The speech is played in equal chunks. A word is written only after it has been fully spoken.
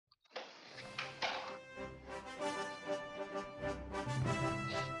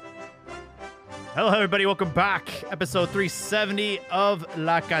Hello, everybody. Welcome back. Episode 370 of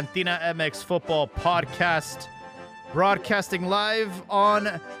La Cantina MX Football Podcast. Broadcasting live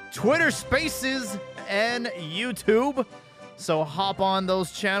on Twitter Spaces and YouTube. So hop on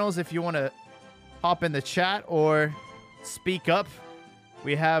those channels if you want to hop in the chat or speak up.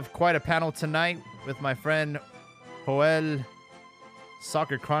 We have quite a panel tonight with my friend Joel,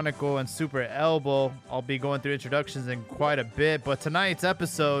 Soccer Chronicle, and Super Elbow. I'll be going through introductions in quite a bit, but tonight's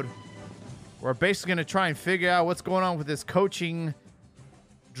episode, we're basically going to try and figure out what's going on with this coaching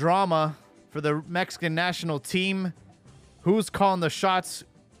drama for the Mexican national team. Who's calling the shots,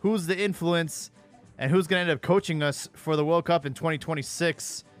 who's the influence, and who's going to end up coaching us for the World Cup in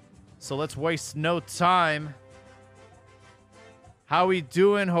 2026. So let's waste no time. How we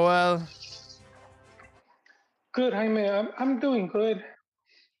doing, Joel? Good, Jaime. I'm doing good.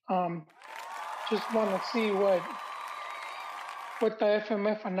 Just want to see what the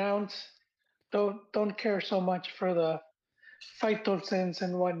FMF announced. Don't care so much for the phytoxins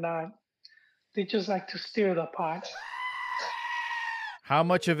and whatnot. They just like to steer the pot. How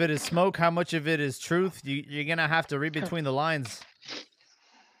much of it is smoke? How much of it is truth? You're going to have to read between the lines.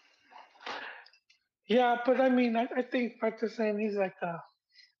 Yeah, but I mean, I think Partisan, he's like a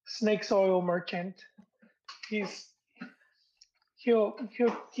snake's oil merchant. He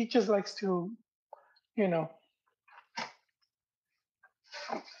just likes to, you know.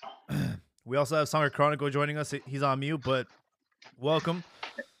 We also have Soccer Chronicle joining us. He's on mute, but welcome.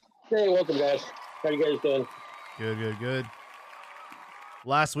 Hey, welcome, guys. How you guys doing? Good.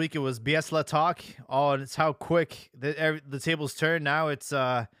 Last week it was Bielsa talk. Oh, and it's how quick the tables turn. Now it's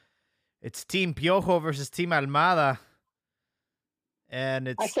Team Piojo versus Team Almada,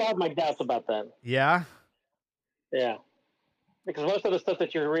 and I still have my doubts about that. Yeah, because most of the stuff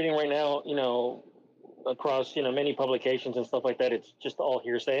that you're reading right now, across many publications and stuff like that, it's just all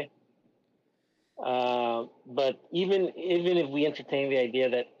hearsay. But even if we entertain the idea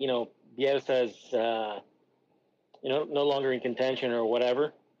that Bielsa's no longer in contention or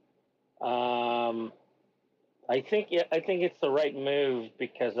whatever, I think it's the right move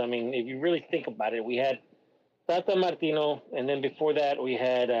because if you really think about it, we had Tata Martino, and then before that we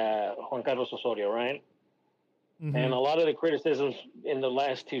had Juan Carlos Osorio, right? Mm-hmm. And a lot of the criticisms in the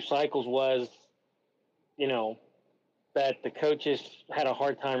last two cycles was, that the coaches had a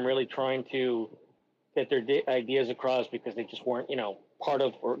hard time really trying to get their ideas across because they just weren't, part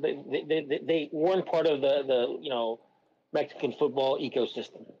of, or they weren't part of the Mexican football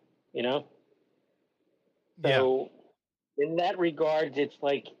ecosystem, So in that regard, it's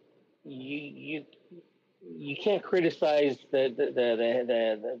like you can't criticize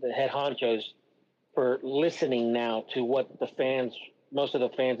the head honchos for listening now to what most of the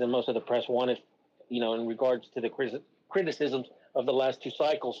fans and most of the press wanted, in regards to the criticisms of the last two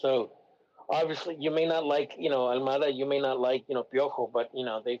cycles. So obviously you may not like, Almada, you may not like, Piojo, but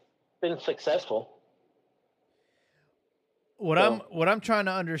they've been successful. What I'm trying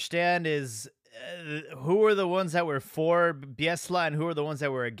to understand is who are the ones that were for Bielsa and who are the ones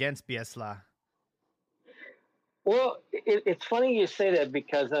that were against Bielsa? Well, it's funny you say that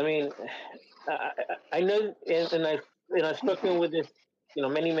because I know, and I've spoken with this,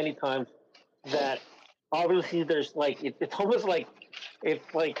 many times, that obviously there's like it's almost like the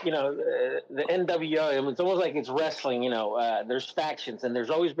NWO. It's almost like it's wrestling. There's factions, and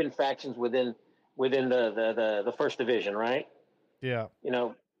there's always been factions within the first division, right? Yeah.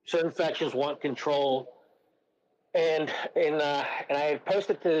 Certain factions want control, and I had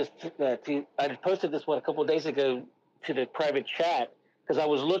posted this a couple of days ago to the private chat because I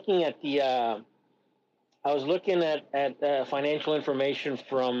was looking at financial information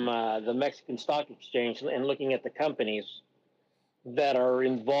from the Mexican Stock Exchange and looking at the companies that are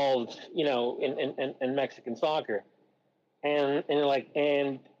involved, in Mexican soccer, and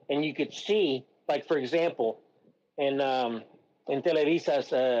you could see, like, for example, in Televisa's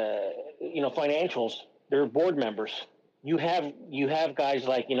financials, their board members. You have guys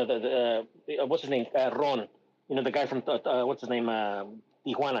like the what's his name, Ron, the guy from what's his name,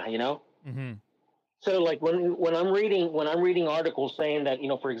 Tijuana, Mm-hmm. So like when I'm reading articles saying that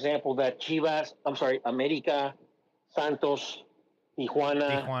for example that America, Santos,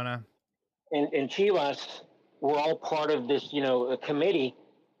 Tijuana. And Chivas were all part of this a committee.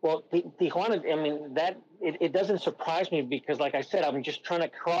 Well, Tijuana, that it doesn't surprise me because, like I said, I'm just trying to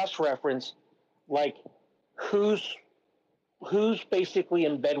cross-reference like who's basically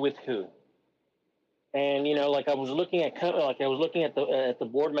in bed with who. And like I was looking at the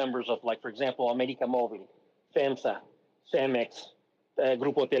board members of, like, for example, America Móvil, FEMSA, Cemex,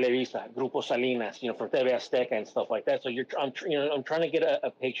 Grupo Televisa, Grupo Salinas, for TV Azteca and stuff like that. So I'm trying to get a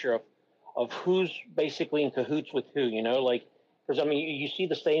picture of who's basically in cahoots with who. Like because I mean you see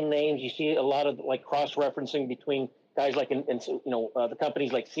the same names, you see a lot of like cross referencing between guys like the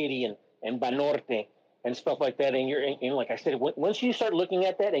companies like City and Banorte and stuff like that. And you're like I said, once you start looking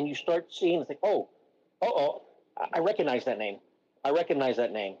at that and you start seeing, it's like I recognize that name.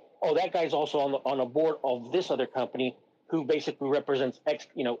 Oh, that guy's also on a board of this other company who basically represents X,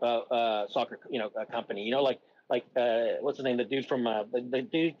 soccer, company. Like what's the name? The dude from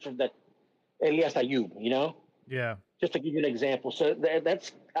that Elias Ayub. Yeah. Just to give you an example. So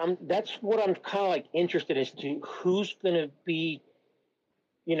that's what I'm kind of like interested as to who's going to be,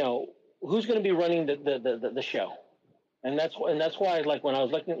 who's going to be running the show. And that's why, like when I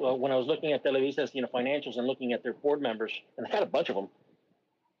was looking at Televisa's financials and looking at their board members, and I had a bunch of them.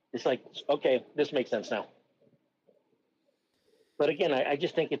 It's like, okay, this makes sense now. But again, I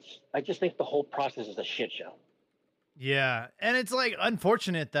just think the whole process is a shit show. Yeah, and it's like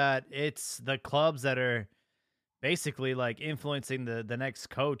unfortunate that it's the clubs that are basically like influencing the next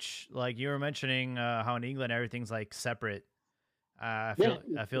coach. Like you were mentioning how in England everything's like separate. I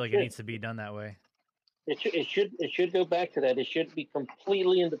feel like it needs to be done that way. It should go back to that. It should be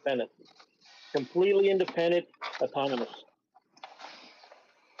completely independent, autonomous.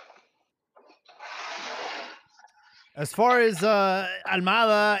 As far as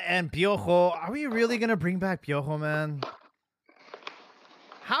Almada and Piojo, are we really gonna bring back Piojo, man?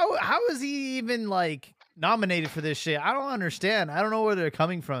 How is he even like nominated for this shit? I don't understand. I don't know where they're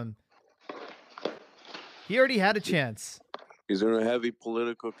coming from. He already had a chance. He's in a heavy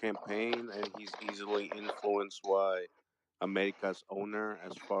political campaign, and he's easily influenced by America's owner.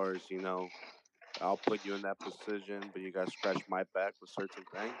 As far as I'll put you in that position, but you gotta scratch my back with certain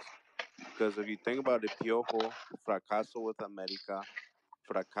things. Because if you think about it, Piojo, fracaso with America,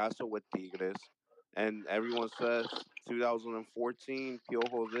 fracaso with Tigres, and everyone says 2014,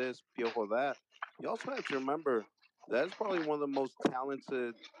 Piojo this, Piojo that. You also have to remember that's probably one of the most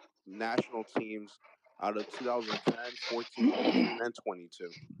talented national teams out of 2010, 14, 15, and 22.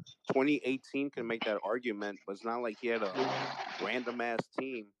 2018 can make that argument, but it's not like he had a random-ass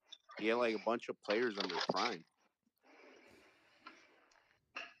team. He had like a bunch of players in their prime.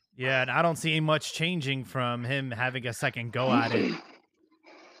 Yeah, and I don't see much changing from him having a second go at it.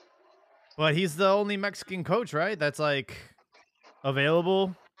 But he's the only Mexican coach, right? That's like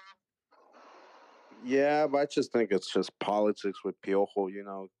available. Yeah, but I just think it's just politics with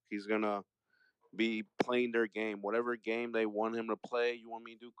Piojo. He's gonna be playing their game. Whatever game they want him to play. You want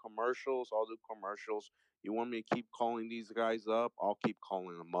me to do commercials? I'll do commercials. You want me to keep calling these guys up? I'll keep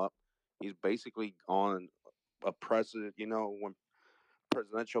calling them up. He's basically on a president, when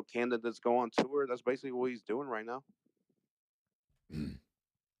presidential candidates go on tour, that's basically what he's doing right now.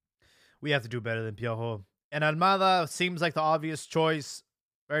 We have to do better than Piojo. And Almada seems like the obvious choice.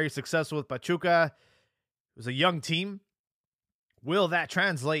 Very successful with Pachuca. It was a young team. Will that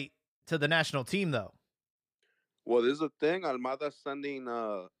translate to the national team, though? Well, there's a thing. Almada's sending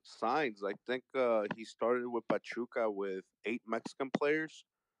signs. I think he started with Pachuca with 8 Mexican players.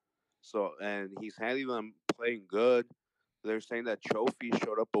 So, and he's handing them playing good. They're saying that Trophy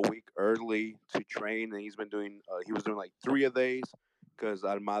showed up a week early to train, and he was doing like 3 of these because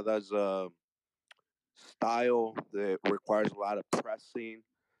Almada's style that requires a lot of pressing.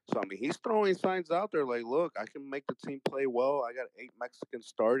 So, I mean, he's throwing signs out there like, look, I can make the team play well. I got 8 Mexicans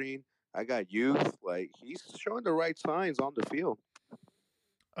starting. I got youth. Like, he's showing the right signs on the field.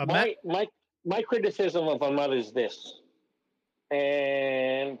 My criticism of Almada is this,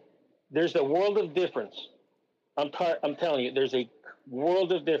 and there's a world of difference. I'm telling you, there's a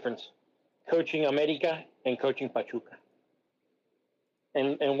world of difference coaching America and coaching Pachuca.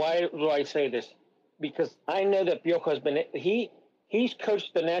 And why do I say this? Because I know that Piojo has been he's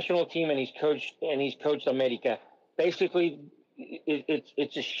coached the national team and he's coached America. Basically,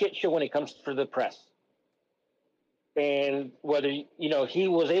 it's a shit show when it comes to the press. And whether he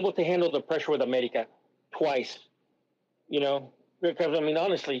was able to handle the pressure with America twice, because I mean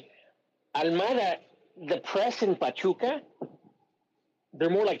honestly, Almada, the press in Pachuca, they're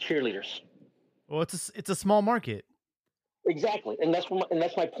more like cheerleaders. Well, it's a small market. Exactly, and that's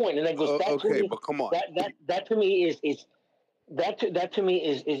my point. And that goes back okay, to me, but come on. That to me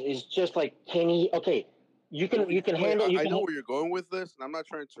is just like, can he? Okay, you can handle. I know where you're going with this, and I'm not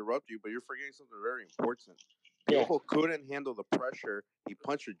trying to interrupt you, but you're forgetting something very important. Piojo couldn't handle the pressure. He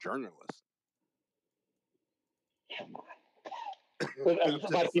punched a journalist. Come on.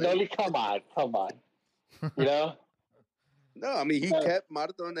 No, I mean, he kept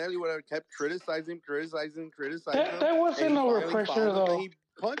Martinelli, whatever, kept criticizing. That wasn't no pressure, though. He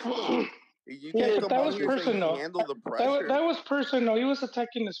punched him. You Yeah, can't but come that out was here saying he personal. handled the That pressure. that was personal. He was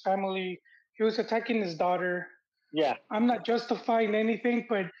attacking his family. He was attacking his daughter. Yeah. I'm not justifying anything,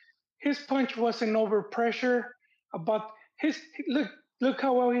 but his punch wasn't over pressure. About his look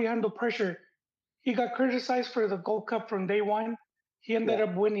how well he handled pressure. He got criticized for the Gold Cup from day one. He ended Yeah.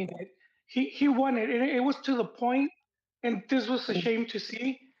 up winning it. He won it, and it was to the point. And this was a shame to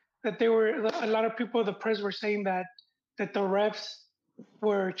see that there were a lot of people. The press were saying that the refs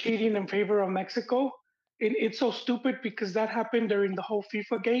were cheating in favor of Mexico. It's so stupid because that happened during the whole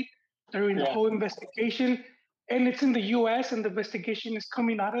FIFA gate, during the Yeah. whole investigation, and it's in the U.S. and the investigation is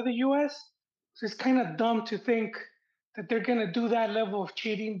coming out of the U.S. So it's kind of dumb to think that they're gonna do that level of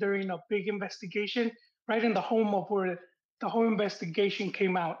cheating during a big investigation right in the home of where the whole investigation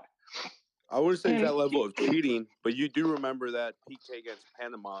came out. I wouldn't say And that level of cheating, but you do remember that PK against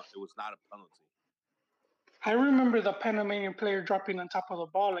Panama, it was not a penalty. I remember the Panamanian player dropping on top of the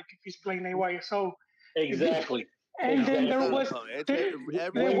ball like if he's playing AYSO. Exactly. And then there Not a was penalty. there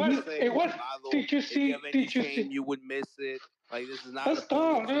Everyone was was saying, it was. Ronaldo, Did you if you see? have any Did you shame, see? you would miss it. Like, this is not That's a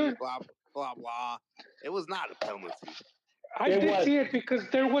dumb, penalty, dude. blah, blah, blah. It was not a penalty. I did see it because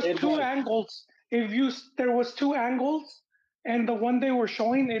there was two angles. There was two angles, and the one they were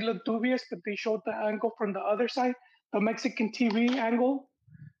showing it looked dubious, but they showed the angle from the other side, the Mexican TV angle,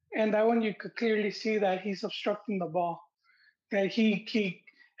 and that one you could clearly see that he's obstructing the ball, that he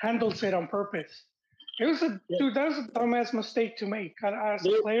handles it on purpose. It was dude. That was a dumbass mistake to make as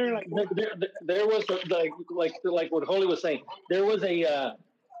a player. Like there was like what Holy was saying. There was a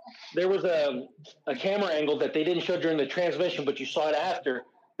camera angle that they didn't show during the transmission, but you saw it after.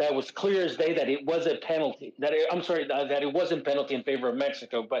 That was clear as day that it was a penalty. That it wasn't penalty in favor of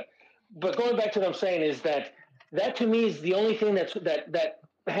Mexico. But going back to what I'm saying is that to me is the only thing that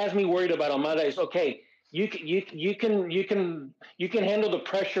has me worried about Almada is okay. You can handle the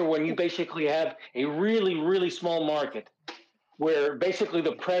pressure when you basically have a really, really small market where basically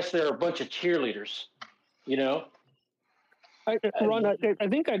the press, there are a bunch of cheerleaders, you know? Ron, I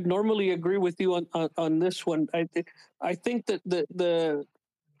think I'd normally agree with you on this one. I think that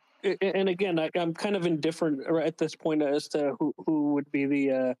and again, I'm kind of indifferent at this point as to who would be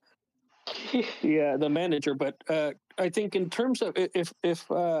the manager. But I think in terms of if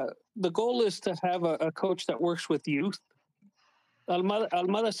the goal is to have a coach that works with youth,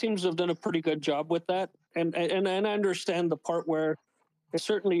 Almada seems to have done a pretty good job with that, and I understand the part where it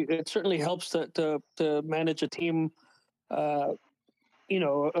certainly helps to manage a team, of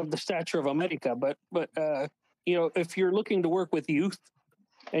the stature of America. But if you're looking to work with youth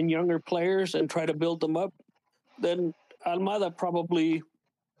and younger players and try to build them up, then Almada probably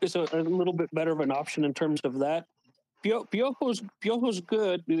is a little bit better of an option in terms of that. Piojo's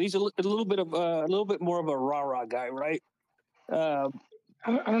good. He's a little bit more of a rah-rah guy, right? I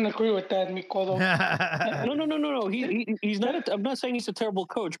don't agree with that, Mikodo. No. He's not. I'm not saying he's a terrible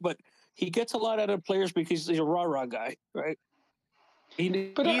coach, but he gets a lot out of players because he's a rah-rah guy, right?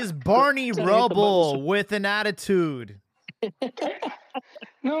 He's Barney Rubble with an attitude.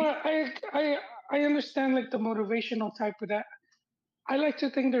 No, I understand like the motivational type of that. I like to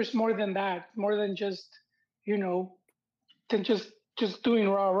think there's more than that, more than just than just doing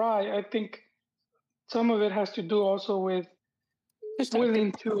rah-rah. I think some of it has to do also with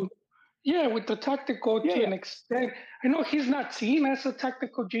willing to, with the tactical to an extent. I know he's not seen as a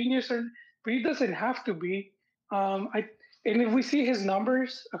tactical genius, but he doesn't have to be. And if we see his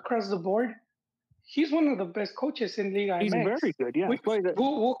numbers across the board, he's one of the best coaches in Liga MX. He's very good, yeah.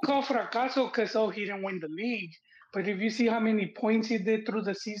 We'll call fracaso because he didn't win the league. But if you see how many points he did through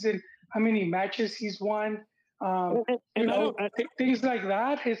the season, how many matches he's won, things like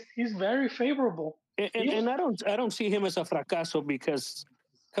that, he's very favorable. And I don't see him as a fracaso because,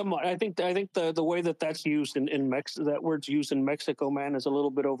 come on, I think the way that's used in Mexico, that word's used in Mexico, man, is a little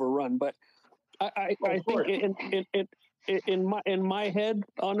bit overrun. But I think in my head,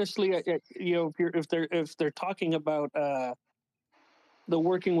 honestly, if they're talking about the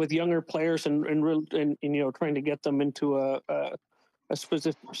working with younger players and trying to get them into a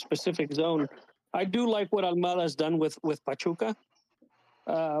specific zone, I do like what Almada has done with Pachuca.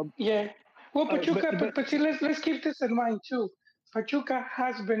 Well, Pachuca, but see, let's keep this in mind too. Pachuca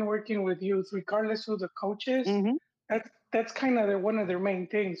has been working with youth, regardless who the coach is. Mm-hmm. That's kind of one of their main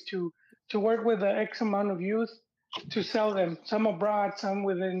things to work with the X amount of youth to sell them, some abroad, some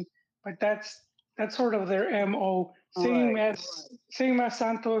within. But that's sort of their MO. Same as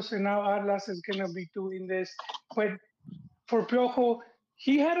Santos and now Atlas is gonna be doing this. But for Piojo,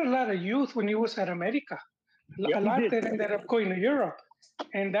 he had a lot of youth when he was at America. A lot that ended up going to Europe.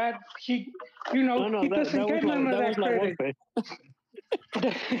 And that he doesn't get none of that credit.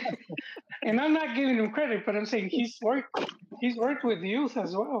 And I'm not giving him credit, but I'm saying he's worked with youth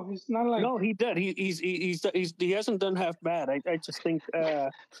as well. He's not like no, he did. He hasn't done half bad. I just think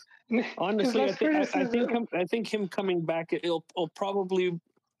honestly, I think him coming back, it'll probably,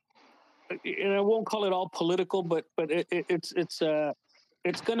 and I won't call it all political, but it's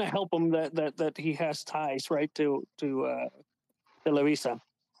going to help him that he has ties right to Televisa.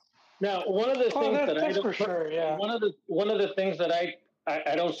 Now, one of the things that I don't, for sure, yeah. One of the things that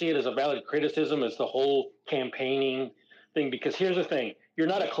I don't see it as a valid criticism is the whole campaigning thing. Because here's the thing: you're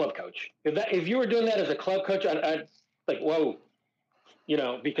not a club coach. If you were doing that as a club coach, I'd like, whoa,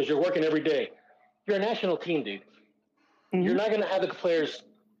 because you're working every day. You're a national team, dude. Mm-hmm. You're not going to have the players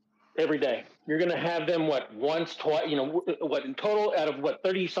every day. You're going to have them once, twice. In total out of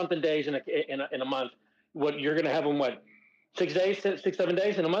 30-something days in a month. You're going to have them 6 days, 7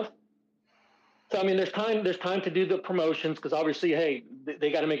 days in a month. So I mean, there's time to do the promotions because obviously, hey, they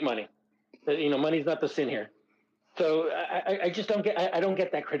got to make money. Money's not the sin here. So I just don't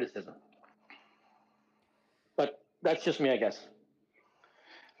get that criticism. But that's just me, I guess.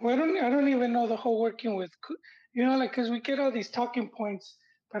 Well, I don't even know the whole working with, because we get all these talking points,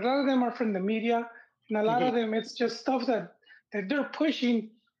 but a lot of them are from the media, and a lot of them it's just stuff that they're pushing.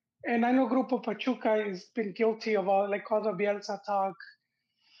 And I know Grupo Pachuca has been guilty of all the Bielsa talk.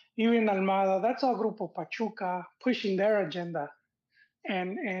 Even Almada, that's all Grupo Pachuca pushing their agenda,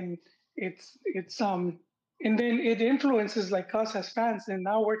 and it's and then it influences us as fans, and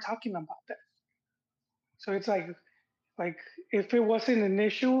now we're talking about that. So it's like if it wasn't an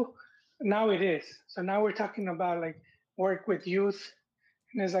issue, now it is. So now we're talking about work with youth,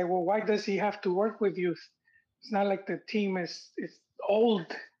 and it's like, well, why does he have to work with youth? It's not like the team is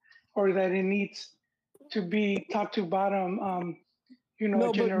old, or that it needs to be top to bottom.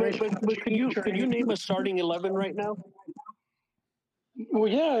 No, but could you name a starting 11 right now? Well,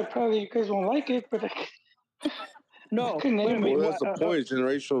 yeah, probably you guys won't like it, but no. That's the point.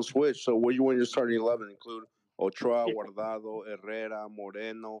 Generational switch. So what you want your starting 11 include Ochoa, Guardado, Herrera,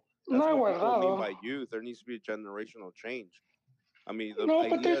 Moreno. That's what people mean by youth. There needs to be a generational change. I mean, the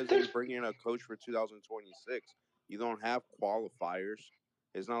idea is you bring in a coach for 2026. You don't have qualifiers.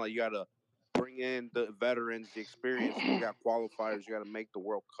 It's not like you got to bring in the veterans, the experience. You got qualifiers. You got to make the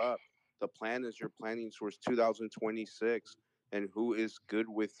World Cup. The plan is you're planning towards 2026, and who is good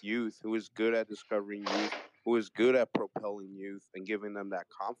with youth, who is good at discovering youth, who is good at propelling youth and giving them that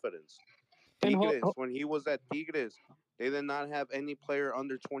confidence. Tigres, when he was at Tigres, they did not have any player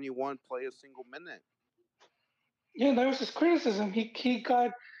under 21 play a single minute. Yeah, that was his criticism. He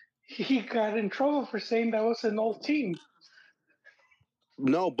got in trouble for saying that was an old team.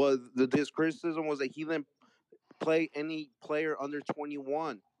 No, but his criticism was that he didn't play any player under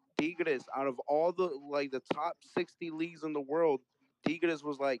 21. Tigres, out of all the top 60 leagues in the world, Tigres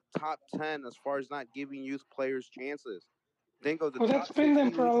was top 10 as far as not giving youth players chances. Think of the top that's been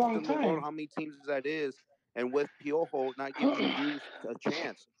them for a long time. World, how many teams that is, and with Piojo not giving youth a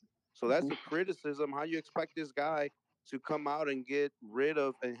chance. So that's a criticism. How you expect this guy to come out and get rid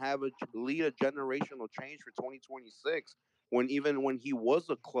of and lead a generational change for 2026 when even when he was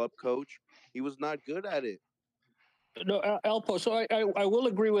a club coach, he was not good at it. No, Alpo. So I will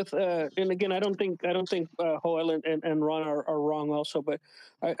agree with, and again, I don't think Joel and Ron are wrong also, but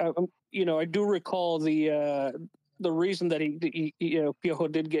I do recall the reason that he Piojo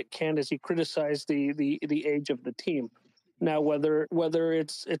did get canned is he criticized the age of the team. Now whether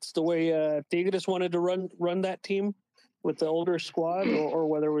it's the way Tigres wanted to run that team with the older squad or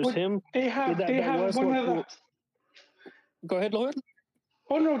whether it was him, they have one of the. Go ahead, Lloyd.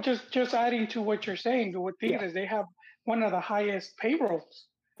 Oh no, just adding to what you're saying. With Tigres, they have one of the highest payrolls,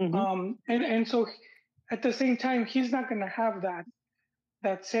 and so at the same time, he's not going to have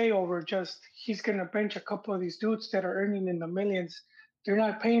that say over just he's going to bench a couple of these dudes that are earning in the millions. They're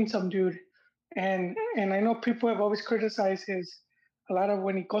not paying some dude, and I know people have always criticized a lot of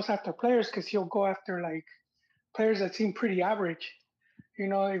when he goes after players because he'll go after players that seem pretty average.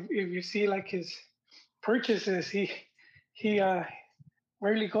 If you see his purchases, he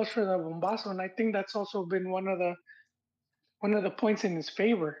rarely goes for the bombazo, and I think that's also been one of the points in his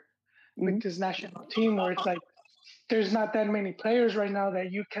favor with this national team, where it's there's not that many players right now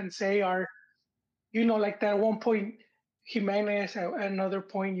that you can say are, that at one point Jimenez, at another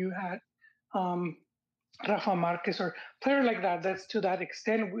point you had Rafa Marquez or player like that. That's to that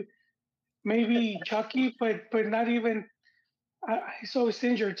extent. Maybe Chucky, but not even. He's always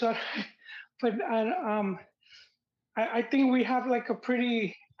injured, so. But I think we have a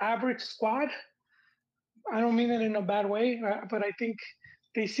pretty average squad. I don't mean it in a bad way, but I think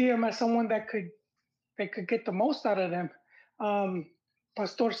they see him as someone that could get the most out of them.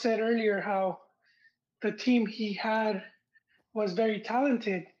 Pastor said earlier how the team he had was very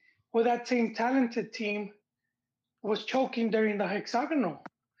talented. Well, that same talented team was choking during the hexagonal.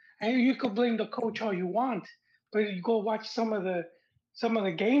 And you could blame the coach all you want, but you go watch some of the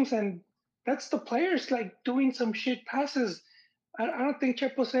games, and that's the players like doing some shit passes. I don't think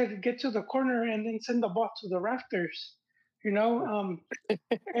Chepo said get to the corner and then send the ball to the rafters. And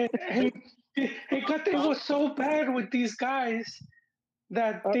it was so bad with these guys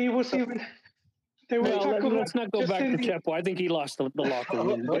that they were talking about. Let's not go back to Chepo. I think he lost the locker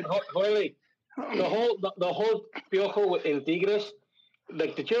room. The whole Piojo in Tigres.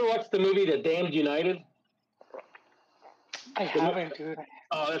 Like, did you ever watch the movie The Damned United? I haven't, dude.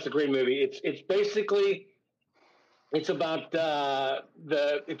 Oh, that's a great movie. It's basically about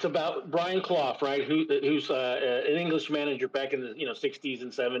Brian Clough, right? Who's an English manager back in the 60s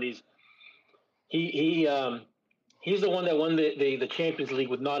and 70s. He's the one that won the Champions League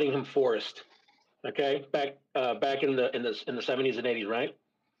with Nottingham Forest. Okay, back in the 70s and 80s, right?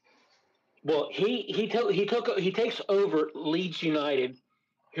 Well, he takes over Leeds United,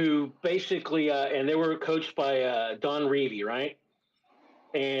 who basically and they were coached by Don Revie, right?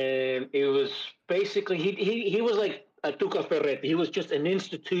 And it was basically he was like a Tuca Ferretti. He was just an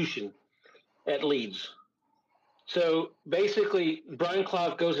institution at Leeds. So basically, Brian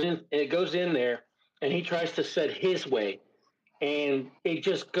Clough goes in there and he tries to set his way, and it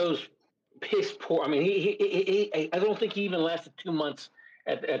just goes piss poor. I mean, he I don't think he even lasted 2 months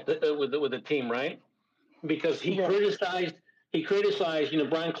with the team, right? Because he criticized,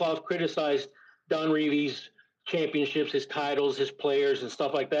 Brian Clough criticized Don Revie's championships, his titles, his players, and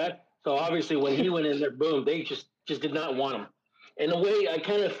stuff like that. So obviously, when he went in there, boom, they just did not want him. In a way, I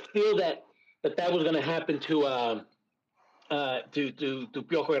kind of feel that was going to happen to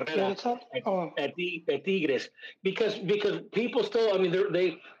Piojo Herrera at Tigres, because people still, I mean,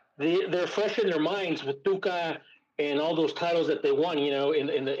 they're fresh in their minds with Tuca and all those titles that they won, in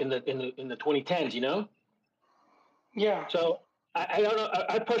the 2010s, Yeah. So I don't know.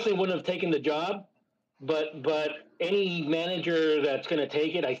 I personally wouldn't have taken the job, but any manager that's going to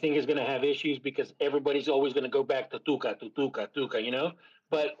take it, I think, is going to have issues because everybody's always going to go back to Tuca,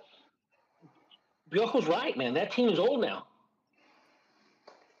 But Piojo's right, man. That team is old now.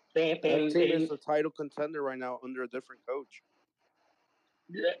 That team is a title contender right now under a different coach.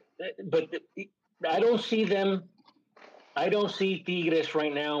 But I don't see Tigres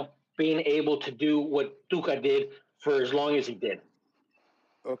right now being able to do what Tuca did for as long as he did.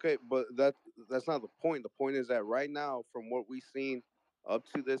 Okay, but that's not the point. The point is that right now, from what we've seen up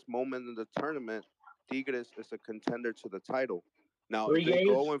to this moment in the tournament, Tigres is a contender to the title. Now, if they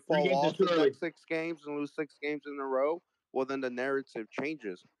go and fall off the next 6 games and lose 6 games in a row, well, then the narrative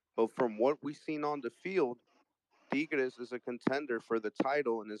changes. But from what we've seen on the field, Tigres is a contender for the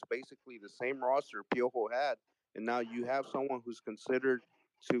title, and it's basically the same roster Piojo had. And now you have someone who's considered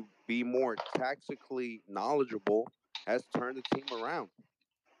to be more tactically knowledgeable, has turned the team around.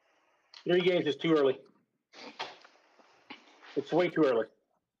 3 games is too early. It's way too early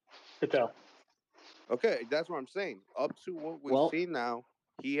to tell. Okay, that's what I'm saying. Up to what we've seen now,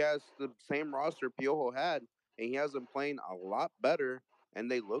 he has the same roster Piojo had, and he has them playing a lot better, and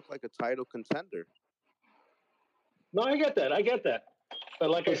they look like a title contender. No, I get that. But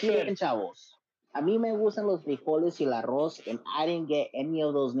like I said, chavos, a mí me gustan los frijoles y el arroz, and I didn't get any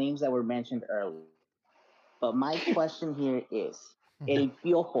of those names that were mentioned earlier. But my question here is, El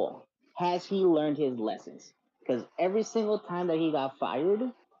Piojo, has he learned his lessons? Because every single time that he got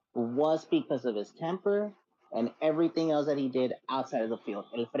fired was because of his temper and everything else that he did outside of the field.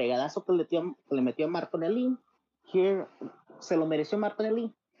 El fregadazo que le metió Martinelli, here, se lo mereció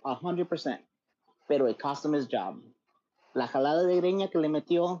Martinelli, 100%. Pero it cost him his job. La jalada de greña que le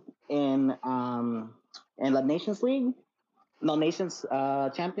metió en la Nations League, no, Nations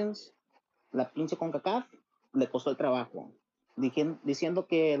Champions, la pinche CONCACAF, le costó el trabajo. Diciendo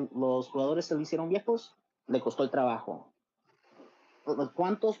que los jugadores se le hicieron viejos, le costó el trabajo.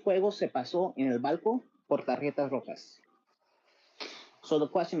 ¿Cuántos juegos se pasó en el balco por tarjetas rojas? So the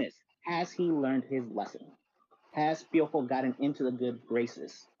question is, has he learned his lesson? Has Piojo gotten into the good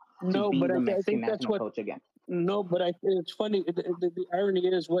graces to be the Mexican national coach again? No, but it's funny. The irony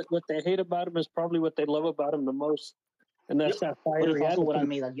is what they hate about him is probably what they love about him the most, and that's that fiery attitude.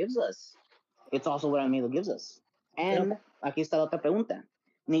 It's also what Almeida gives us. And aquí está la otra pregunta.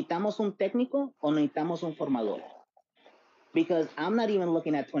 ¿Necesitamos un técnico o necesitamos un formador? Because I'm not even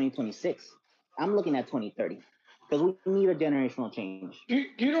looking at 2026. I'm looking at 2030. Because we need a generational change.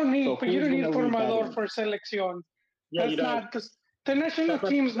 You don't need formador for selección. That's not the national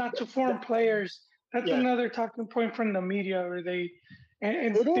team's not to form players. That's another talking point from the media where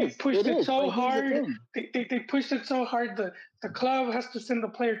And they pushed it so hard. They pushed it so hard. The club has to send the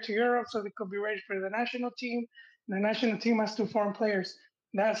player to Europe so they could be ready for the national team. And the national team has to form players.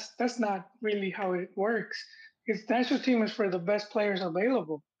 That's not really how it works. Because the national team is for the best players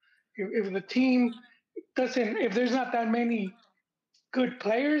available. If the team doesn't, if there's not that many good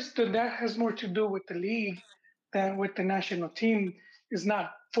players, then that has more to do with the league than with the national team is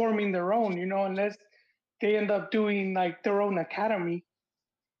not forming their own, unless they end up doing like their own academy.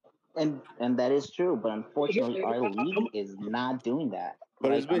 And that is true, but unfortunately, our league is not doing that.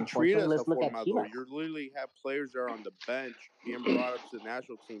 But it's been treated as a format. You literally have players that are on the bench being brought up to the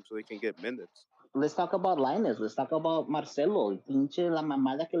national team so they can get minutes. Let's talk about Lainez. Let's talk about Marcelo. Pinche la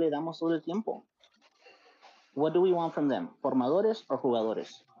mamada que le damos todo el tiempo. What do we want from them? ¿Formadores or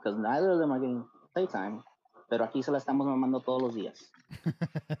jugadores? Because neither of them are getting playtime. Pero aquí se la estamos mamando todos los días.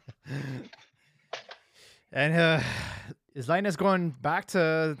 And is Lainez going back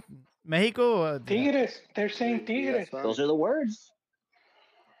to Mexico? Tigres. They're saying Tigres. Those are the words.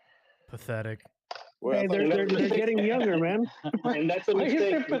 Pathetic. Hey, they're getting younger, man. And that's a mistake. Why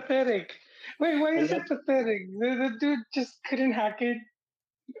is it pathetic? Wait, why is it pathetic? The dude just couldn't hack it.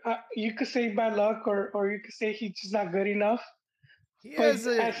 You could say bad luck, or you could say he's just not good enough. He has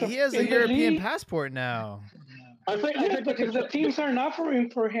a European passport now. I think if the teams aren't offering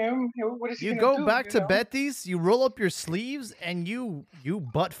for him, what is he You gonna go do, back to Betis, you roll up your sleeves, and you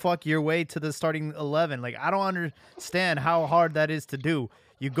butt fuck your way to the starting 11. Like, I don't understand how hard that is to do.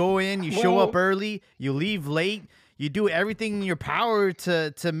 You go in, you show up early, you leave late, you do everything in your power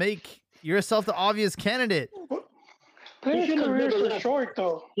to make yourself the obvious candidate. Players' careers are short,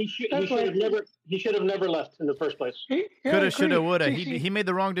 though. He should have never left in the first place. Coulda, shoulda, woulda. He made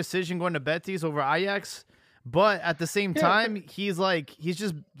the wrong decision going to Betis over Ajax. But at the same time, he's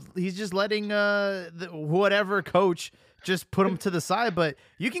just letting whatever coach just put him to the side. But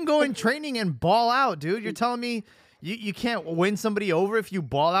you can go in training and ball out, dude. You're telling me you can't win somebody over if you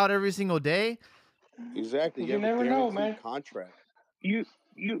ball out every single day? Exactly. You never know, man. Contract. You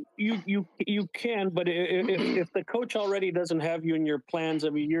can, but if the coach already doesn't have you in your plans, I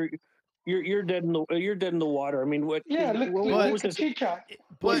mean you're dead in the water. I mean, what? Yeah, look at Chicha.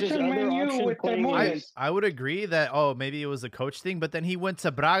 I would agree that maybe it was a coach thing, but then he went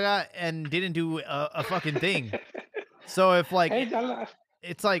to Braga and didn't do a fucking thing. So if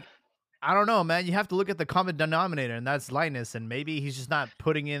it's like, I don't know, man. You have to look at the common denominator, and that's Lainez, and maybe he's just not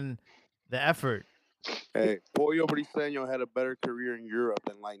putting in the effort. Hey, Pollo Briseño had a better career in Europe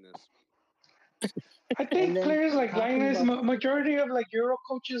than Lainez. I think players like Lainez, majority of like Euro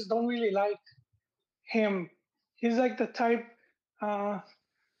coaches don't really like him. He's like the type.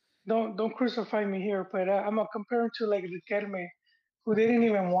 Don't crucify me here, but I'm gonna compare him to like Riquelme, who didn't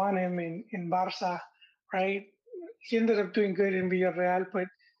even want him in Barca, right? He ended up doing good in Villarreal, but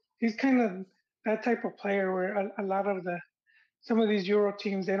he's kind of that type of player where a lot of some of these Euro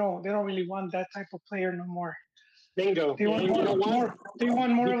teams they don't really want that type of player no more. Bingo. They want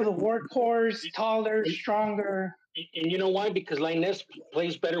more of the workhorse, taller, stronger. And you know why? Because Lainez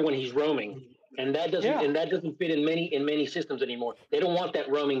plays better when he's roaming, and that doesn't fit in many systems anymore. They don't want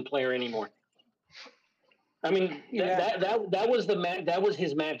that roaming player anymore. I mean, that was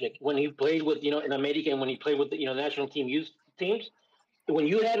his magic when he played with in America, and when he played with national team youth teams. When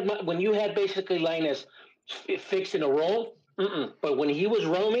you had basically Lainez fixed in a role, but when he was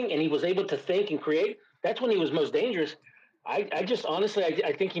roaming and he was able to think and create, that's when he was most dangerous. I just honestly,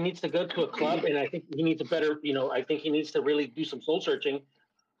 I think he needs to go to a club, and I think he needs I think he needs to really do some soul searching.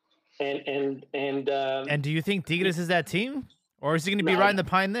 And do you think Tigres is that team, or is he going to be riding the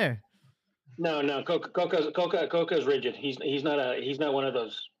pine there? No. Coca is rigid. He's not one of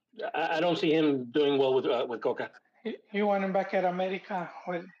those. I don't see him doing well with Coca. You want him back at America?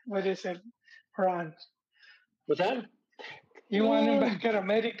 What is it, Ron? What's that? You want him back at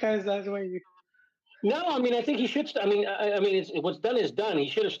America? Is that the way you? No, I mean I think he should. I mean, what's done is done. He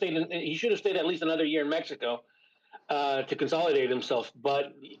should have stayed. He should have stayed at least another year in Mexico to consolidate himself.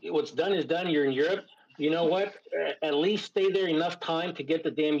 But what's done is done. You're in Europe. You know what? At least stay there enough time to get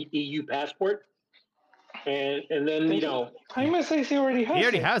the damn EU passport, and then I must say he already has. He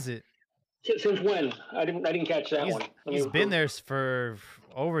already has it. Since when? I didn't catch that one. He's been there for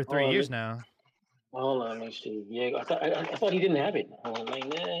over 3 years now. Hold on, let me see. Yeah, I thought he didn't have it.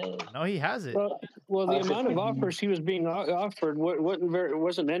 No, he has it. Well, the amount of offers he was being offered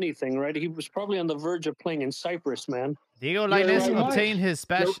wasn't anything, right? He was probably on the verge of playing in Cyprus, man. Diego Lainez obtained his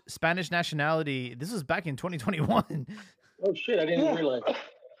Spanish nationality. This was back in 2021. Oh shit! I didn't realize.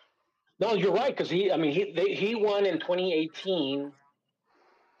 No, you're right, because he won in 2018.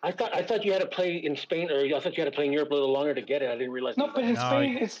 I thought you had to play in Spain, or I thought you had to play in Europe a little longer to get it. I didn't realize. No, but in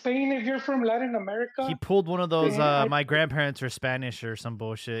No, Spain, if you're from Latin America, he pulled one of those. then My grandparents are Spanish or some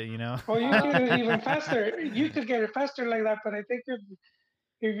bullshit, you know. well, you get it even faster. You could get it faster like that. But I think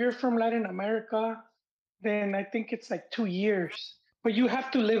if you're from Latin America, then I think it's like 2 years. But you have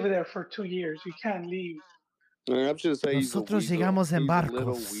to live there for 2 years. You can't leave. I'm just saying he's a Nosotros weasel. llegamos en He's a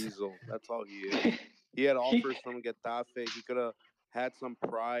little barcos. weasel. That's all he is. He had offers from Getafe. He could have had some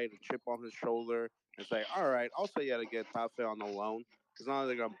pride, a chip on his shoulder, and say, all right, I'll say you had to Getafe on the loan. Because now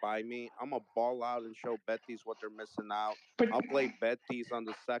they're going to buy me. I'm going to ball out and show Betis what they're missing out. But I'll play Betis on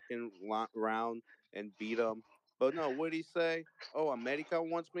the second round and beat them. But no, what did he say? Oh, America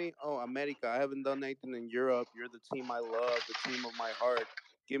wants me? Oh, America, I haven't done anything in Europe. You're the team I love, the team of my heart.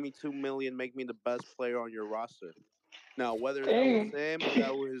 Give me $2 million, make me the best player on your roster. Now, whether that was him or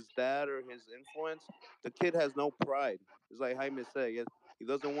that was his dad or his influence, the kid has no pride. It's like Jaime said, he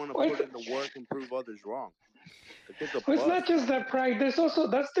doesn't want to put in the work and prove others wrong. The kid's a bust. It's not just that pride. There's also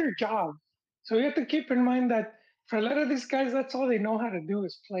that's their job. So you have to keep in mind that for a lot of these guys, that's all they know how to do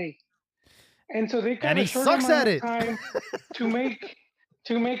is play. And so they got And a he short sucks amount at of time to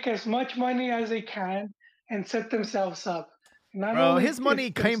make as much money as they can and set themselves up. Not Bro, only his money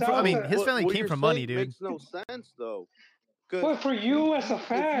came from. I mean, his family came from money, dude. Makes no sense though. Well, for you as a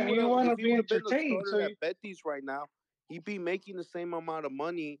fan, you want to be entertained. So at Betis right now, he'd be making the same amount of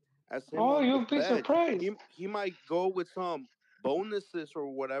money as him. Oh, you'll be surprised. He might go with some bonuses or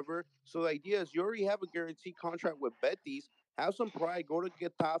whatever. So the idea is you already have a guaranteed contract with Betis. Have some pride. Go to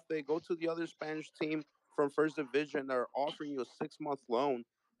Getafe. Go to the other Spanish team from First Division that are offering you a 6-month loan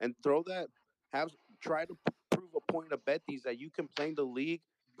and throw that. Try to prove a point of Betis that you can play in the league.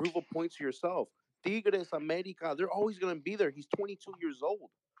 Prove a point to yourself. Tigres, America, they're always going to be there. He's 22 years old.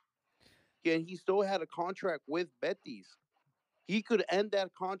 And he still had a contract with Betis. He could end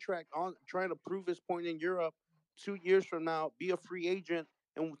that contract on trying to prove his point in Europe 2 years from now, be a free agent,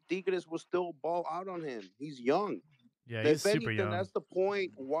 and Tigres will still ball out on him. He's young. Yeah, he's super young. That's the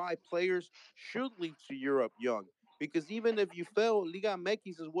point why players should leave to Europe young. Because even if you fail, Liga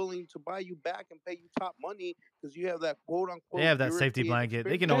MX is willing to buy you back and pay you top money because you have that quote-unquote. They have that safety blanket.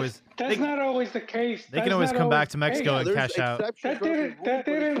 They can always. That's not always the case. They can always come back to Mexico and cash out. That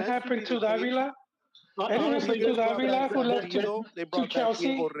didn't happen to Davila. That didn't happen to Davila, who left to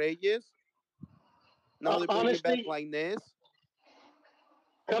Chelsea. Now they're bringing back Lainez.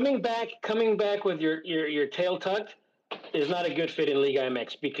 Coming back with your tail tucked is not a good fit in Liga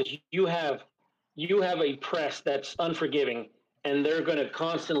MX because you have a press that's unforgiving, and they're going to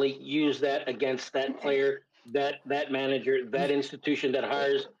constantly use that against that player, that manager, that institution that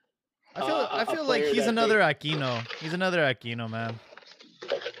hires. I feel like he's another Aquino. He's another Aquino, man.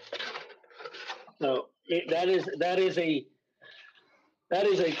 So that is a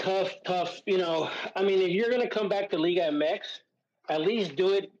tough. You know, I mean, if you're going to come back to Liga MX, at least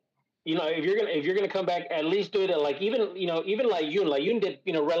do it. You know, if you're gonna come back, at least do it at like even Layun did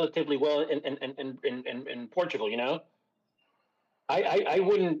relatively well in Portugal. You know, I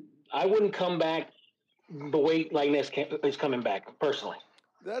wouldn't come back the way Lainez is coming back personally.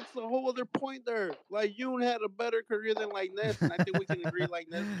 That's the whole other point there. Layun had a better career than Lainez, and I think we can agree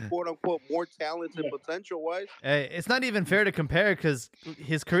Lainez is quote unquote more talented potential wise. Hey, it's not even fair to compare because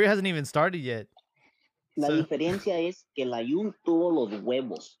his career hasn't even started yet. La diferencia es que Layun tuvo los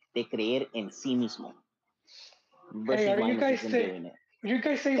huevos de creer en sí mismo. Hey, are you guys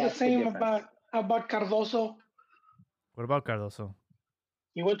say the same about Cardoso? What about Cardoso?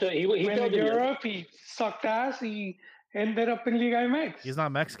 He went to Europe. He sucked ass. He ended up in Liga MX. He's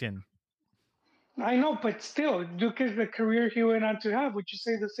not Mexican. I know, but still, look at the career he went on to have. Would you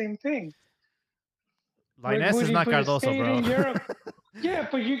say the same thing? Lainez is not Cardoso, bro. Yeah,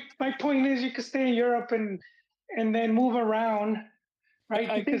 but my point is, you could stay in Europe and then move around, right?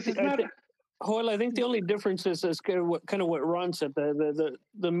 I think the only difference is kind of what Ron said.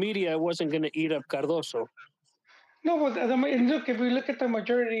 The media wasn't going to eat up Cardoso. No, but look, if we look at the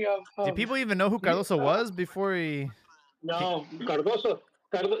majority of did people even know who Cardoso was before he? No, Cardoso.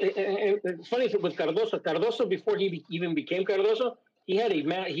 It's funny with Cardoso. Cardoso, before he even became Cardoso, he had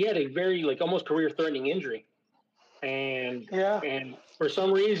a very almost career-threatening injury. And for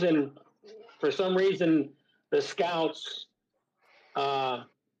some reason, the scouts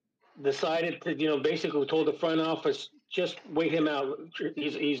decided to basically told the front office, just wait him out.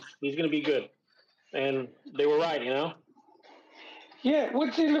 He's going to be good, and they were right. Yeah.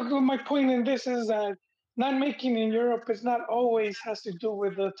 My point in this is that not making in Europe is not always has to do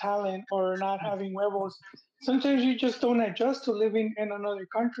with the talent or not having huevos. Sometimes you just don't adjust to living in another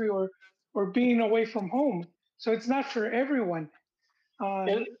country or being away from home. So it's not for everyone.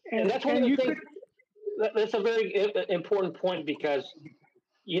 And that's one of the things. That's a very important point because,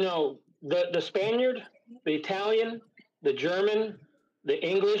 the Spaniard, the Italian, the German, the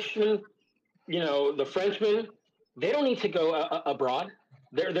Englishman, the Frenchman, they don't need to go abroad.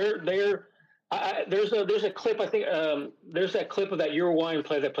 There's a clip, I think, there's that clip of that Uruguayan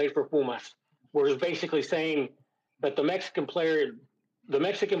player that played for Pumas, where it's basically saying that the Mexican player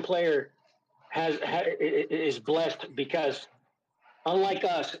is blessed because, unlike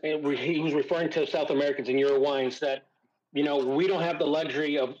us, and he was referring to South Americans and Uruguayans, that we don't have the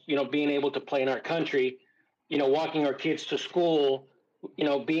luxury of being able to play in our country, walking our kids to school,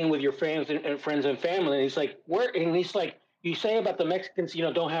 being with your friends and family. And he's like, you say about the Mexicans,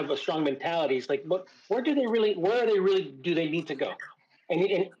 don't have a strong mentality. It's like, but where are they really do they need to go? And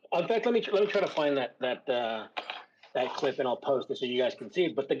in fact, let me try to find that clip, and I'll post it so you guys can see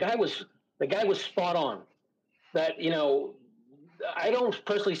it. But the guy was spot on. That I don't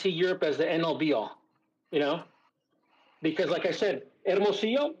personally see Europe as the end all be all, because like I said,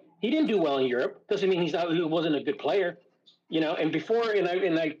 Hermosillo, he didn't do well in Europe. Doesn't mean he wasn't a good player, And before,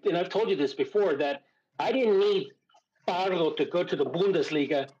 and I've told you this before, that I didn't need Pardo to go to the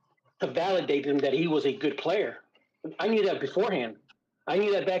Bundesliga to validate him that he was a good player. I knew that beforehand. I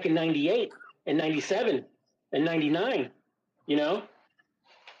knew that back in '98 and '97 and '99,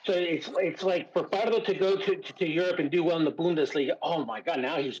 So it's like for Pardo to go to Europe and do well in the Bundesliga. Oh my God!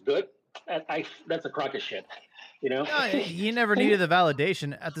 Now he's good. That's a crock of shit. No, he never needed the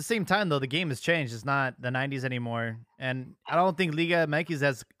validation. At the same time, though, the game has changed. It's not the '90s anymore, and I don't think Liga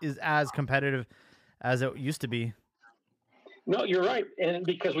MX is as competitive as it used to be. No, you're right, and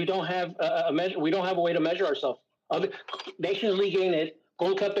because we don't have a measure, we don't have a way to measure ourselves. Nations League ain't it.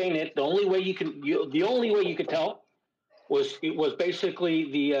 Gold Cup ain't it. The only way you could tell was basically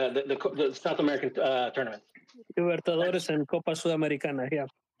the South American tournament. Libertadores and Copa Sudamericana, yeah.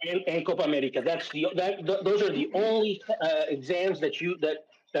 And Copa America. Those are the only exams that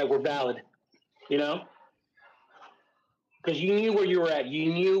were valid, because you knew where you were at.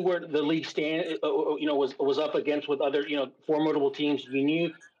 You knew where the league was up against with other formidable teams. You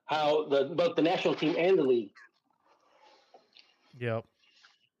knew how both the national team and the league. Yep.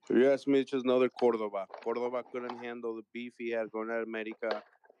 If you ask me, it's just another Cordoba. Cordoba couldn't handle the beef he had going at America,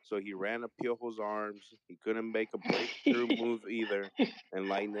 so he ran up Piojo's arms. He couldn't make a breakthrough move either. And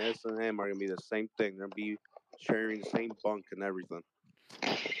Lainez and him are going to be the same thing. They're going to be sharing the same bunk and everything.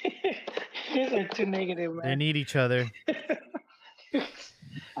 They're too negative, man. They need each other.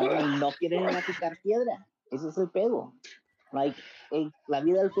 No quieren picar piedra. Ese es el pedo. Like, la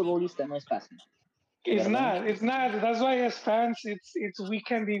vida del futbolista no es fácil. It's not. That's why as fans, we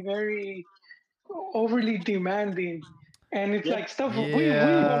can be very overly demanding, and it's like stuff we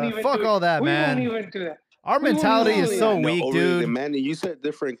won't even fuck do. all that, man. We won't even do that. Our mentality is so weak, dude. Man, you said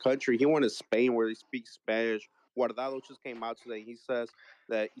different country. He went to Spain where they speak Spanish. Guardado just came out today. He says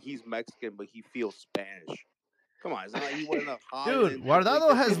that he's Mexican, but he feels Spanish. Come on, it's not like he went to Holland. Dude,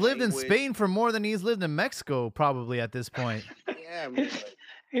 Guardado has lived in Spain for more than he's lived in Mexico, probably at this point. Yeah, man.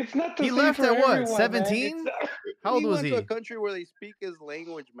 It's not the he same left for at what, everyone, 17? How old was he? He went to a country where they speak his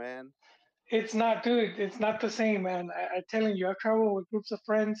language, man. It's not, dude. It's not the same, man. I'm telling you, I've traveled with groups of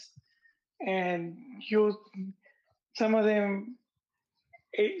friends, and some of them,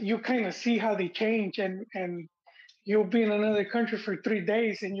 you kind of see how they change, and you'll be in another country for 3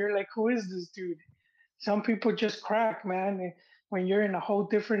 days, and you're like, who is this dude? Some people just crack, man, when you're in a whole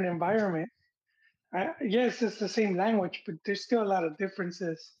different environment. Yes, it's the same language, but there's still a lot of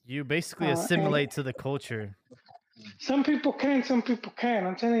differences. You basically assimilate to the culture. Some people can, some people can't.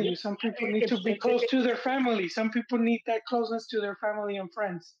 I'm telling you, some people need to be close to their family. Some people need that closeness to their family and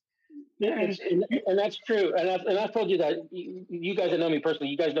friends. And that's true. And I've told you that. You guys that know me personally,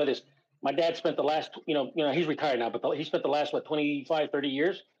 you guys know this. My dad spent the last, he's retired now, but he spent the last, 25, 30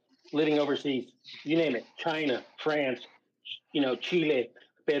 years living overseas. You name it. China, France, Chile,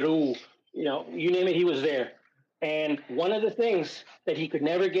 Peru, you name it, he was there. And one of the things that he could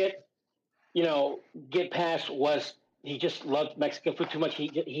never get past was he just loved Mexican food too much. He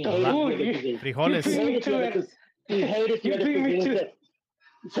hated frijoles. He hated the other cuisines.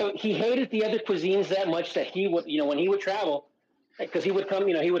 So he hated the other cuisines that much that he would, when he would travel, because he would come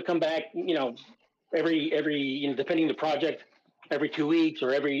back, every depending on the project, every 2 weeks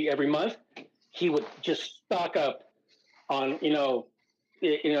or every month, he would just stock up on,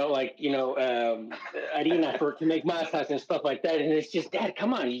 harina to make masas and stuff like that. And it's just, Dad,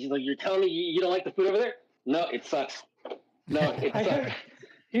 come on. You're telling me you don't like the food over there? No, it sucks. No, it sucks.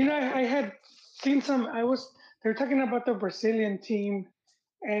 I had seen they were talking about the Brazilian team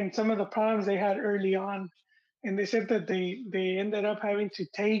and some of the problems they had early on. and they said that they ended up having to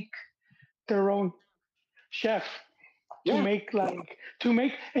take their own chef to make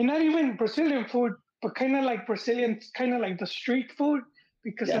and not even Brazilian food, but kind of like Brazilian, kind of like the street food,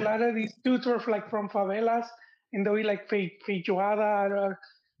 because a lot of these dudes were like from favelas, and they'll eat like feijoada or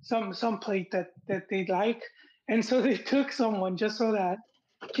some plate that they like, and so they took someone just so that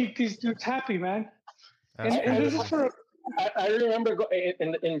keep these dudes happy, man. And this is for. I remember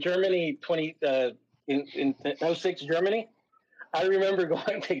in Germany in 06 Germany. I remember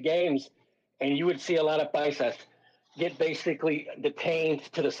going to games, and you would see a lot of paisas get basically detained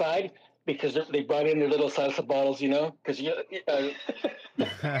to the side because they brought in their little salsa bottles, because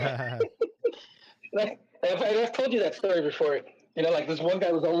I've told you that story before. Like this one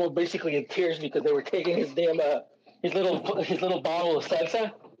guy was almost basically in tears because they were taking his damn his little bottle of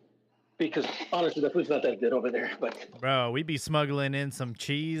salsa. Because honestly, the food's not that good over there. But bro, we be smuggling in some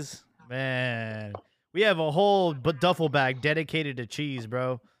cheese, man. We have a whole duffel bag dedicated to cheese,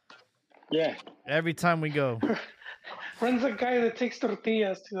 bro. Yeah. Every time we go. Friend's a guy that takes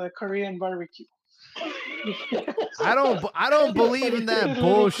tortillas to the Korean barbecue. I don't believe in that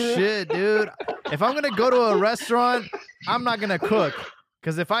bullshit, dude. If I'm gonna go to a restaurant, I'm not gonna cook.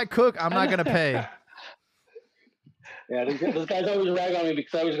 Because if I cook, I'm not gonna pay. Yeah, those guys always rag on me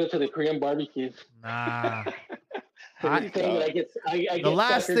because I always go to the Korean barbecues. Nah. The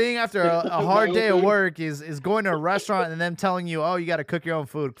last thing after a hard day of work is going to a restaurant and them telling you, oh, you got to cook your own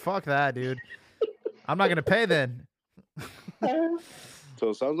food. Fuck that, dude. I'm not going to pay then.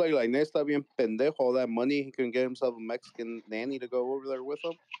 So it sounds like Nesta bien pendejo. All that money, he can get himself a Mexican nanny to go over there with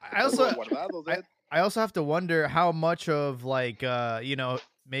him. I also have to wonder how much of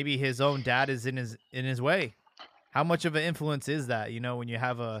maybe his own dad is in his way. How much of an influence is that, when you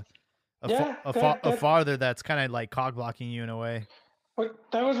have a father that's kind of like cog blocking you in a way? But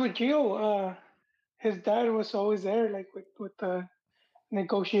that was with Gio. His dad was always there, like with the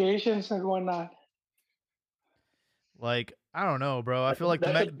negotiations and whatnot. Like, I don't know, bro. I feel like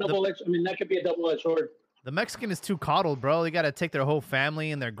that could be a double-edged sword. The Mexican is too coddled, bro. They got to take their whole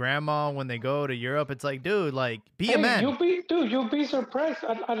family and their grandma when they go to Europe. It's like, dude, like, be a man. You'll be surprised.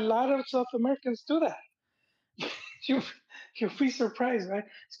 A lot of South Americans do that. You'll be surprised, right?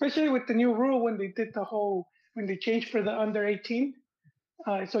 Especially with the new rule when they changed for the under 18.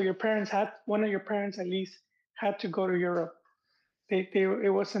 So one of your parents at least had to go to Europe.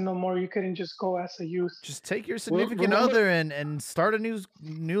 It wasn't no more. You couldn't just go as a youth. Just take your significant other and start a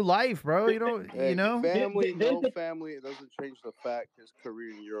new life, bro. Family, no family. It doesn't change the fact his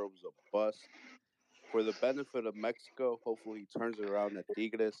career in Europe was a bust. For the benefit of Mexico, hopefully he turns it around at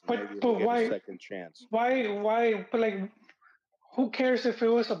Tigres and maybe he'll get a second chance. Why? But like, who cares if it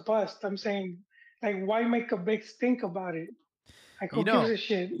was a bust? I'm saying, like, why make a big stink about it? Like, who gives a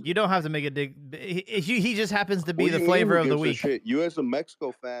shit? You don't have to make a big. He just happens to be the flavor of the week. You as a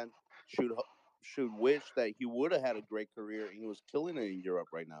Mexico fan should wish that he would have had a great career and he was killing it in Europe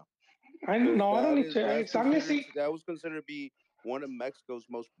right now. I don't need to. That was considered to be one of Mexico's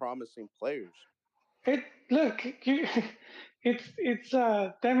most promising players. It's damn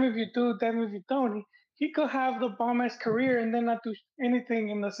if you do, damn if you don't. He could have the bomb-ass career and then not do anything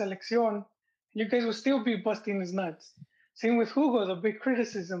in the selección. You guys would still be busting his nuts. Same with Hugo, the big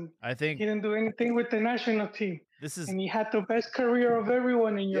criticism. I think he didn't do anything with the national team. And he had the best career of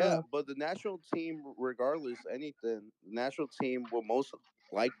everyone in Europe. Yeah, but the national team, regardless anything, the national team will most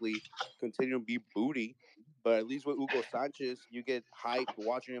likely continue to be booty. But at least with Hugo Sanchez, you get hyped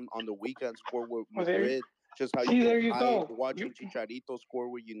watching him on the weekend score with Madrid. Just how you get hyped watching Chicharito score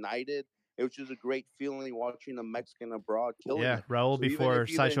with United. It was just a great feeling watching a Mexican abroad killing it. Raul before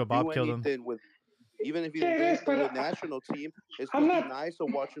Sideshow Bob killed him. Even if you didn't do anything with the national team, it's going to be nice to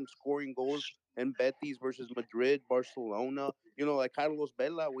watch him scoring goals in Betis versus Madrid, Barcelona. Like Carlos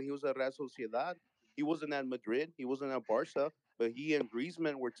Vela when he was at Real Sociedad. He wasn't at Madrid. He wasn't at Barca. But he and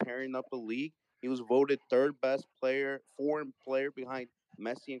Griezmann were tearing up the league. He was voted third best foreign player behind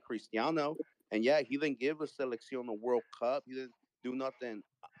Messi and Cristiano. And yeah, he didn't give the Selección a World Cup. He didn't do nothing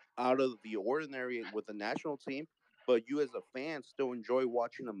out of the ordinary with the national team. But you as a fan still enjoy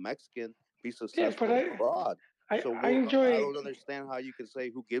watching a Mexican be successful abroad. I don't understand how you can say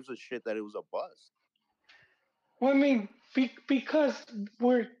who gives a shit that it was a bust. Well, I mean, because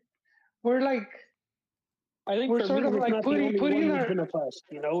we're like, I think we're sort of like putting our.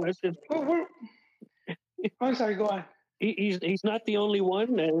 I'm sorry. Go on. He's not the only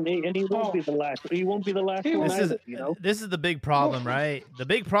one, and he won't be the last. He won't be the last one. This is the big problem, right? The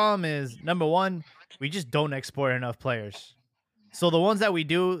big problem is, number one, we just don't export enough players. So the ones that we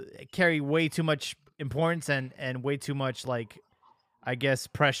do carry way too much importance and way too much, like, I guess,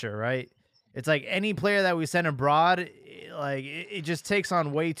 pressure, right? it's like any player that we send abroad, like it just takes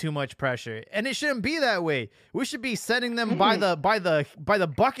on way too much pressure, and it shouldn't be that way. We should be sending them by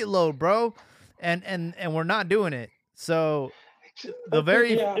the bucket load, bro, and we're not doing it. So the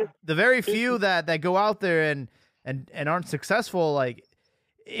very few that go out there and aren't successful, like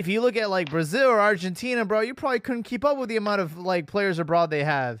if you look at like Brazil or Argentina, bro, you probably couldn't keep up with the amount of like players abroad they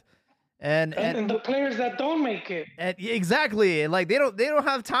have. And the players that don't make it. And exactly. Like they don't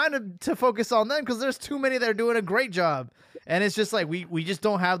have time to focus on them because there's too many that are doing a great job. And it's just like we just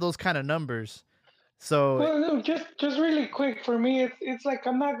don't have those kind of numbers. So well, no, just really quick for me, it's like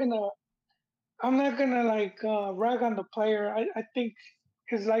I'm not gonna like rag on the player. I think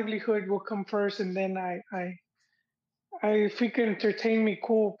his livelihood will come first, and then I if he can entertain me,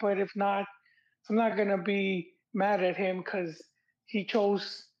 cool. But if not, I'm not gonna be mad at him because he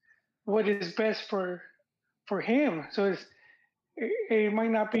chose what is best for him. So it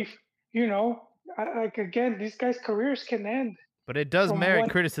might not be, like again, these guys' careers can end. But it does merit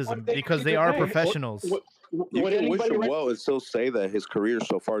criticism because they are professionals. You can wish him well and still say that his career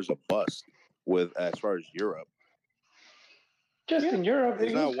so far is a bust as far as Europe. Just in Europe,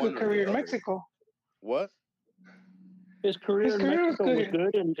 he was a good career in Mexico. What? His career in Mexico was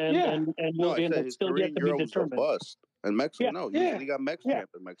good, and no, I said his still career yet in to be Europe was a determined. bust. In Mexico, he got Mexico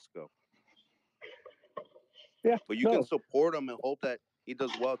in Mexico. Yeah, but you can support him and hope that he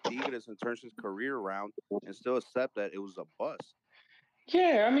does well at Tigres and turns his career around, and still accept that it was a bust.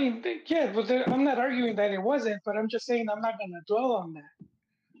 Yeah, I mean, I'm not arguing that it wasn't, but I'm just saying I'm not going to dwell on that.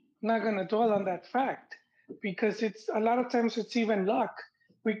 I'm not going to dwell on that fact because it's a lot of times it's even luck.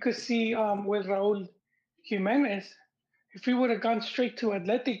 We could see with Raúl Jiménez, if he would have gone straight to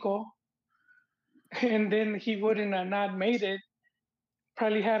Atletico, and then he wouldn't have not made it,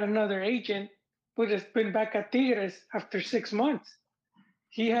 probably had another agent, would have been back at Tigres after 6 months.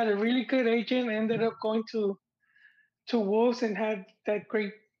 He had a really good agent, ended up going to Wolves and had that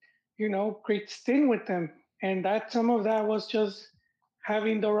great stint with them. And some of that was just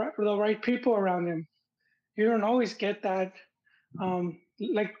having the right people around him. You don't always get that.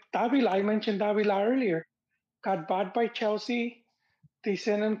 Like Davila, I mentioned Davila earlier, got bought by Chelsea. They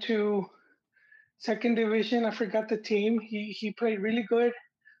sent him to second division. I forgot the team. He played really good.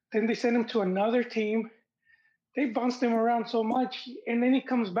 Then they sent him to another team. They bounced him around so much, and then he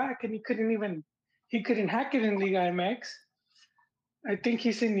comes back and he couldn't hack it in Liga MX. I think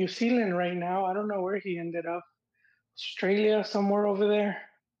he's in New Zealand right now. I don't know where he ended up. Australia, somewhere over there.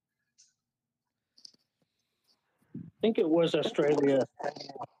 I think it was Australia.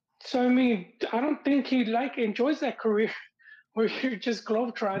 So I mean, I don't think he enjoys that career where you're just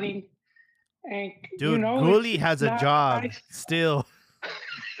globetrotting. And dude, Gulli has a job still.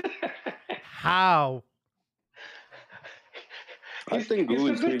 How? I think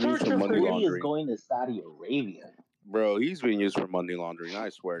Gulli's being used for money laundering. He is going to Saudi Arabia. Bro, he's being used for money laundering. I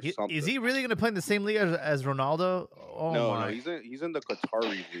swear. Is he really going to play in the same league as Ronaldo? Oh no, he's in the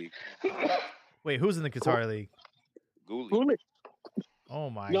Qatari league. Wait, who's in the Qatari league? Gulli. Oh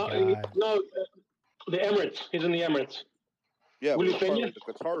my god. No, the Emirates. He's in the Emirates. Yeah, the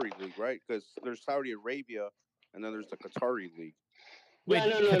Qatari league, right? Because there's Saudi Arabia, and then there's the Qatari league. Wait,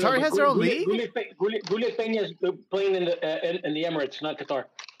 Qatar has their own league? Gulli Peña is playing in the Emirates, not Qatar.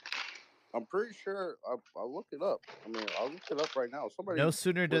 I'm pretty sure. I'll look it up. I mean, I'll look it up right now. No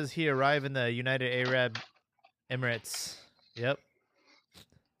sooner does he arrive in the United Arab Emirates. Yep.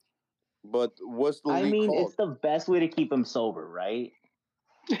 But what's the league called? It's the best way to keep him sober, right?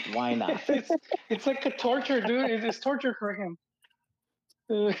 Why not? It's like a torture, dude. It is torture for him.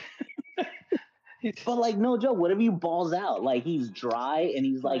 But like, no joke, what if he balls out? Like, he's dry and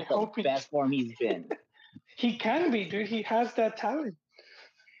he's like the best form he's been. He can be, dude. He has that talent.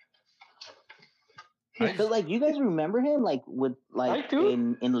 Because like, you guys remember him in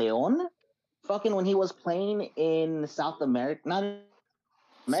León? Fucking when he was playing in South America, not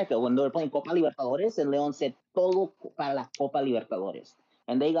America, when they were playing Copa Libertadores, and León said todo para la Copa Libertadores.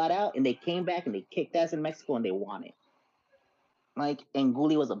 And they got out and they came back and they kicked ass in Mexico and they won it. Like, and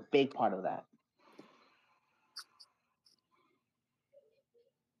Gulli was a big part of that.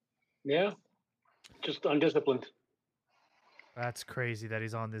 Yeah, just undisciplined. That's crazy that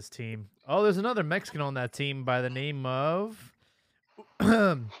he's on this team. Oh, there's another Mexican on that team by the name of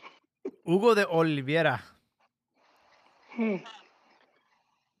Hugo de Oliveira.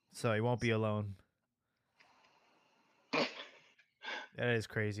 So he won't be alone. That is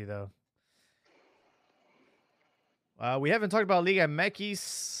crazy, though. We haven't talked about Liga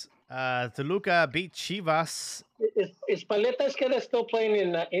MX. Toluca beat Chivas. Is Paleta Esqueda still playing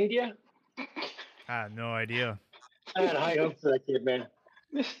in India? I have no idea. I had high hopes for that kid, man.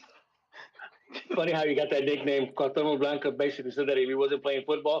 Funny how you got that nickname. Cuauhtemoc Blanco basically said that if he wasn't playing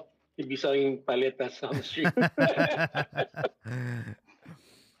football, he'd be selling paletas on the street.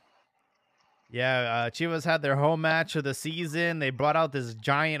 Yeah, Chivas had their home match of the season. They brought out this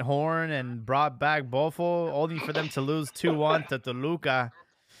giant horn and brought back Bofo, only for them to lose 2-1 to Toluca.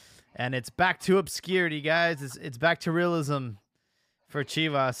 And it's back to obscurity, guys. It's back to realism for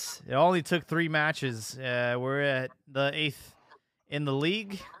Chivas. It only took 3 matches. We're at the 8th in the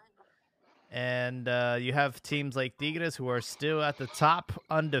league. And you have teams like Tigres who are still at the top,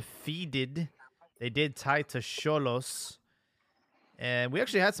 undefeated. They did tie to Xolos. And we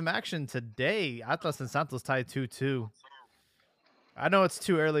actually had some action today. Atlas and Santos tied 2-2. I know it's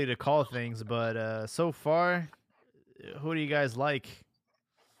too early to call things, but so far, who do you guys like?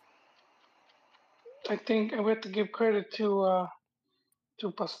 I think I have to give credit to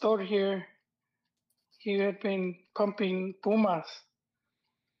Pastor here. He had been pumping Pumas.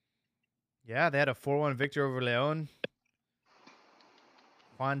 Yeah, they had a 4-1 victory over León.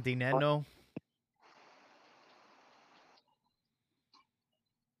 Juan Dineno.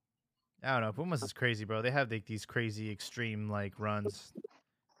 I don't know. Pumas is crazy, bro. They have these crazy extreme runs.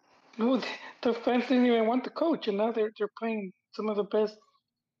 No, the fans didn't even want the coach, and now they're playing some of the best.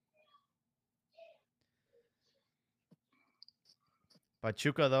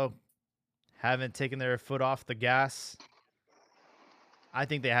 Pachuca, though, haven't taken their foot off the gas. I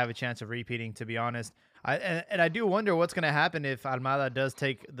think they have a chance of repeating, to be honest. I do wonder what's going to happen if Almada does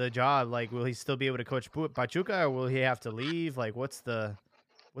take the job. Like, will he still be able to coach Pachuca, or will he have to leave? Like, what's the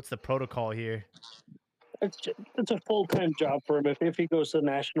protocol here? It's a full-time job for him. If he goes to the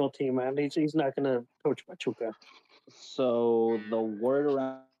national team, man, he's not going to coach Pachuca. So the word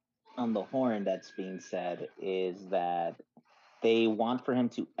around the horn that's being said is that they want for him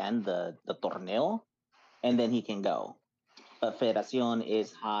to end the torneo, and then he can go. But Federación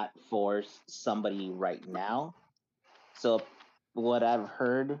is hot for somebody right now. So what I've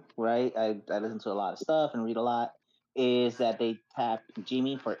heard, right, I listen to a lot of stuff and read a lot, is that they tapped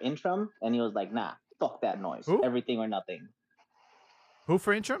Jimmy for interim, and he was like, nah, fuck that noise. Who? Everything or nothing. Who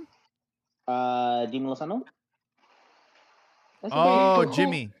for interim? Jimmy Lozano. Oh,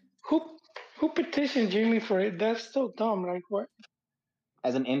 Jimmy. Who petitioned Jimmy for it? That's so dumb. Like, what?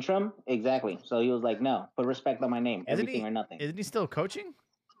 As an interim? Exactly. So he was like, no, put respect on my name. Everything or nothing. Isn't he still coaching?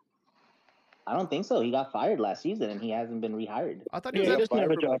 I don't think so. He got fired last season, and he hasn't been rehired. I thought he was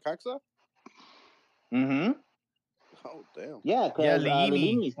fired from Necaxa? Mm-hmm. Oh, damn. Yeah, because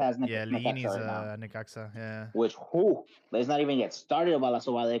Lillini's has Lillini's right now. Necaxa, yeah. Which, let's not even get started about la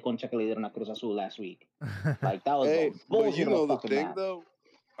sobada de concha que le dieron a Cruz Azul last week. Like, that was but you know the thing, map. though?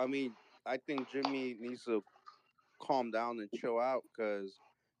 I mean, I think Jimmy needs to calm down and chill out because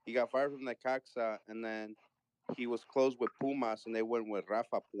he got fired from Necaxa, and then he was close with Pumas, and they went with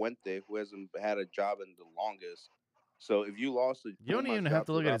Rafa Puente, who hasn't had a job in the longest. So if you lost you don't even have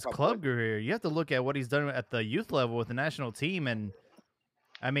to look at his club career. You have to look at what he's done at the youth level with the national team. And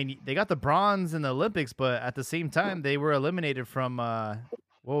I mean, they got the bronze in the Olympics, but at the same time, they were eliminated from what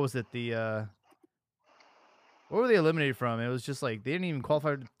was it? What were they eliminated from? It was just like they didn't even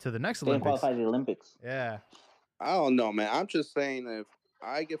qualify to the next Olympics. They didn't qualify to the Olympics. Yeah. I don't know, man. I'm just saying, if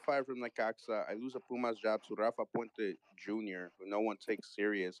I get fired from Necaxa, I lose a Pumas job to Rafa Puente Jr., who no one takes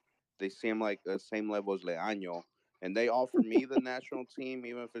serious. They seem like the same level as Leaño. And they offer me the national team,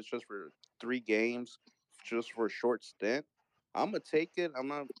 even if it's just for 3 games, just for a short stint. I'm going to take it. I'm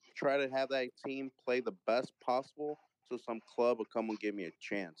going to try to have that team play the best possible so some club will come and give me a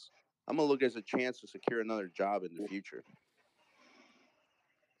chance. I'm going to look at it as a chance to secure another job in the future.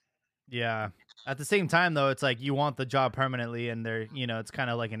 Yeah. At the same time, though, it's like you want the job permanently, and they're, it's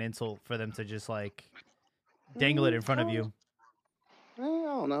kind of like an insult for them to just like dangle it in front of you. I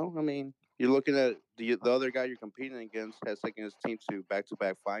don't know. I mean, you're looking at the other guy you're competing against has taken his team to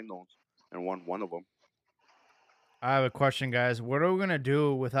back-to-back finals and won one of them. I have a question, guys. What are we gonna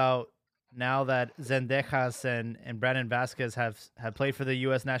do without now that Zendejas and Brandon Vasquez have played for the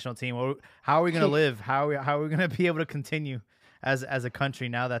U.S. national team? How are we gonna live? How are we gonna be able to continue as a country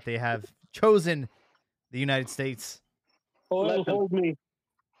now that they have chosen the United States? Oh, hold me.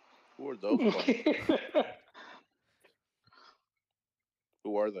 Who are those?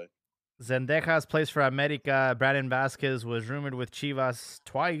 Who are they? Zendejas plays for America. Brandon Vasquez was rumored with Chivas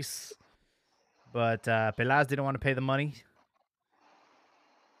twice, but Peláez didn't want to pay the money.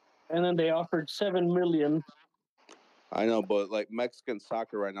 And then they offered $7 million. I know, but like Mexican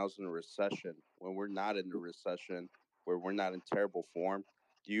soccer right now is in a recession. When we're not in a recession, where we're not in terrible form,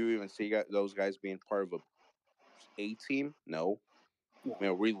 do you even see those guys being part of a team? No. I mean,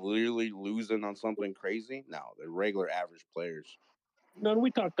 are we literally losing on something crazy? No, they're regular average players. No, and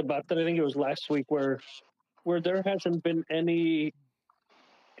we talked about that. I think it was last week where there hasn't been any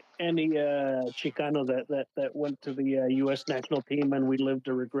Chicano that went to the U.S. national team, and we live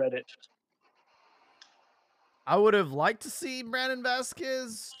to regret it. I would have liked to see Brandon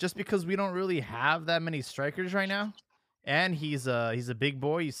Vasquez just because we don't really have that many strikers right now, and he's a big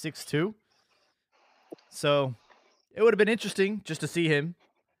boy. He's 6'2", so it would have been interesting just to see him.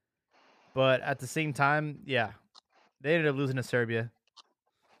 But at the same time, yeah, they ended up losing to Serbia.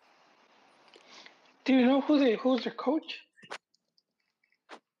 Do you know who's their coach?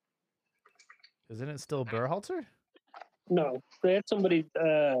 Isn't it still Berhalter? No, they had somebody.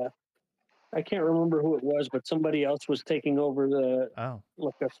 I can't remember who it was, but somebody else was taking over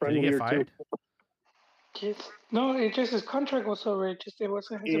like a friendly. Did he get fired? No, it just his contract was over. It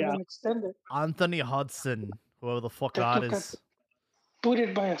hasn't been extended. Anthony Hudson, whoever the fuck that is.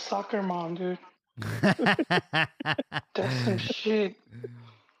 Booted by a soccer mom, dude. That's some shit.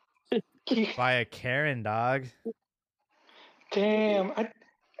 By a Karen, dog. Damn,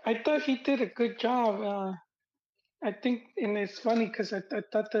 I thought he did a good job. I think, and it's funny because I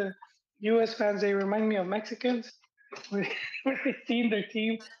thought the U.S. fans, they remind me of Mexicans. When they see their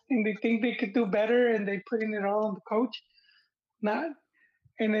team and they think they could do better and they putting it all on the coach. Not,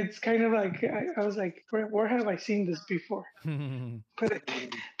 and it's kind of like I was like, where have I seen this before?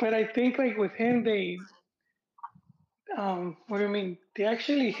 but I think like with him, they what do you mean? They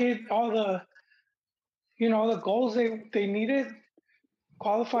actually hit all the goals they needed,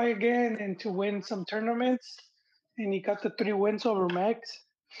 qualify again and to win some tournaments, and he got the 3 wins over Mex.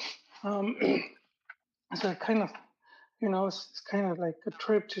 So kind of, it's kind of like a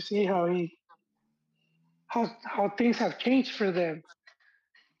trip to see how things have changed for them,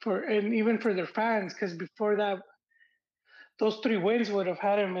 and even for their fans, because before that, those 3 wins would have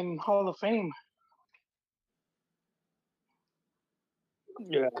had him in Hall of Fame.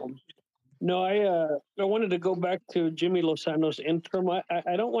 Yeah. No, I wanted to go back to Jimmy Lozano's interim.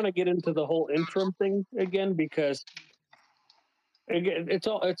 I don't want to get into the whole interim thing again because it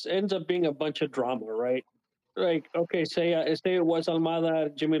ends up being a bunch of drama, right? Like, okay, say it was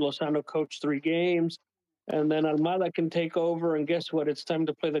Almada, Jimmy Lozano coached 3 games, and then Almada can take over, and guess what? It's time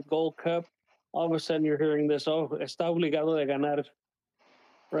to play the Gold Cup. All of a sudden, you're hearing this, está obligado de ganar,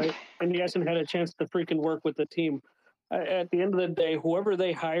 right? And he hasn't had a chance to freaking work with the team. At the end of the day, whoever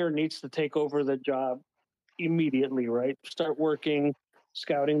they hire needs to take over the job immediately, right? Start working,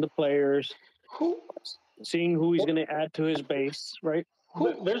 scouting the players, seeing who he's going to add to his base, right?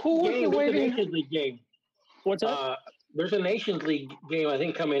 There's a Nations League game. What's that? There's a Nations League game, I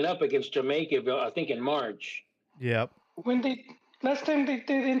think, coming up against Jamaica, I think in March. Yep. Last time they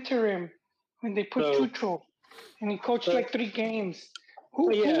did interim, when they put Chucho, and he coached like 3 games. Who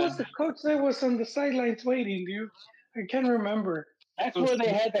was the coach that was on the sidelines waiting, dude? I can't remember. That's where they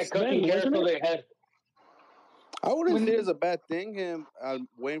had that coaching carousel they had. I wouldn't say it's a bad thing, him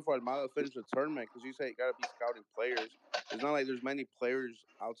waiting for Almada to finish the tournament, because you say you got to be scouting players. It's not like there's many players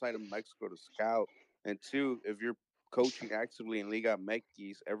outside of Mexico to scout. And 2, if you're coaching actively in Liga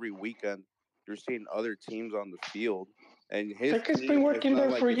MX every weekend, you're seeing other teams on the field. And his team been working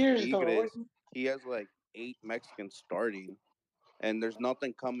there for years, though. He has like 8 Mexicans starting. And there's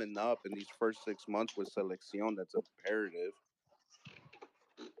nothing coming up in these first 6 months with Selección that's imperative.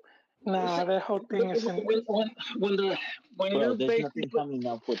 Nah, that whole thing is there's nothing coming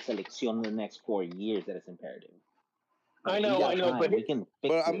up with Selección in the next 4 years that is imperative. I know, but we can.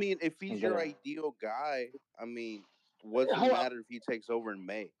 But I mean, if he's your ideal guy, I mean, what's it matter if he takes over in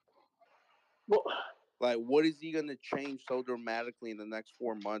May? Well, like, what is he going to change so dramatically in the next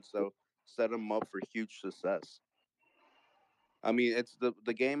 4 months to set him up for huge success? I mean, it's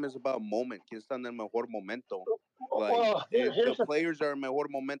the game is about moment. ¿Quién está en el mejor momento? Like, if the players are in mejor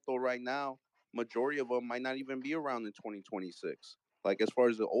momento right now, majority of them might not even be around in 2026. Like, as far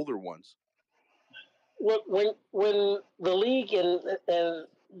as the older ones. When the league and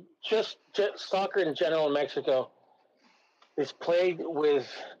just soccer in general in Mexico is played with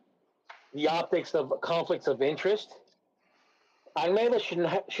the optics of conflicts of interest, Almeida should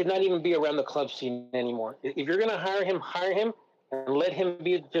not even be around the club scene anymore. If you're going to hire him and let him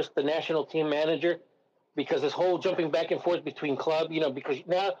be just the national team manager, because this whole jumping back and forth between club, because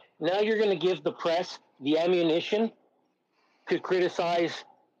now you're going to give the press the ammunition to criticize.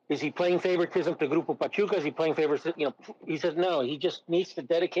 Is he playing favoritism to Grupo Pachuca? Is he playing favoritism? He says no. He just needs to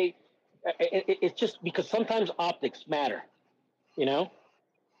dedicate. It's just because sometimes optics matter,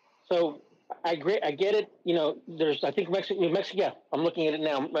 So I get it. There's I think Mexico. Yeah, I'm looking at it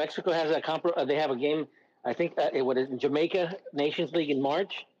now. Mexico has they have a game. I think in Jamaica Nations League in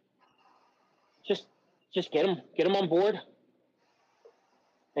March. Just get them on board.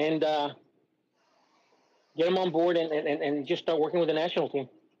 and get him on board and just start working with the national team.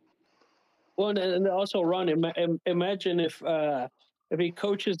 Well, and also, Ron, imagine if he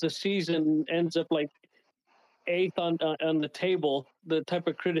coaches the season, ends up like eighth on the table, the type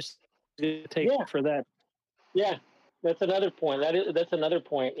of criticism you take for that. Yeah, that's another point. That's another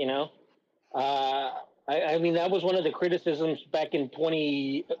point. You know, I mean that was one of the criticisms back in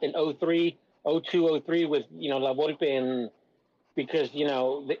 03, 02, 03 with La Volpe, and because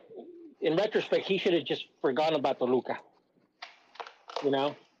in retrospect he should have just forgotten about Toluca. You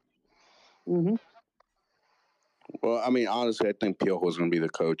know. Mm-hmm. Well, I mean, honestly, I think Piojo is going to be the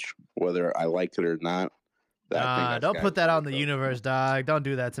coach, whether I like it or not. Don't put that on the universe, dog. Don't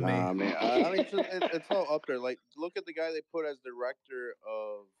do that to me. I mean, it's all up there. Like, look at the guy they put as director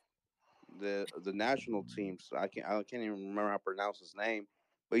of the national teams. I can't even remember how to pronounce his name,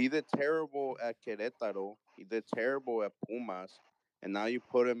 but he did terrible at Querétaro. He did terrible at Pumas, and now you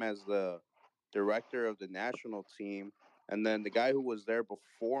put him as the director of the national team. And then the guy who was there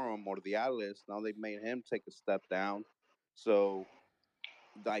before him, Ordiales, now they've made him take a step down. So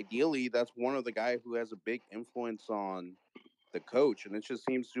ideally, that's one of the guys who has a big influence on the coach. And it just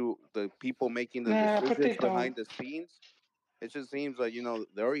seems to the people making the decisions behind the scenes, it just seems like,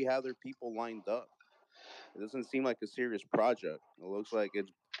 they already have their people lined up. It doesn't seem like a serious project. It looks like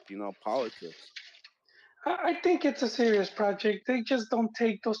it's, politics. I think it's a serious project. They just don't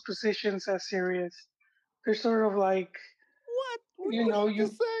take those positions as serious. They're sort of like, what you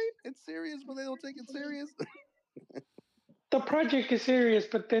say? It's serious, but they don't take it serious. The project is serious,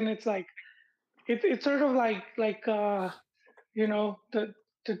 but then it's like, it's sort of like the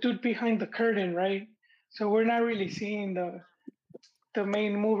dude behind the curtain, right? So we're not really seeing the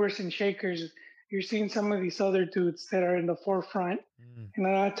main movers and shakers. You're seeing some of these other dudes that are in the forefront, and a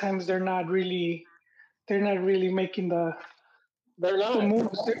lot of times they're not really making the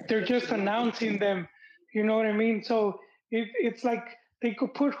moves. They're just announcing them. You know what I mean? So it's like they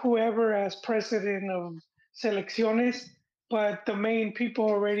could put whoever as president of selecciones, but the main people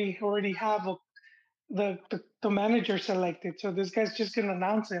already have the manager selected. So this guy's just gonna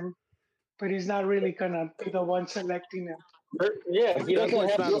announce him, but he's not really gonna be the one selecting him. Yeah, that's why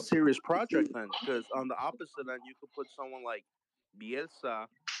it's not a serious project then, because on the opposite end, you could put someone like Bielsa,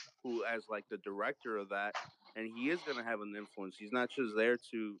 who as like the director of that, and he is going to have an influence. He's not just there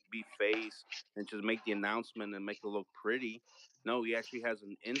to be face and just make the announcement and make it look pretty. No, he actually has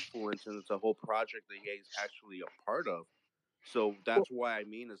an influence, and it's a whole project that he's actually a part of. So that's why I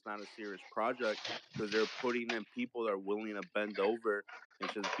mean it's not a serious project, because they're putting in people that are willing to bend over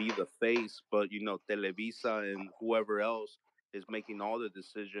and just be the face. But, Televisa and whoever else is making all the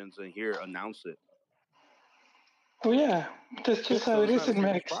decisions and here announce it. Oh, yeah. That's just how it is in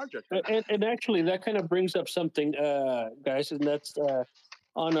Mex. And actually, that kind of brings up something, guys, and that's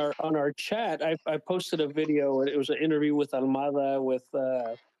on our chat. I posted a video. It was an interview with Almada, with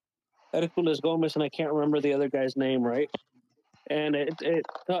Hercules Gomez, and I can't remember the other guy's name, right? And it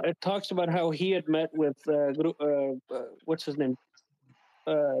talks about how he had met with what's his name?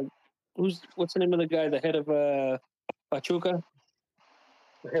 What's the name of the guy, the head of Pachuca?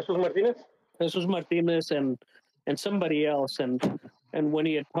 Jesus Martinez and somebody else, and when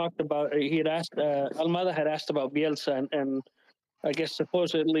he had talked about, he had asked Almada had asked about Bielsa, and I guess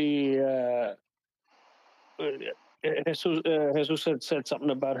supposedly Jesus had said something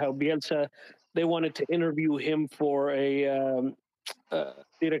about how Bielsa, they wanted to interview him for a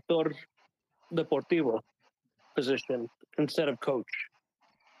director deportivo position instead of coach.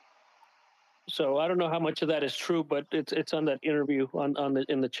 So I don't know how much of that is true, but it's on that interview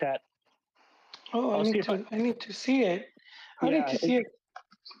in the chat. Oh, I need to see it. I need to see it.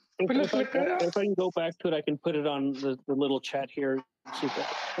 If I can go back to it, I can put it on the little chat here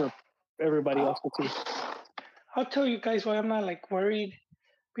so everybody else can see. I'll tell you guys why I'm not worried,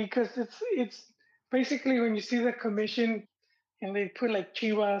 because it's basically when you see the commission and they put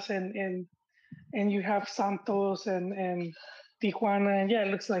Chivas and you have Santos and Tijuana, and it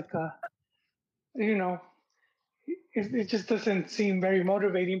looks like it just doesn't seem very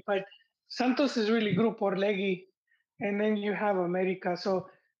motivating. But Santos is really Grupo Orlegui, and then you have America. So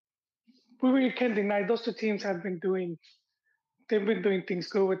we really can't deny those two teams they've been doing things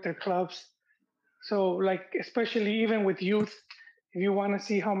good with their clubs. So especially even with youth, if you want to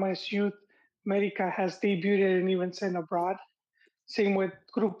see how much youth America has debuted and even sent abroad. Same with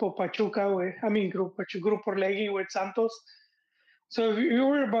Grupo Pachuca, Grupo Orlegui with Santos. So if you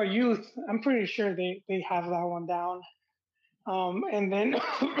were about youth, I'm pretty sure they have that one down. And then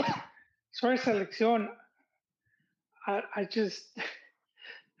as far as selección, I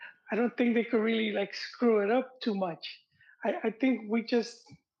don't think they could really screw it up too much. I think we just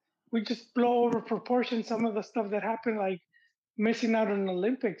blow over proportion some of the stuff that happened, like missing out on the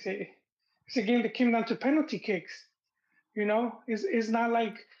Olympics. It's a game that came down to penalty kicks. It's not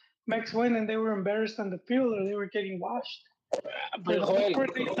like Mex win and they were embarrassed on the field or they were getting washed. For the most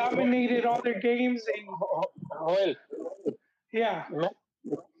part, they dominated all their games. Joel, yeah,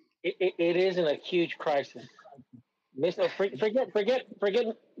 it isn't a huge crisis. Forget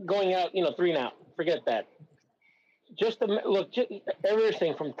going out, 3-0. Forget that. Look,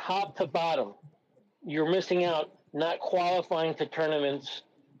 everything from top to bottom, you're missing out, not qualifying to tournaments,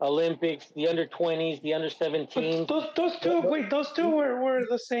 Olympics, the under-20s, the under-17s. Those two were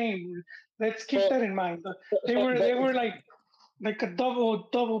the same. Let's keep that in mind. They were like a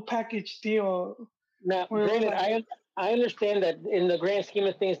double package deal. Now, granted, I understand that in the grand scheme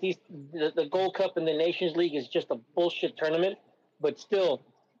of things, the Gold Cup and the Nations League is just a bullshit tournament, but still,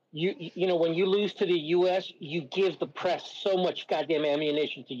 when you lose to the U.S., you give the press so much goddamn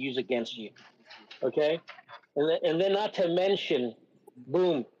ammunition to use against you. Okay, and then not to mention,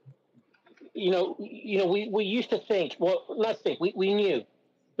 boom, we used to think, well, not think, we knew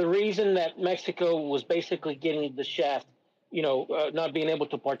the reason that Mexico was basically getting the shaft, not being able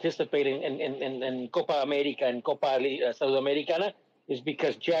to participate in Copa America and Copa Sudamericana is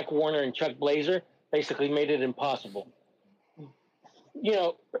because Jack Warner and Chuck Blazer basically made it impossible.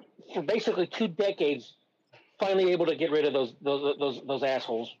 For basically 2 decades, finally able to get rid of those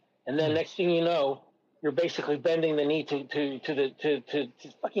assholes, and then next thing you know, you're basically bending the knee to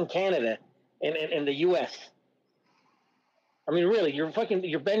fucking Canada and the U.S. I mean, really, you're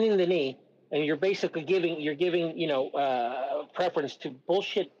bending the knee, and you're basically giving preference to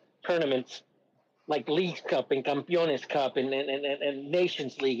bullshit tournaments like Leagues Cup and Campeones Cup and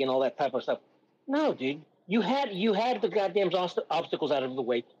Nations League and all that type of stuff. No, dude. You had the goddamn obstacles out of the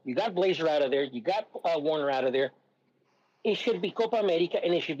way. You got Blazer out of there. You got Warner out of there. It should be Copa America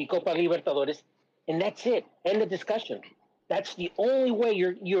and it should be Copa Libertadores, and that's it. End of discussion. That's the only way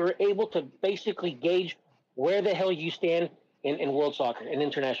you're able to basically gauge where the hell you stand in world soccer, in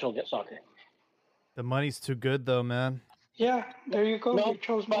international soccer. The money's too good, though, man. Yeah, there you go. No,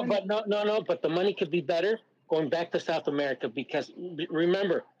 but the money could be better going back to South America, because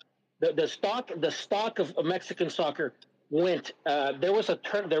remember, the stock of Mexican soccer went. There was an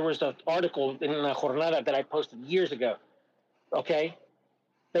article in La Jornada that I posted years ago. Okay,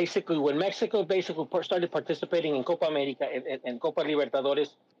 basically when Mexico started participating in Copa America and Copa Libertadores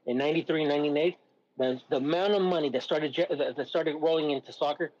in '93, '98, the amount of money that started rolling into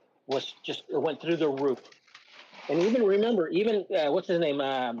soccer went through the roof. And even remember, what's his name?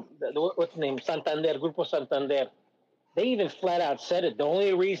 Santander, Grupo Santander. They even flat out said it. The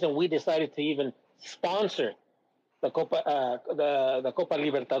only reason we decided to even sponsor the Copa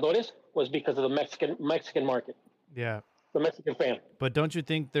Libertadores was because of the Mexican market. Yeah. The Mexican fan. But don't you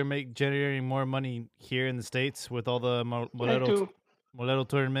think they're generating more money here in the States with all the Molero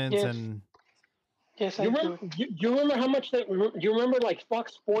tournaments? Yes. And yes, you remember how much you remember like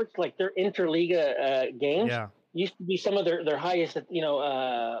Fox Sports, like their Interliga games? Yeah. Used to be some of their highest,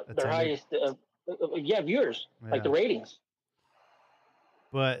 their highest, viewers, like the ratings.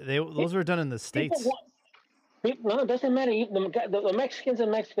 But those were done in the States. No, it doesn't matter. The Mexicans and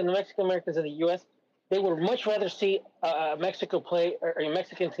the Mexican Americans in the U.S., they would much rather see Mexico play or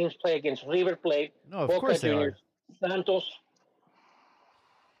Mexican teams play against River Plate, Boca Juniors, Santos.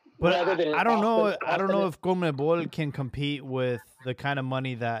 But I don't know. I don't know if CONMEBOL can compete with the kind of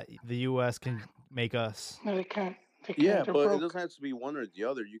money that the U.S. can make us. No, they can't. But it doesn't have to be one or the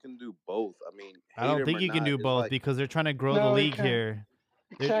other. You can do both. I mean, I don't think you can do both because they're trying to grow the league here.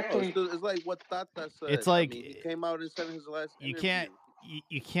 Exactly. It's like what Tata said. It's like I mean, he came out and said in his last you interview.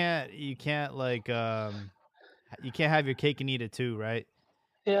 you can't you can't have your cake and eat it too, right?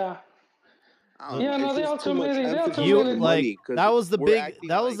 Yeah. They ultimately that was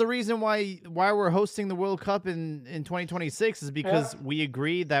the reason why we're hosting the World Cup in 2026 is because we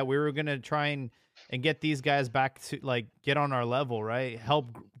agreed that we were gonna try and get these guys back to get on our level, right?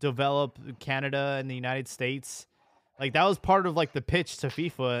 Help develop Canada and the United States. That was part of the pitch to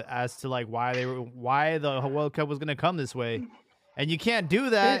FIFA as to why the World Cup was gonna come this way. And you can't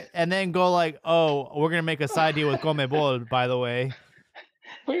do that and then go oh, we're gonna make a side deal with CONMEBOL, by the way.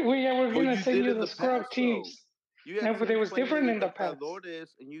 We're going to send you the scrub teams. But it was different in the past.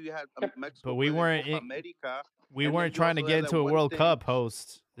 And you had Mexico, but we weren't trying to get into a World Cup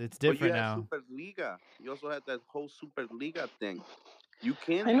host. It's different now. Superliga. You also had that whole Superliga thing. You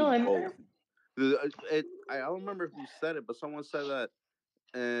can't do both. I don't remember who said it, but someone said that,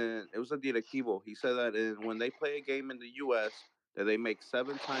 and it was a directivo. He said that when they play a game in the U.S., that they make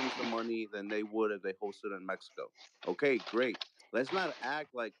 7 times the money than they would if they hosted in Mexico. Okay, great. Let's not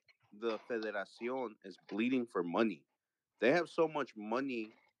act like the Federación is bleeding for money. They have so much money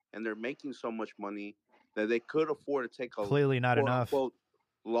and they're making so much money that they could afford to take a Clearly not quote enough. unquote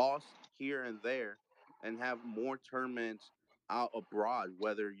loss here and there and have more tournaments out abroad,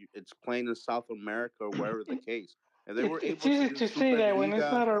 whether it's playing in South America or wherever the case. And they were It's able easy to to do say that when it's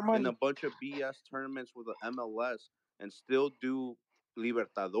Superliga not our and a money. bunch of BS tournaments with the MLS and still do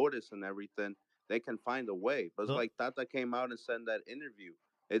Libertadores and everything. They can find a way. But it's like Tata came out and said in that interview,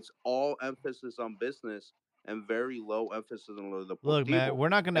 it's all emphasis on business and very low emphasis on the deportivo. Look, man, we're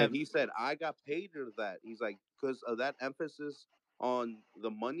not gonna. And he said, I got paid of that. He's like, because of that emphasis on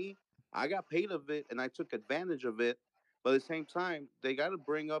the money, I got paid of it and I took advantage of it. But at the same time, they got to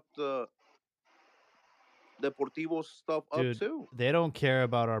bring up the Deportivo stuff Dude, up too. They don't care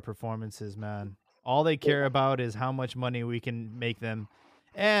about our performances, man. All they care about is how much money we can make them.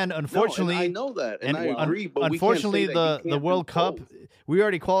 And unfortunately, I know that, and I agree. But unfortunately, we can't the World Cup, we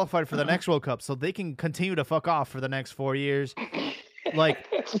already qualified for the next World Cup, so they can continue to fuck off for the next 4 years. Like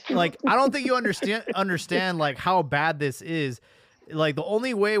I don't think you understand like how bad this is. Like the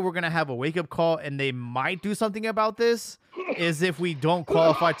only way we're gonna have a wake up call, and they might do something about this, is if we don't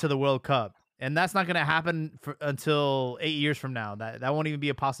qualify to the World Cup. And that's not going to happen until 8 years from now. That won't even be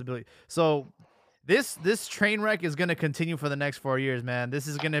a possibility. So this train wreck is going to continue for the next 4 years, man. This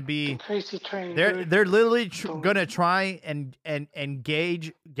is going to be crazy train. They're literally going to try and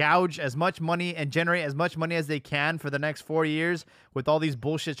gouge as much money and generate as much money as they can for the next 4 years with all these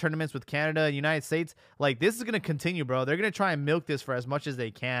bullshit tournaments with Canada and United States. Like this is going to continue, bro. They're going to try and milk this for as much as they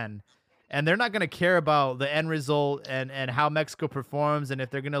can. And they're not going to care about the end result and how Mexico performs and if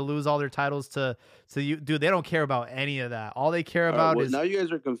they're going to lose all their titles to you. Dude, they don't care about any of that. All they care about is... Now you guys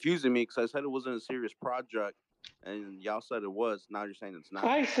are confusing me because I said it wasn't a serious project and y'all said it was. Now you're saying it's not.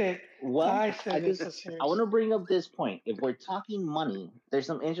 I said it's a serious... I want to bring up this point. If we're talking money, there's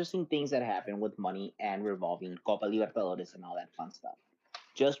some interesting things that happen with money and revolving Copa Libertadores and all that fun stuff.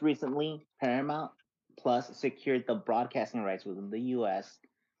 Just recently, Paramount Plus secured the broadcasting rights within the U.S.,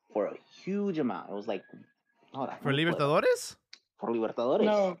 for a huge amount. It was like... For Libertadores? For Libertadores.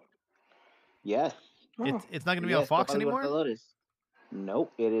 No. Yes. It's not going to be on Fox anymore? Libertadores.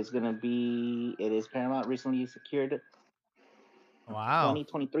 Nope. It is going to be... It is Paramount recently secured... Wow.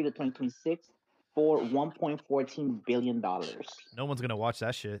 2023 to 2026 for $1.14 billion. No one's going to watch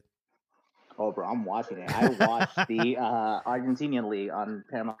that shit. Oh, bro, I'm watching it. I watched the Argentinian League on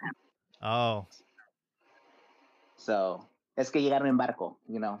Paramount. Oh. So... Es que llegaron en barco,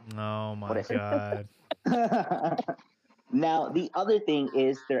 you know. Oh my God. Now, the other thing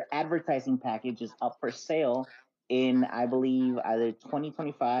is their advertising package is up for sale in, I believe, either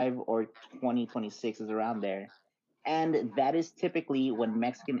 2025 or 2026 is around there. And that is typically when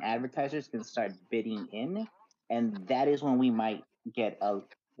Mexican advertisers can start bidding in. And that is when we might get a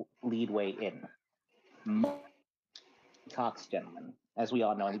leadway in. Talks, gentlemen. As we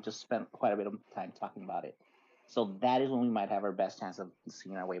all know, we just spent quite a bit of time talking about it. So that is when we might have our best chance of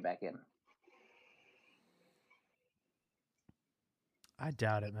seeing our way back in. I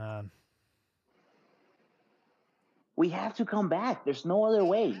doubt it, man. We have to come back. There's no other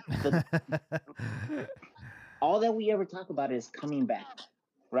way. All that we ever talk about is coming back,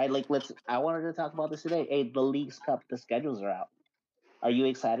 right? Like, I wanted to talk about this today. Hey, the League's Cup, the schedules are out. Are you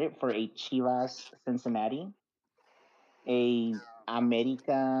excited for a Chivas Cincinnati? A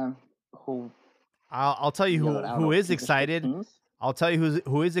America who... I'll tell you who is excited. I'll tell you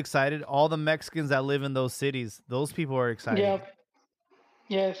who is excited. All the Mexicans that live in those cities. Those people are excited. Yep.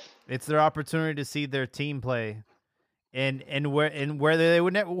 Yes. It's their opportunity to see their team play, and where they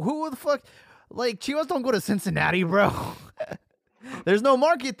would never. Who the fuck? Like Chivas don't go to Cincinnati, bro. There's no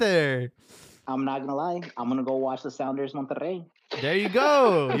market there. I'm not gonna lie. I'm gonna go watch the Sounders Monterrey. There you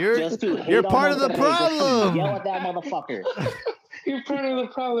go. You're part of the problem. Yell at that motherfucker. You're part of the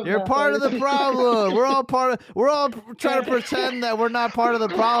problem. You're part of the problem. We're all trying to pretend that we're not part of the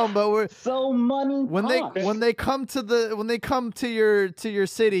problem, but we're so money. When they come to your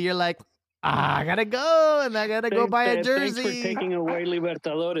city, you're like, I gotta go and I gotta go buy a jersey. Thanks for taking away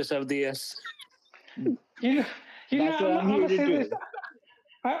Libertadores of DS. You know, I'm gonna say this.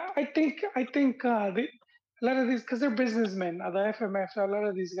 I think a lot of these, because they're businessmen, the FMF, a lot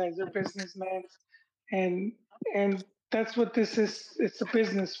of these guys are businessmen, and that's what this is. It's a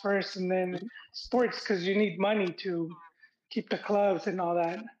business first, and then sports, because you need money to keep the clubs and all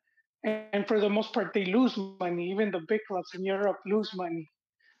that. And for the most part, they lose money. Even the big clubs in Europe lose money.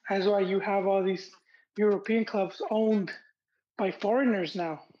 That's why you have all these European clubs owned by foreigners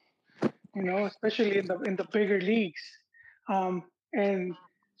now. You know, especially in the bigger leagues. And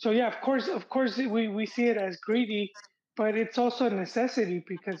so yeah, of course, we see it as greedy, but it's also a necessity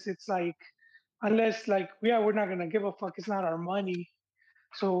because it's like, unless like, yeah, we're not gonna give a fuck. It's not our money,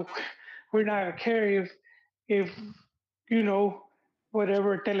 so we're not gonna care if you know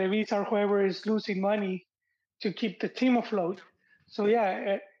whatever Televisa or whoever is losing money to keep the team afloat. So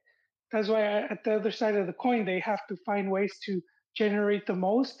yeah, that's why at the other side of the coin, they have to find ways to generate the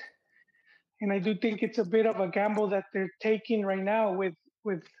most. And I do think it's a bit of a gamble that they're taking right now with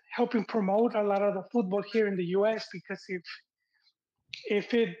helping promote a lot of the football here in the U.S. Because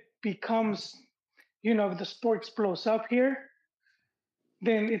if it becomes, if the sports blows up here,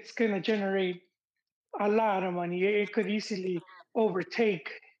 then it's gonna generate a lot of money. It could easily overtake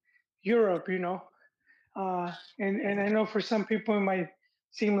Europe, and I know for some people it might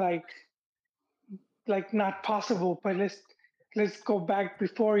seem like not possible, but let's go back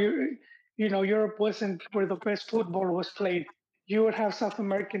before Europe wasn't where the best football was played. You would have South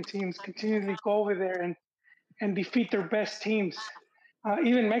American teams continually go over there and defeat their best teams.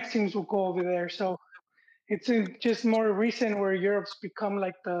 Even Mex teams will go over there. So it's just more recent where Europe's become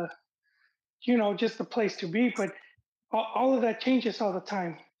like just the place to be. But all of that changes all the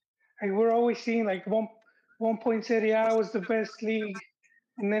time. Like we're always seeing like one point Serie A was the best league,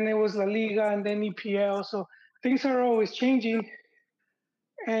 and then it was La Liga, and then EPL. So things are always changing,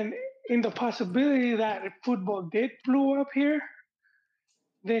 and in the possibility that if football did blow up here,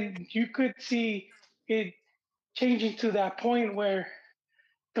 then you could see it changing to that point where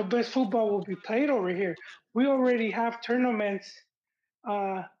the best football will be played over here. We already have tournaments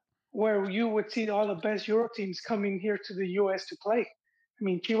uh, where you would see all the best Euro teams coming here to the U.S. to play. I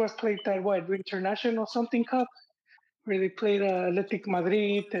mean, Chivas played that international something cup where they played Athletic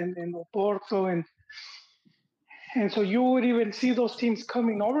Madrid and Porto, and so you would even see those teams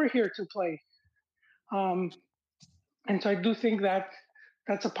coming over here to play. And so I do think that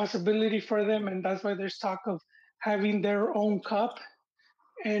that's a possibility for them, and that's why there's talk of having their own cup.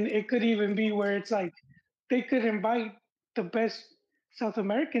 And it could even be where it's like they could invite the best South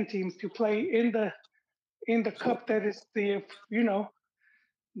American teams to play in the cup that is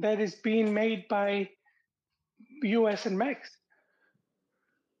that is being made by US and Mex.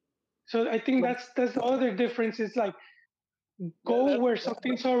 So I think that's the other difference is like go where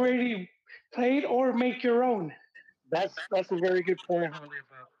something's already played or make your own. That's a very good point, Holly,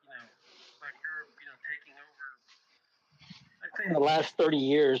 about Europe, taking over. I'd say in the last 30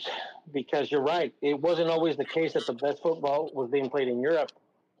 years, because you're right, it wasn't always the case that the best football was being played in Europe.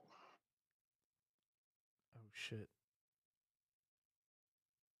 Oh shit.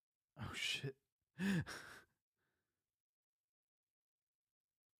 Oh shit.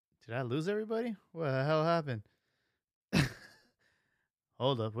 Did I lose everybody? What the hell happened?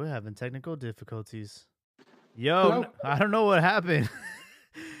 Hold up, we're having technical difficulties. Yo, Hello? I don't know what happened.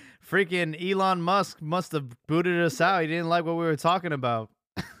 Freaking Elon Musk must have booted us out. He didn't like what we were talking about.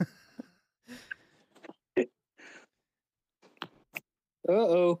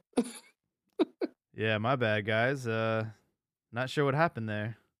 Uh-oh. Yeah, my bad, guys. Not sure what happened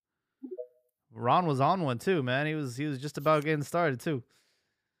there. Ron was on one too, man. He was just about getting started too.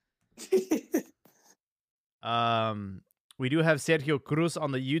 We do have Sergio Cruz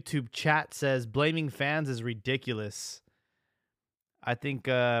on the YouTube chat says blaming fans is ridiculous. I think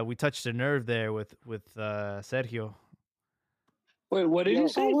we touched a nerve there with Sergio. Wait, what did you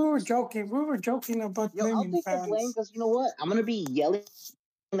say? We were joking. We were joking about blaming I'll take fans. the blame because you know what? I'm gonna be yelling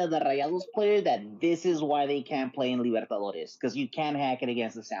at the Rayados player that this is why they can't play in Libertadores because you can't hack it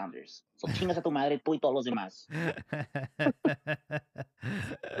against the Sounders. So chingas a tu madre tú y todos los demás.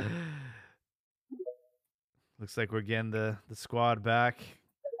 Looks like we're getting the squad back.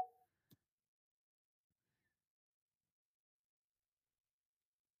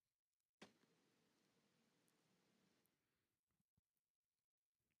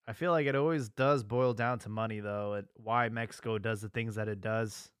 I feel like it always does boil down to money, though, and why Mexico does the things that it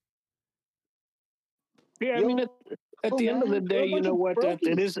does. Yeah, I mean, at the end of the day, you know what?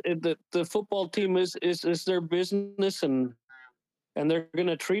 It is the football team is their business, and they're going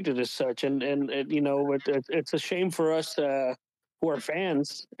to treat it as such. And it's a shame for us who are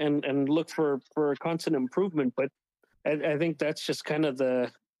fans and look for constant improvement. But I think that's just kind of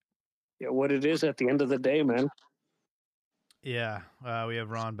what it is at the end of the day, man. Yeah, we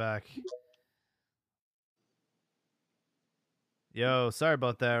have Ron back. Yo, sorry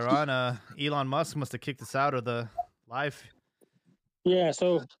about that, Ron. Elon Musk must have kicked us out of the live. Yeah,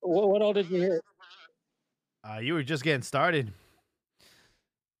 so what all did you hear? You were just getting started.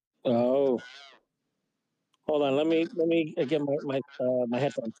 Oh, hold on. Let me get my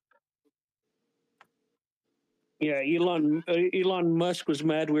headphones. Yeah, Elon Musk was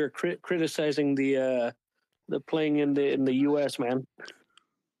mad we were criticizing the playing in the U.S., man.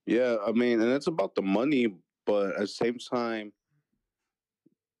 Yeah, I mean, and it's about the money, but at the same time,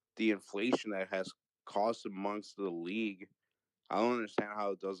 the inflation that has caused amongst the league, I don't understand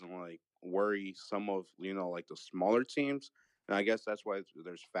how it doesn't like worry some of like the smaller teams, and I guess that's why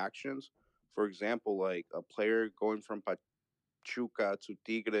there's factions. For example, like a player going from Pachuca to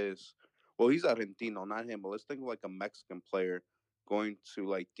Tigres. Well, he's Argentino, not him, but let's think of like a Mexican player going to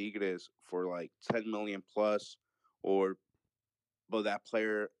like Tigres for like 10 million plus, or but that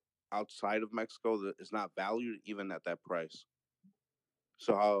player outside of Mexico that is not valued even at that price.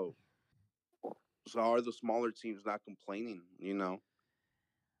 So how are the smaller teams not complaining?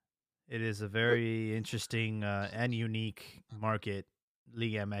 It is a very interesting and unique market,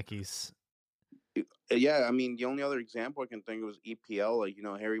 Liga MX. Yeah, I mean, the only other example I can think of is EPL, like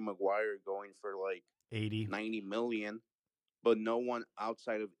Harry Maguire going for like 90 million, but no one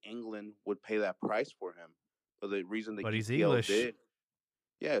outside of England would pay that price for him. But the reason the he's EPL English. did,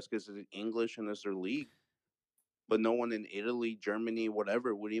 yeah, it's because it's English and it's their league. But no one in Italy, Germany,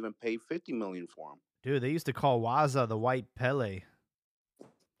 whatever, would even pay 50 million for him. Dude, they used to call Waza the White Pele.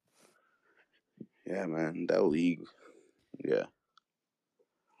 Yeah, man, that league, yeah.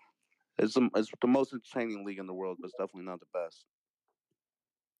 It's the most entertaining league in the world, but it's definitely not the best.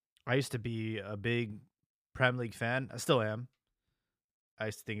 I used to be a big Premier League fan. I still am. I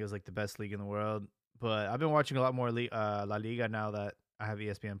used to think it was like the best league in the world, but I've been watching a lot more La Liga now that I have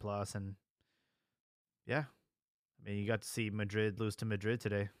ESPN Plus, and yeah, I mean, you got to see Madrid lose to Madrid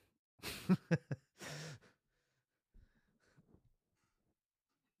today.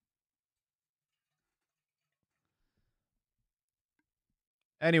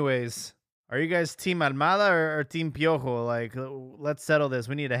 Anyways, are you guys Team Almada or Team Piojo? Like, let's settle this.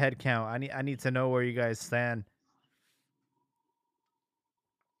 We need a head count. I need to know where you guys stand.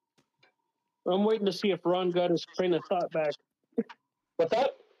 I'm waiting to see if Ron got his train of thought back. What's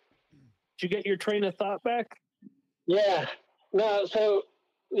that? Did you get your train of thought back? Yeah. No. So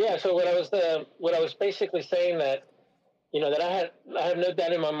yeah. So what I was basically saying that that I have no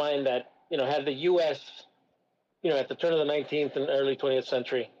doubt in my mind that had the U.S. At the turn of the 19th and early 20th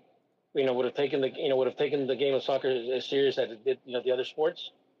century, would have taken the game of soccer as serious as it did the other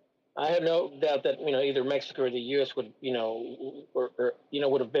sports. I have no doubt that either Mexico or the U.S. would or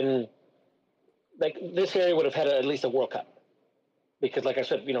would have been like this area would have had at least a World Cup, because like I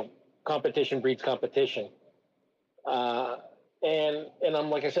said, competition breeds competition. And I'm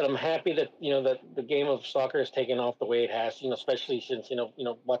like I said, I'm happy that that the game of soccer has taken off the way it has, especially since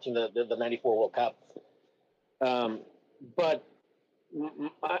watching the '94 World Cup. But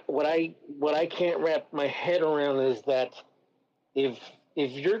what I can't wrap my head around is that if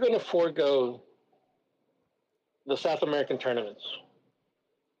you're going to forego the South American tournaments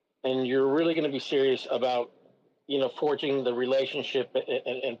and you're really going to be serious about forging the relationship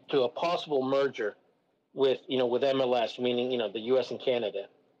and to a possible merger with MLS, meaning the U.S. and Canada,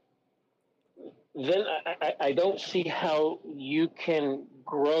 then I don't see how you can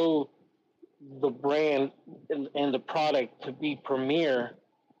grow the brand and the product to be premier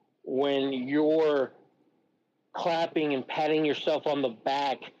when you're clapping and patting yourself on the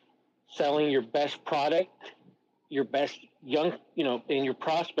back, selling your best product, your best young, and your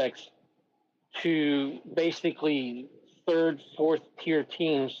prospects to basically third, fourth tier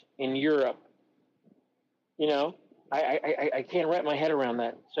teams in Europe. I can't wrap my head around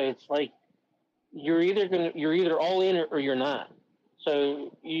that. So it's like you're either all in or you're not.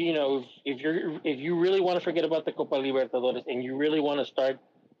 So if you really want to forget about the Copa Libertadores and you really want to start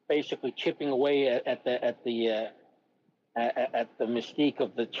basically chipping away at the mystique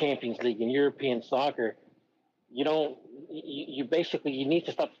of the Champions League in European soccer, you need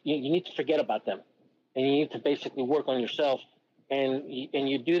to stop. You need to forget about them, and you need to basically work on yourself, and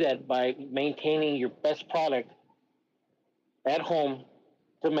you do that by maintaining your best product at home,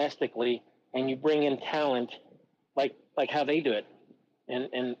 domestically, and you bring in talent like how they do it.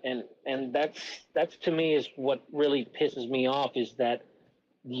 And that's to me is what really pisses me off, is that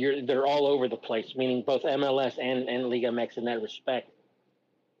they're all over the place, meaning both MLS and Liga MX in that respect.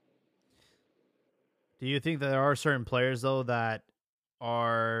 Do you think that there are certain players though that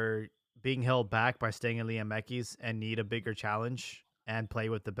are being held back by staying in Liga MX and need a bigger challenge and play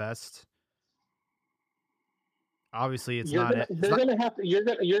with the best? Obviously, you're gonna have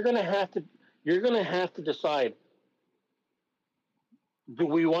to decide. Do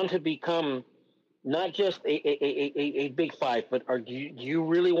we want to become not just a big five, but do you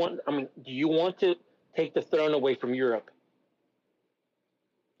really want? I mean, do you want to take the throne away from Europe?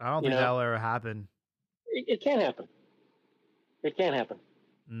 I don't think that'll ever happen. It can't happen. It can't happen.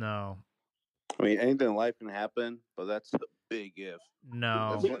 No. I mean, anything in life can happen, but that's a big if.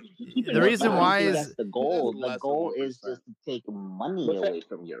 No. Keep in The mind- reason why is that's the goal. That's less The than goal is 1%. just to take money What's that? away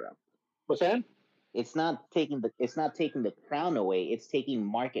from Europe. What's that? It's not taking the crown away. It's taking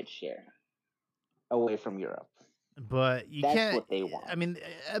market share away from Europe. but you That's can't. what they want. I mean,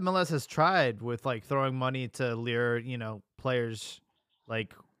 MLS has tried with like throwing money to lure, players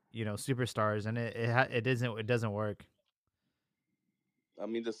like superstars, and it doesn't work. I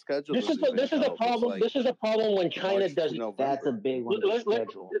mean, the schedule. This is doesn't this even is a help. It's problem. like This is a problem when China March to does. November. That's a big one. The Let- let-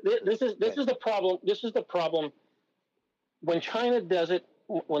 schedule. This is the problem. This is the problem when China does it.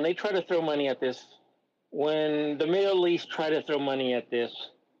 When they try to throw money at this, when the Middle East try to throw money at this,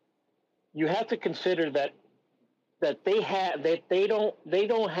 you have to consider that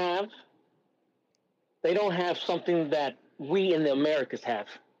they don't have something that we in the Americas have.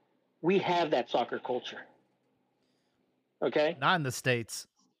 We have that soccer culture. Okay. Not in the States.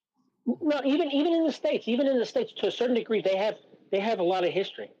 No, even in the states, to a certain degree, they have a lot of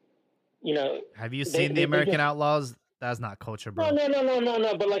history. Have you They- seen they- the they American just- Outlaws? That's not culture, bro.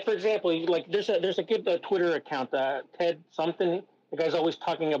 No. But like for example, like there's a good Twitter account, Ted something. The guy's always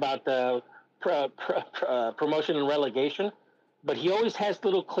talking about promotion and relegation, but he always has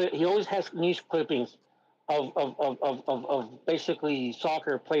he always has news clippings of basically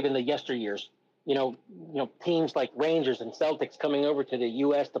soccer played in the yesteryears. Teams like Rangers and Celtics coming over to the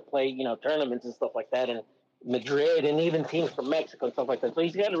U.S. to play, tournaments and stuff like that, and Madrid, and even teams from Mexico and stuff like that. So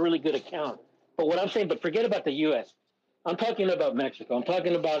he's got a really good account. But what I'm saying, but forget about the U.S. I'm talking about Mexico. I'm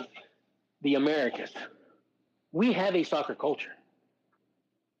talking about the Americas. We have a soccer culture.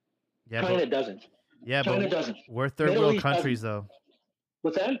 Yeah, China doesn't. yeah, China but doesn't. we're third Middle world East countries, doesn't. though.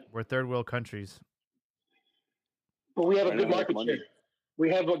 What's that? We're third world countries. But we have a China good has market money. share. We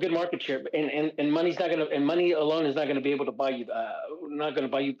have a good market share, and money's not gonna, and money alone is not going to be able to buy you. Not going to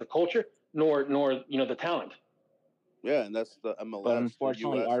buy you the culture, nor the talent. Yeah, and that's the MLS. But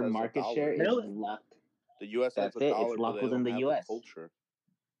unfortunately, the US our has market a dollar. share is Really? locked. The U.S. has That's a it. dollar, It's but locked they within don't the have US. the culture.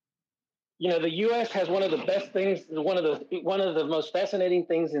 The U.S. has one of the best things. One of the most fascinating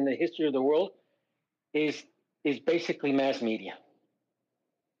things in the history of the world is basically mass media.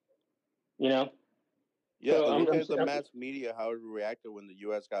 Yeah, So but I'm- look I'm- at the I'm- mass media how it reacted when the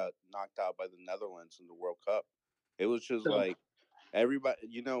U.S. got knocked out by the Netherlands in the World Cup. It was just So- like everybody,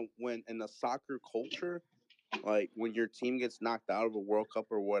 when in the soccer culture, like when your team gets knocked out of a World Cup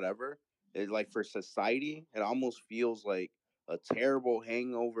or whatever, it like for society, it almost feels like a terrible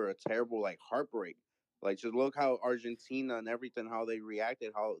hangover, a terrible like heartbreak. Like just look how Argentina and everything, how they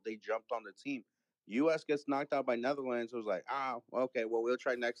reacted, how they jumped on the team. U.S. gets knocked out by Netherlands. It was like, okay, well we'll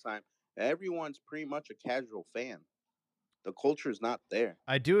try next time. Everyone's pretty much a casual fan. The culture is not there.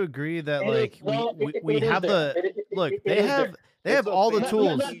 I do agree that It is- like well, we it is have there. the It they is have there. they have It's a all the big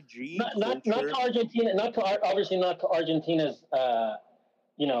tools. PG Not culture. to Argentina, obviously not to Argentina's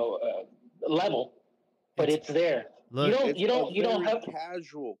level, but it's there. Look, you don't very have.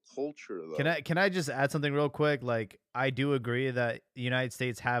 casual culture though. Can I just add something real quick? Like I do agree that the United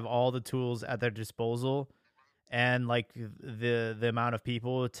States have all the tools at their disposal, and like the amount of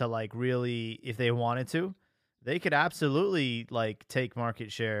people to like really, if they wanted to, they could absolutely like take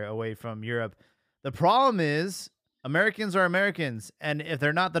market share away from Europe. The problem is Americans are Americans, and if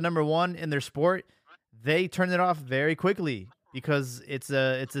they're not the number one in their sport, they turn it off very quickly because it's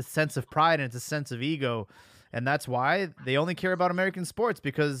a sense of pride and it's a sense of ego. And that's why they only care about American sports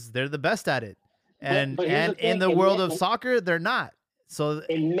because they're the best at it. And but here's and the thing, in the in world many- of soccer, they're not. So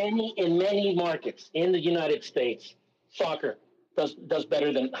In many markets in the United States, soccer does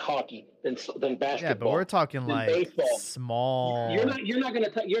better than hockey, than basketball. yeah, but we're talking than like baseball. small. You're not gonna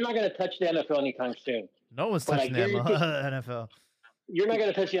touch the NFL anytime soon. No one's but I touching the guarantee- NFL. You're not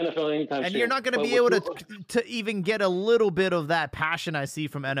gonna touch the NFL anytime And soon. you're not going to But be able what to even get a little bit of that passion I see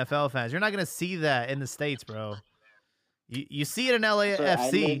from NFL fans. You're not going to see that in the States, bro. You see it in Sir, I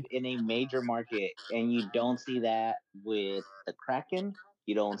LAFC. live in a major market, and you don't see that with the Kraken.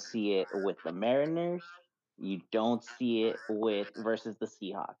 You don't see it with the Mariners. You don't see it versus the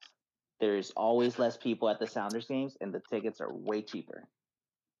Seahawks. There's always less people at the Sounders games, and the tickets are way cheaper.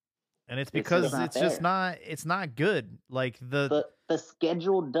 And it's It's because just not it's just there. it's not good. Like the The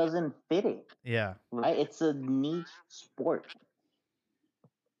schedule doesn't fit it, yeah. right? It's a niche sport.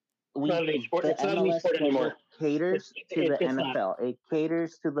 not a niche sport. The It's not a niche MLS sport schedule anymore. caters to the It's not. NFL. It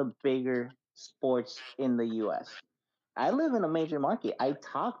caters to the bigger sports in the U.S. I live in a major market. I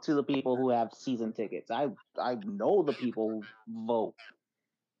talk to the people who have season tickets. I know the people who vote,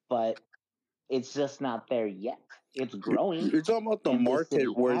 but it's just not there yet. It's growing. You're talking about the market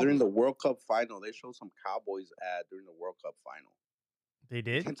where during the World Cup final, they showed some Cowboys ad during the World Cup final. They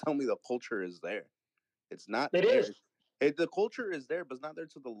did? You can't tell me the culture is there. It's not It there. is. The culture is there, but it's not there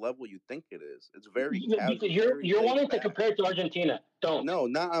to the level you think it is. It's very casual. You're wanting to compare it to Argentina. Don't. No,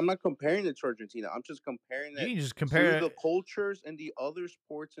 I'm not comparing it to Argentina. I'm just comparing it to the cultures and the other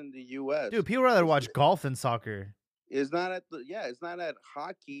sports in the U.S. Dude, people rather watch golf than soccer. It's not at it's not at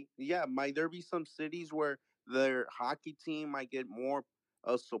hockey. Yeah, might there be some cities where their hockey team might get more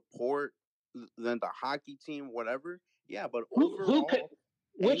support than the hockey team, whatever. Yeah, but overall,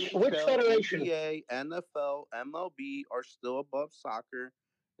 which federation? NBA, NFL, MLB are still above soccer.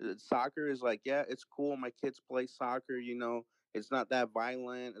 Soccer is like, yeah, it's cool. My kids play soccer. You know, it's not that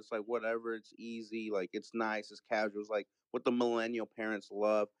violent. It's like whatever. It's easy. Like it's nice. It's casual. It's like what the millennial parents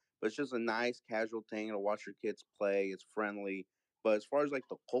love. But it's just a nice casual thing to watch your kids play. It's friendly. But as far as like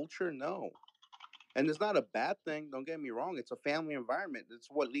the culture, no. And it's not a bad thing. Don't get me wrong. It's a family environment. It's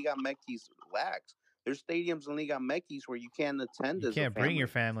what Liga MX lacks. There's stadiums in Liga MX where you can't attend. You can't bring your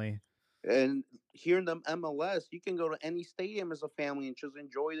family. And here in the MLS, you can go to any stadium as a family and just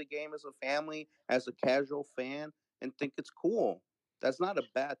enjoy the game as a family, as a casual fan, and think it's cool. That's not a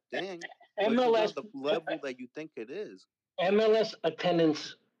bad thing. MLS, the level that you think it is. MLS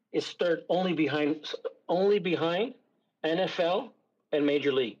attendance is third only behind NFL and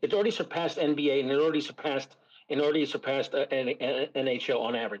Major League. It's already surpassed NBA and it already surpassed NHL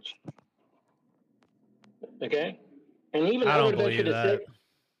on average. Okay, and even I don't believe that.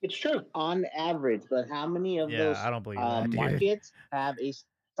 It's true on average. But how many of those I don't believe that, markets have a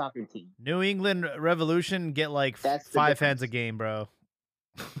soccer team? New England Revolution get like 5 fans a game, bro.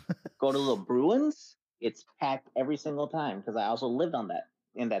 Go to the Bruins. It's packed every single time because I also lived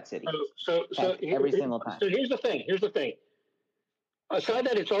in that city. So every single time. So here's the thing. Aside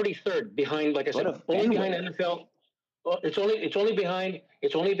that, it's already third behind, like I said, only behind NFL. It's only behind.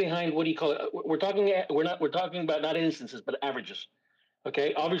 What do you call it? We're talking about not instances, but averages.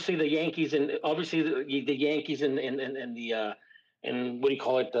 Okay. Obviously, the Yankees and and what do you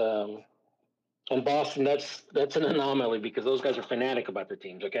call it? And Boston. That's an anomaly because those guys are fanatic about their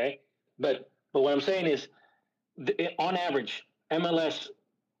teams. Okay. But what I'm saying is, on average, MLS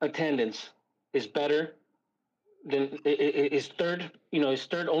attendance is better than is third. Is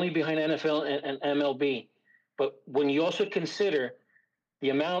third only behind NFL and MLB. But when you also consider the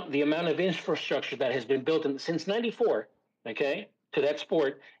amount of infrastructure that has been built since '94, okay, to that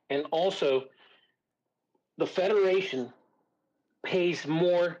sport, and also the federation pays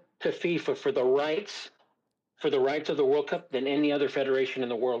more to FIFA for the rights of the World Cup than any other federation in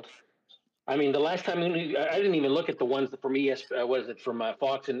the world. I mean, the last time I didn't even look at the ones from from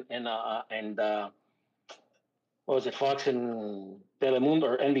Fox and what was it, Fox and Telemundo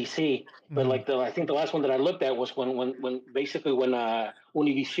or NBC? But I think the last one that I looked at was when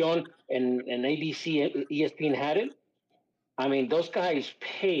Univision and ABC, ESPN had it. I mean, those guys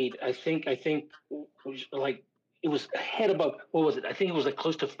paid. I think like it was ahead above. What was it? I think it was like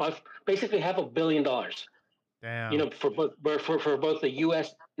close to basically $500 million. Damn. For both the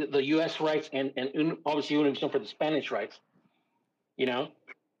U.S. rights and obviously Univision for the Spanish rights. So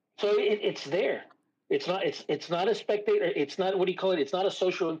it's there. It's not a spectator. It's not, what do you call it? It's not a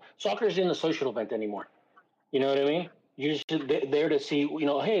social. Soccer isn't a social event anymore. You know what I mean? You're just there to see.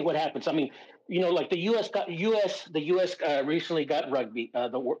 Hey, what happens? I mean, like the U.S. recently got rugby,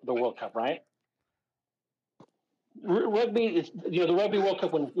 the World Cup, right? Rugby is the Rugby World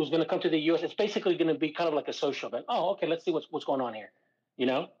Cup when it was going to come to the U.S. It's basically going to be kind of like a social event. Oh, okay, let's see what's going on here.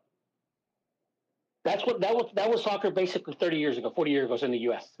 That was soccer basically 30 years ago, 40 years ago in the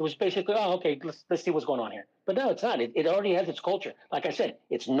U.S. It was basically, oh, okay, let's see what's going on here. But no, it's not. It already has its culture. Like I said,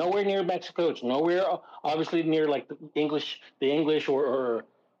 it's nowhere near Mexico. It's nowhere, obviously, near like the English, or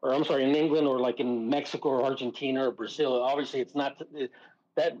I'm sorry, in England or like in Mexico or Argentina or Brazil. Obviously, it's not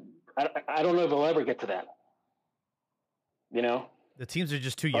that. I don't know if it'll ever get to that. The teams are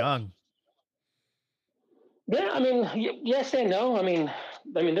just too young. Yeah, I mean, yes and no. I mean,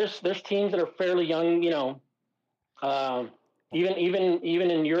 there's teams that are fairly young. Even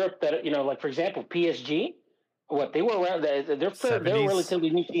in Europe that like for example, PSG, they were around. They're relatively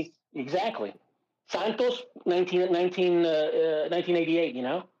new teams. Exactly. Santos, 1988.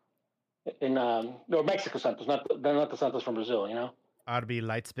 In or Mexico Santos, they're not the Santos from Brazil. RB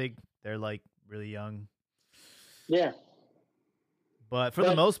Leipzig, they're like really young. Yeah. But for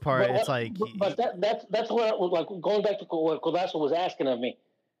the most part, it's like. But that's what like going back to what Codazo was asking of me.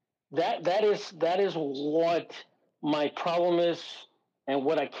 That is what my problem is, and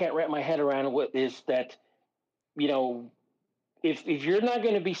what I can't wrap my head around with is that, if you're not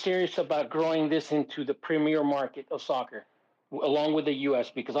going to be serious about growing this into the premier market of soccer, along with the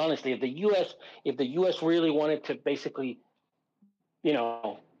U.S., because honestly, if the U.S. really wanted to basically, you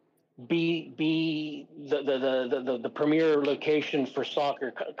know, be the premier location for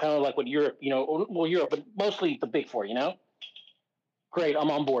soccer, kind of like what Europe, Europe, but mostly the big four, great, I'm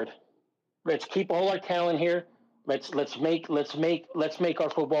on board. Let's keep all our talent here. Let's make our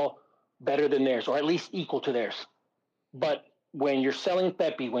football better than theirs, or at least equal to theirs. But when you're selling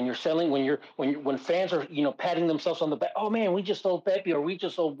Pepe, when fans are patting themselves on the back, oh man, we just sold Pepe, or we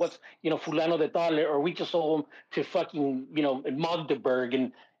just sold Fulano de Tal, or we just sold him to fucking Magdeburg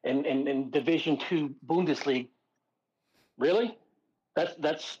and Division II Bundesliga. Really? That's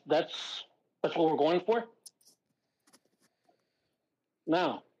what we're going for?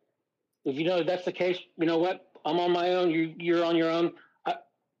 No. If that's the case, you know what? I'm on my own. You're on your own.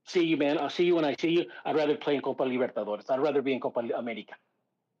 See you, man. I'll see you when I see you. I'd rather play in Copa Libertadores. I'd rather be in Copa America.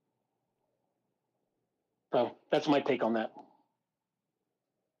 So that's my take on that.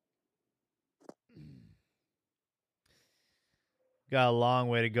 Got a long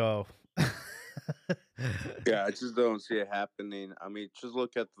way to go. Yeah, I just don't see it happening. I mean, just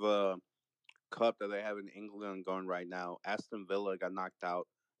look at the cup that they have in England going right now. Aston Villa got knocked out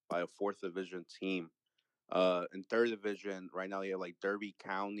by a 4th division team. In 3rd division right now, you have like Derby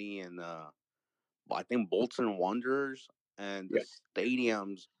County and I think Bolton Wanderers, and the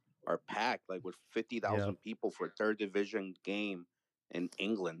stadiums are packed like with 50,000 people for a 3rd division game in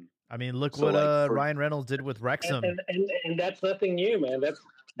England. I mean, look what Ryan Reynolds did with Wrexham, and that's nothing new, man.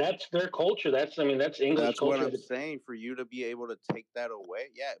 That's their culture. That's English that's culture. That's what I'm saying. For you to be able to take that away,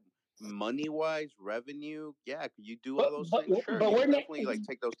 money wise, revenue, you do all those things. Sure, but we're definitely like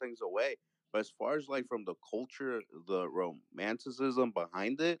take those things away. But as far as like from the culture, the romanticism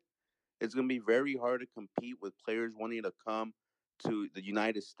behind it, it's gonna be very hard to compete with players wanting to come to the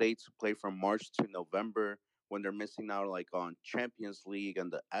United States to play from March to November when they're missing out like on Champions League and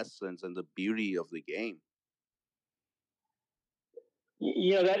the essence and the beauty of the game.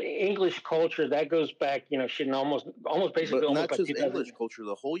 That English culture that goes back, shit, almost basically. But not just English culture,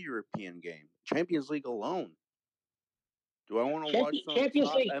 the whole European game, Champions League alone. Do I want to watch some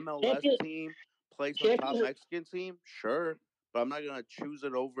top MLS team play some top Mexican team? Sure, but I'm not gonna choose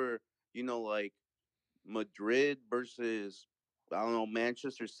it over, like Madrid versus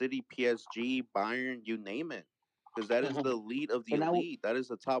Manchester City, PSG, Bayern, you name it, because that is the elite of the elite. That is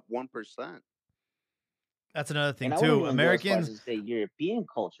the top 1%. That's another thing too. Americans say European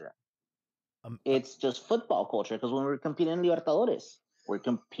culture. It's just football culture, because when we're competing in Libertadores, we're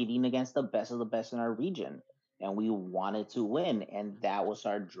competing against the best of the best in our region, and we wanted to win, and that was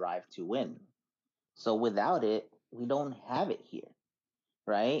our drive to win. So without it, we don't have it here,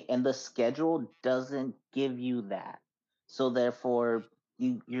 right? And the schedule doesn't give you that. So therefore,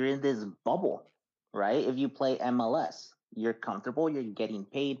 you're in this bubble, right? If you play MLS, you're comfortable, you're getting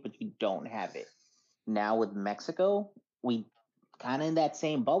paid, but you don't have it. Now with Mexico, we kind of in that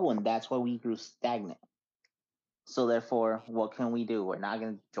same bubble, and that's why we grew stagnant. So therefore, what can we do? We're not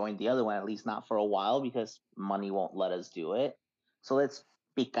going to join the other one, at least not for a while, because money won't let us do it. So let's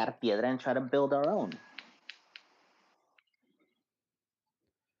picar piedra and try to build our own.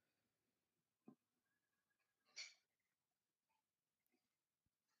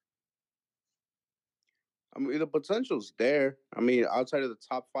 I mean, the potential's there. I mean, outside of the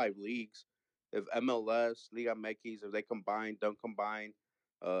top 5 leagues, if MLS, Liga MX, if they don't combine,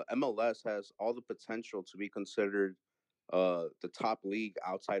 MLS has all the potential to be considered the top league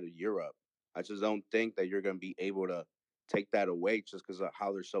outside of Europe. I just don't think that you're going to be able to take that away just because of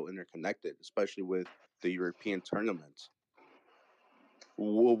how they're so interconnected, especially with the European tournaments.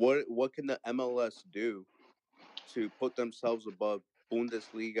 What can the MLS do to put themselves above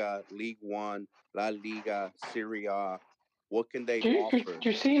Bundesliga, League One, La Liga, Serie A? What can they offer?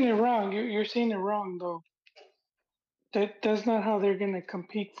 You're seeing it wrong. You're seeing it wrong, though. That's not how they're going to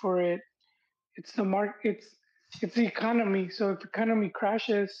compete for it. It's the market. It's the economy. So if the economy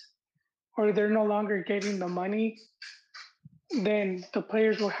crashes, or they're no longer getting the money, then the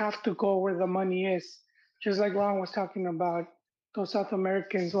players will have to go where the money is. Just like Ron was talking about, those South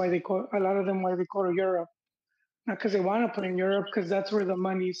Americans, a lot of them why they go to Europe, not because they want to play in Europe, because that's where the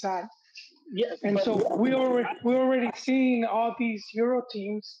money's at. Yeah, and so we're already seeing all these Euro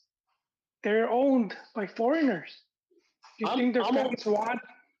teams. They're owned by foreigners. You think their fans want?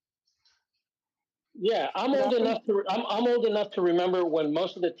 Yeah, I'm old enough to remember when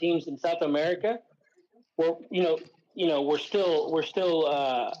most of the teams in South America were, we're still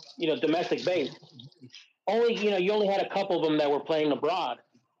domestic based. You only had a couple of them that were playing abroad,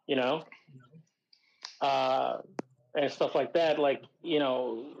 and stuff like that. Like,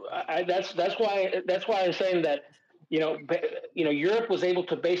 that's why I'm saying that, Europe was able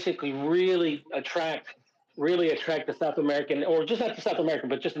to basically really attract the South American, or just not the South American,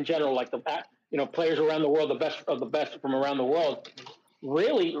 but just in general, like players around the world, the best of the best from around the world,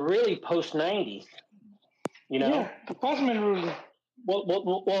 really post 90s. Yeah, the Bosman ruling.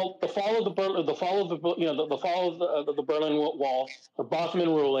 Well, the fall of the Berlin Wall, the Bosman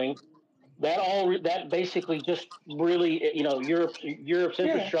ruling, that basically just really, Europe's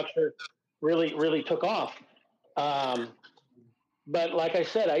infrastructure really took off. But like I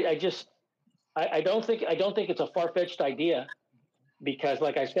said, I don't think it's a far-fetched idea, because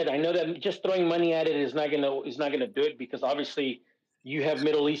like I said, I know that just throwing money at it is not gonna do it, because obviously you have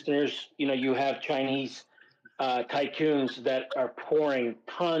Middle Easterners, you have Chinese tycoons that are pouring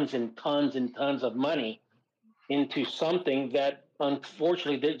tons and tons and tons of money into something that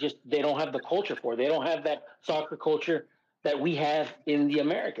unfortunately they don't have the culture for. They don't have that soccer culture that we have in the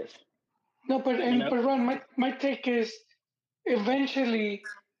Americas. No, but Ron, my take is eventually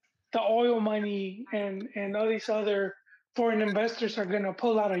the oil money and all these other foreign investors are going to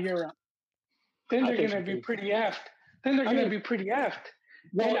pull out of Europe. Then they're going to be pretty effed.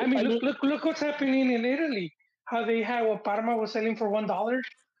 Well, and look what's happening in Italy. How they had what Parma was selling for $1.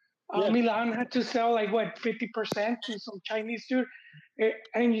 Milan had to sell 50% to some Chinese dude,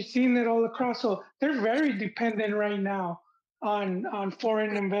 and you've seen it all across. So they're very dependent right now on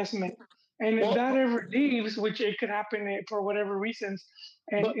foreign investment. And if that ever leaves, which it could happen for whatever reasons,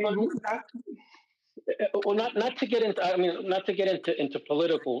 not to get into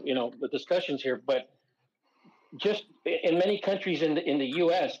political, the discussions here, but just in many countries in the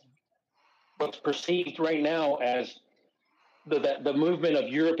U.S., what's perceived right now as the movement of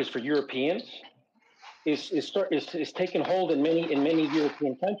Europe is for Europeans is taking hold in many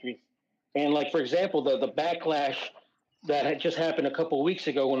European countries. And like, for example, the backlash that had just happened a couple of weeks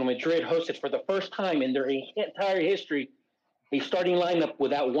ago when Madrid hosted for the first time in their entire history a starting lineup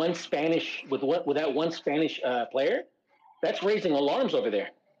without one Spanish player, that's raising alarms over there.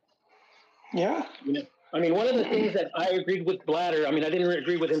 Yeah. I mean, one of the things that I agreed with Blatter, I mean, I didn't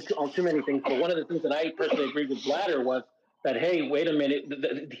agree with him on too many things, but one of the things that I personally agreed with Blatter was that, hey, wait a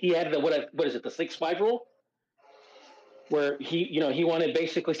minute, he had what is it, the 6-5 rule, where he wanted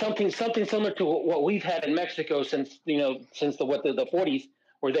basically something similar to what we've had in Mexico since the 40s,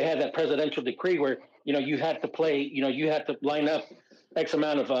 where they had that presidential decree where you had to play, you had to line up X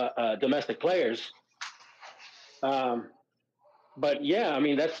amount of domestic players. But yeah, I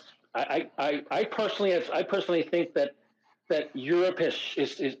mean, that's I personally think that Europe has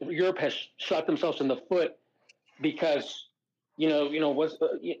shot themselves in the foot, because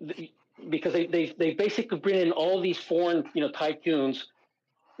because they basically bring in all these foreign tycoons,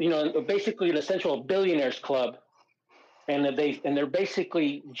 basically an essential billionaires club, and they're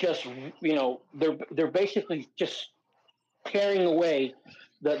basically just they're basically just tearing away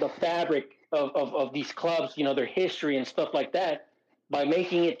the fabric of these clubs, their history and stuff like that, by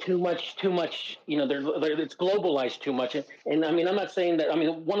making it too much, it's globalized too much. And I mean, I'm not saying that, I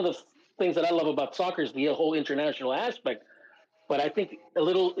mean, one of the things that I love about soccer is the whole international aspect, but I think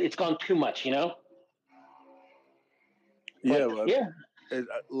it's gone too much, Yeah,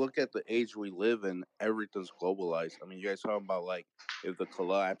 look at the age we live in. Everything's globalized. I mean, you guys talking about if the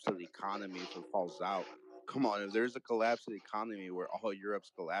collapse of the economy, if it falls out. Come on, if there's a collapse of the economy where all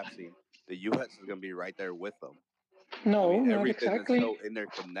Europe's collapsing, the U.S. is going to be right there with them. No, I mean, not everything exactly. is so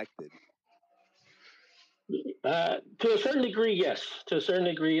interconnected. To a certain degree, yes. To a certain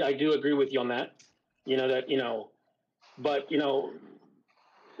degree, I do agree with you on that. But yeah,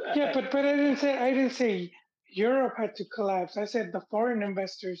 but I didn't say Europe had to collapse. I said the foreign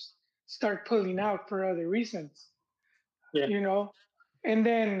investors start pulling out for other reasons. Yeah. And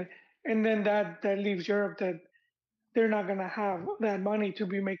then that leaves Europe that they're not gonna have that money to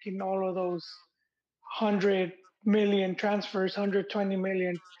be making all of those 100 million transfers, 120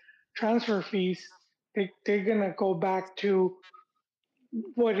 million transfer fees. They're gonna go back to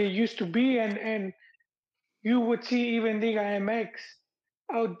what it used to be, and you would see even Liga MX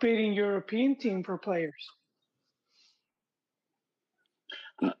outbidding European team for players.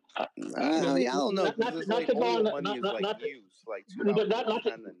 I don't know. Not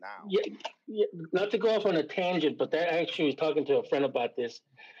to go off on a tangent, but I actually was talking to a friend about this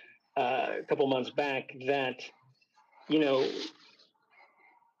a couple months back. That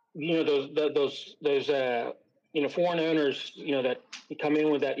those foreign owners that come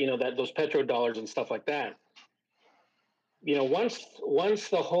in with that those petrodollars and stuff like that. Once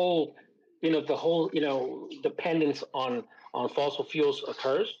the whole dependence on fossil fuels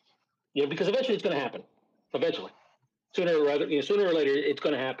occurs, because eventually it's going to happen. Eventually, Sooner or later, it's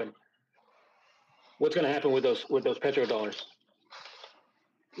going to happen. What's going to happen with those petrodollars?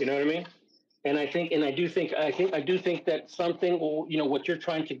 You know what I mean? And I do think that something, what you're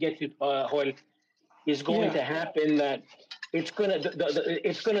trying to get to, Joel, is going to happen. That it's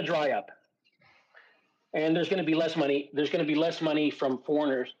gonna dry up, and there's going to be less money. There's going to be less money from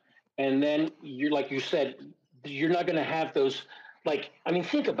foreigners, and then like you said, you're not going to have those. Like, I mean,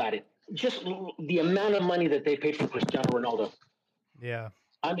 think about it. Just the amount of money that they paid for Cristiano Ronaldo. Yeah.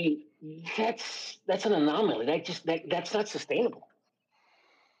 I mean, that's an anomaly. That's not sustainable.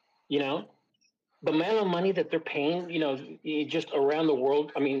 The amount of money that they're paying, just around the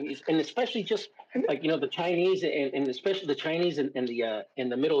world. I mean, and especially just like the Chinese and especially the Chinese and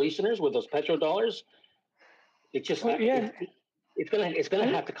the Middle Easterners with those petrodollars. It's just it's gonna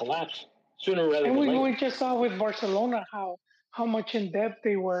have to collapse sooner rather than later. We just saw with Barcelona how much in debt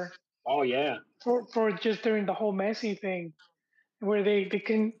they were. Oh yeah. For just during the whole Messi thing, where they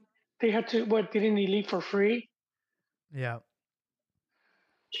had to didn't he leave for free? Yeah.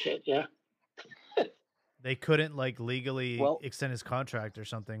 Shit, yeah. They couldn't legally extend his contract or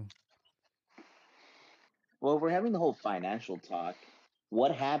something. Well, we're having the whole financial talk.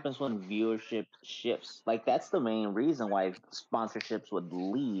 What happens when viewership shifts? Like, that's the main reason why sponsorships would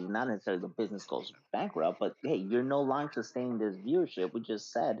leave. Not necessarily the business goes bankrupt, but hey, you're no longer sustaining this viewership. We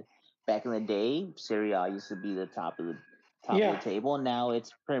just said back in the day, Serie A used to be the top of the table, and now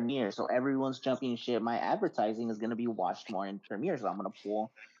it's Premier. So everyone's jumping ship. My advertising is going to be watched more in Premier, so I'm going to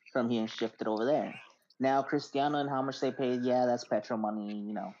pull from here and shift it over there. Now, Cristiano and how much they paid, that's petro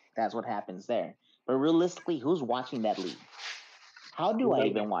money. That's what happens there. But realistically, who's watching that league? How do I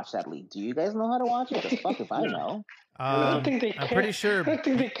even watch that league? Do you guys know how to watch it? Because fuck if I know. I don't think they care. I'm pretty sure. I don't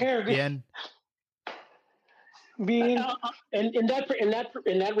think they care. Bien. And in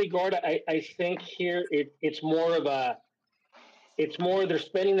that regard, I think here it's more they're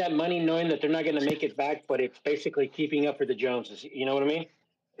spending that money knowing that they're not going to make it back, but it's basically keeping up for the Joneses. You know what I mean?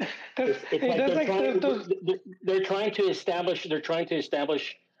 They're trying to establish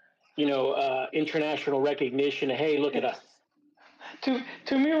international recognition. Hey, look at us. To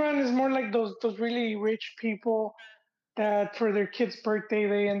me, Ron, is more like those really rich people that for their kid's birthday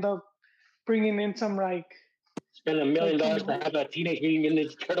they end up bringing in some spend $1 million to have a Teenage Mutant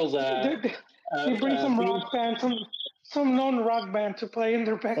Ninja Turtles. They bring some rock band, some non-rock band to play in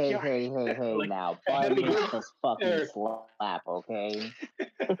their backyard. Hey, now, Bud makes us fucking slap, okay?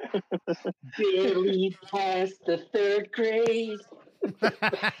 Barely past the third grade. He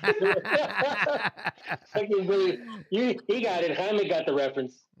got it. Jaime got the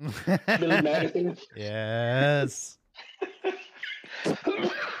reference. Billy Madison. Yes.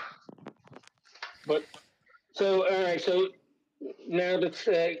 But all right. So now let's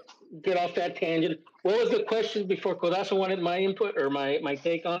get off that tangent. What was the question before? Codazo wanted my input or my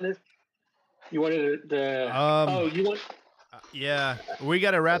take on this. You wanted you want? Yeah, we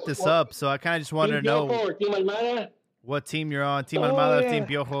got to wrap this up. So I kind of just wanted to know Team Almada? What team you're on. Team Almada, Team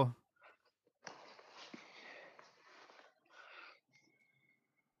Piojo.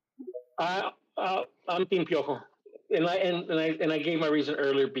 I'm Team Piojo, and I gave my reason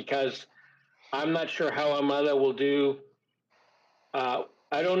earlier because I'm not sure how Almada will do. I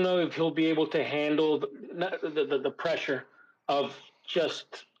don't know if he'll be able to handle the pressure of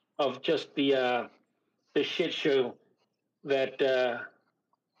just the shit show that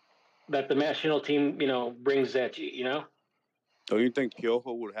the national team brings at you. Don't you think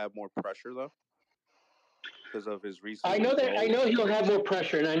Piojo would have more pressure though? Because of his recent. I know he'll have more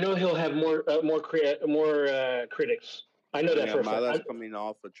pressure, and I know he'll have more critics. I know that for a fact. Almada's coming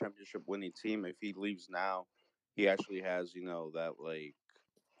off a championship-winning team. If he leaves now, he actually has that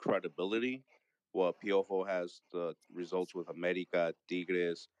credibility. Well, Piojo has the results with America,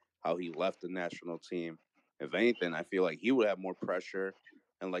 Tigres, how he left the national team. If anything, I feel like he would have more pressure.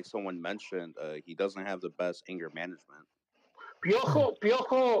 And like someone mentioned, he doesn't have the best anger management. Piojo,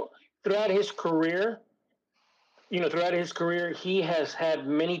 throughout his career, he has had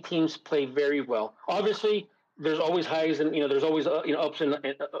many teams play very well. Obviously, there's always highs and there's always ups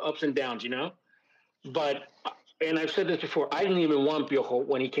and downs. But and I've said this before, I didn't even want Piojo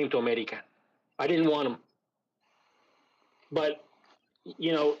when he came to America. I didn't want him. But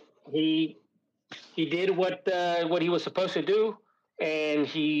he did what he was supposed to do, and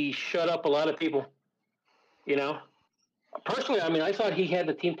he shut up a lot of people. Personally, I mean, I thought he had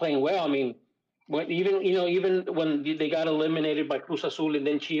the team playing well. I mean, even when they got eliminated by Cruz Azul and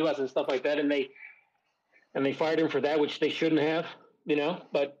then Chivas and stuff like that, and they fired him for that, which they shouldn't have.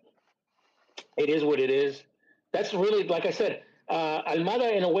 But it is what it is. That's really, like I said,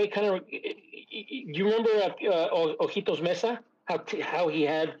 Almada in a way kind of you remember Ojitos Mesa? How he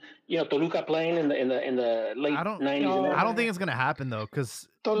had Toluca playing in the late 90s. I don't think it's gonna happen though, because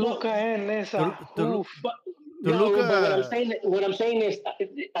Toluca and Mesa. Toluca. But what I'm saying is,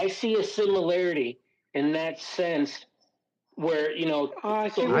 I see a similarity in that sense. Where I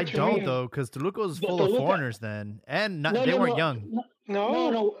don't though, because Toluca was full of foreigners then, and they weren't young.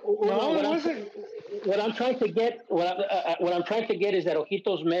 No. What I'm trying to get, what I'm trying to get is that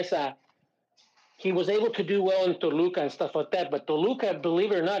Ojitos Mesa, he was able to do well in Toluca and stuff like that. But Toluca,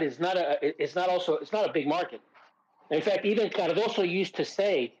 believe it or not, it's not a big market. In fact, even Cardoso used to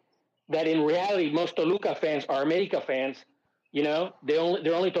say that in reality, most Toluca fans are America fans.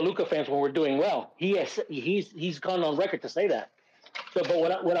 They're only Toluca fans when we're doing well. He's gone on record to say that. So, but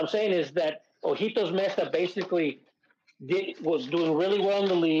what I'm saying is that Ojitos Mesa basically was doing really well in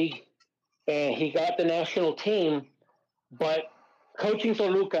the league, and he got the national team. But coaching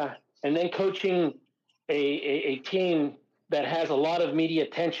Toluca and then coaching a team that has a lot of media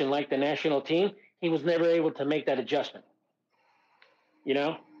attention, like the national team, he was never able to make that adjustment.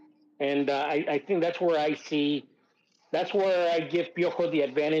 And I think that's where I give Piojo the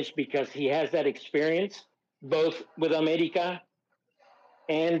advantage, because he has that experience both with America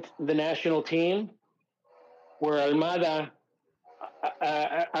and the national team, where Almada,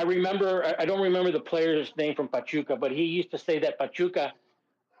 I don't remember the player's name from Pachuca, but he used to say that Pachuca,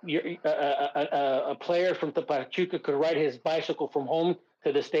 a player from Pachuca could ride his bicycle from home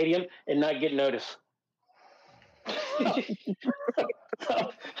to the stadium and not get noticed.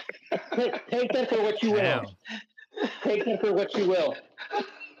 So, take that for what you will. Take that for what you will.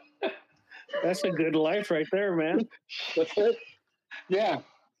 That's a good life right there, man. What's it? Yeah.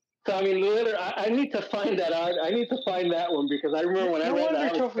 So I mean, literally, I need to find that out. I need to find that one, because I remember when I read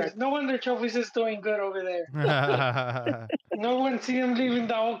that. No wonder Trophies is doing good over there. No one see him leaving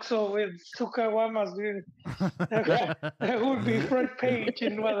the Oxxo with two caguamas, dude. That would be front page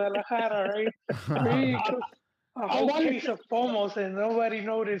in Guadalajara, right? A whole case of pomos and nobody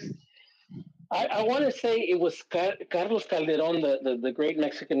noticed. I want to say it was Carlos Calderon, the great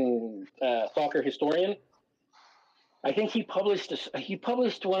Mexican soccer historian. I think he published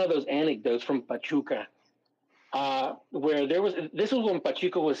one of those anecdotes from Pachuca, where this was when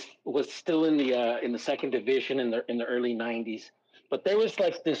Pachuca was still in the second division in the early 90s. But there was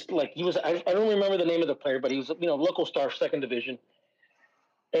I don't remember the name of the player, but he was local star, second division,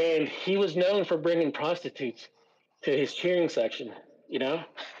 and he was known for bringing prostitutes to his cheering section.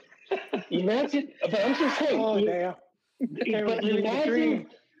 Imagine, but I'm just saying. Oh, yeah. But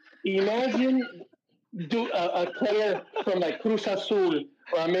imagine a player from like Cruz Azul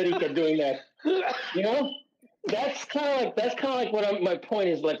or America doing that. That's kind of like what my point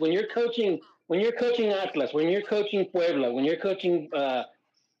is. Like when you're coaching Atlas, when you're coaching Puebla, when you're coaching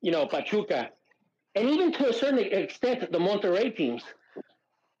Pachuca, and even to a certain extent the Monterrey teams,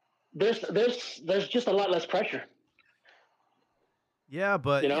 there's just a lot less pressure. Yeah,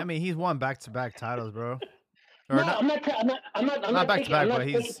 but I mean, he's won back-to-back titles, bro. I'm not back-to-back, but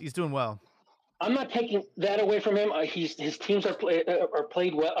he's doing well. I'm not taking that away from him. His teams are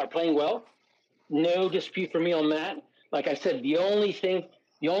playing well. No dispute for me on that. Like I said, the only thing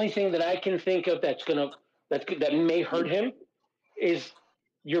that I can think of that may hurt him is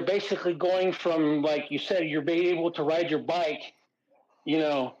you're basically going from, like you said, you're being able to ride your bike,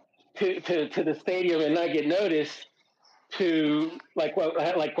 to the stadium and not get noticed, to like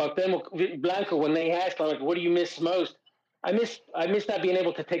Cuauhtemoc Blanco, when they asked, like, what do you miss most? I miss not being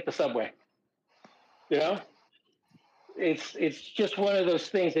able to take the subway. It's just one of those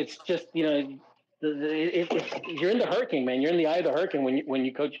things. It's just you're in the hurricane, man. You're in the eye of the hurricane when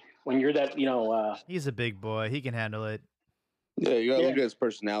you coach, when you're that He's a big boy. He can handle it. Yeah, you gotta look at his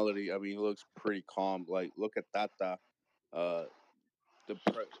personality. I mean, he looks pretty calm. Like, look at Tata. The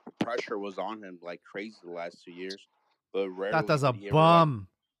pressure was on him like crazy the last 2 years. But rarely Tata's a bum.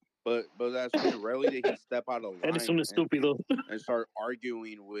 But that's rarely did he step out of line and start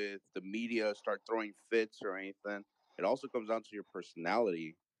arguing with the media, start throwing fits or anything. It also comes down to your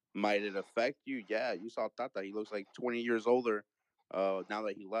personality. Might it affect you? Yeah, you saw Tata. He looks like 20 years older now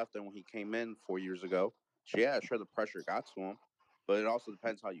that he left than when he came in 4 years ago. So yeah, sure, the pressure got to him, but it also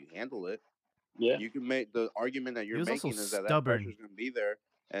depends how you handle it. Yeah, you can make the argument that you're making is that pressure is going to be there,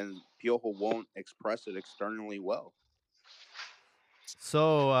 and Piojo won't express it externally well.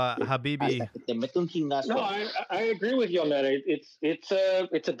 So, Habibi. No, I agree with you on that.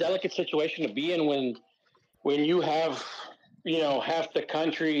 It's a delicate situation to be in when you have half the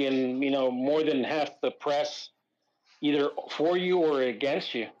country and more than half the press either for you or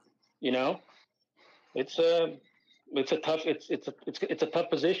against you. It's a tough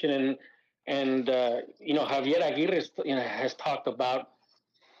position, And Javier Aguirre, has talked about,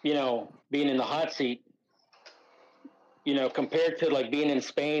 being in the hot seat. Compared to like being in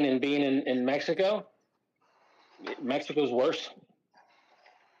Spain and being in Mexico, Mexico's worse.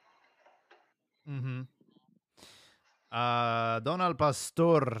 Mm-hmm. Don Al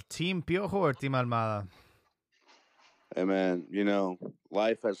Pastor, Team Piojo or Team Almada? Hey man,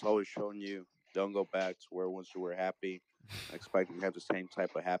 life has always shown you don't go back to where once you were happy, expecting to have the same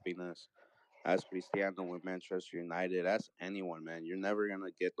type of happiness. As Cristiano with Manchester United, as anyone, man, you're never gonna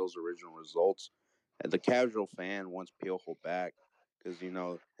get those original results. And the casual fan wants Piojo back because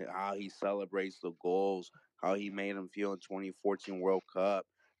how he celebrates the goals, how he made him feel in 2014 World Cup,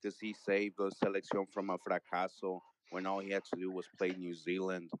 because he saved the selección from a fracaso when all he had to do was play New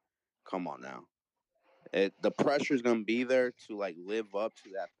Zealand. Come on now. The pressure's gonna be there to like live up to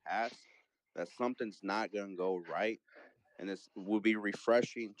that past. That something's not gonna go right, and it will be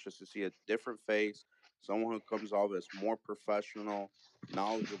refreshing just to see a different face, someone who comes off as more professional,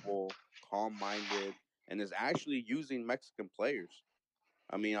 knowledgeable, calm-minded, and is actually using Mexican players.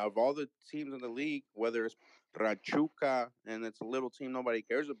 I mean, out of all the teams in the league, whether it's Pachuca and it's a little team nobody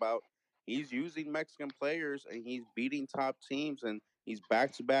cares about, he's using Mexican players and he's beating top teams and he's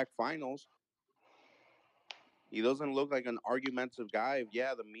back-to-back finals. He doesn't look like an argumentative guy.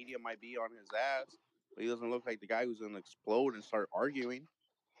 Yeah, the media might be on his ass, but he doesn't look like the guy who's going to explode and start arguing.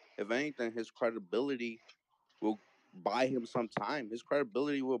 If anything, his credibility will buy him some time. His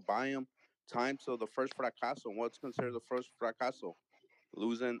credibility will buy him time till the first fracaso. What's considered the first fracaso?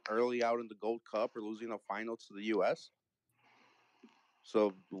 Losing early out in the Gold Cup or losing a final to the U.S.?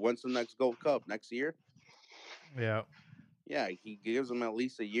 So when's the next Gold Cup? Next year? Yeah. Yeah, he gives him at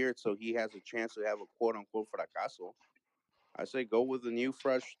least a year so he has a chance to have a quote-unquote fracaso. I say go with a new,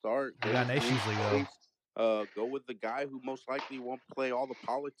 fresh start. They got Nations League, though. Go with the guy who most likely won't play all the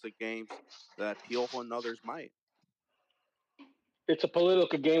politic games that Piojo and others might. It's a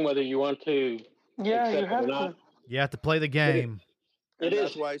political game whether you want to accept you have it or not. to. You have to play the game. And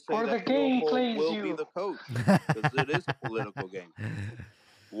that's why I say or that the game Piojo will you. be the coach, because it is a political game.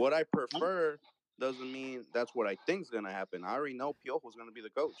 What I prefer doesn't mean that's what I think is going to happen. I already know Piojo is going to be the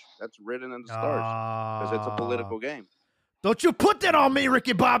coach. That's written in the stars because it's a political game. Don't you put that on me,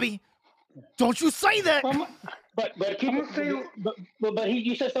 Ricky Bobby. Don't you say that.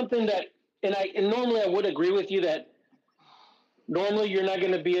 You said something that, and normally I would agree with you that normally you're not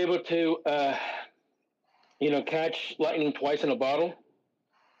going to be able to, catch lightning twice in a bottle.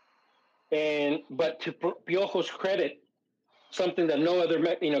 But to Piojo's credit, something that no other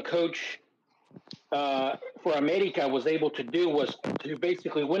coach for America was able to do was to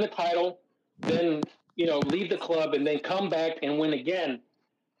basically win a title, then leave the club, and then come back and win again.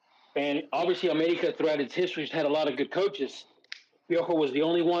 And obviously, America throughout its history has had a lot of good coaches. Piojo was the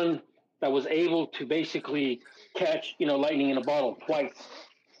only one that was able to basically catch lightning in a bottle twice.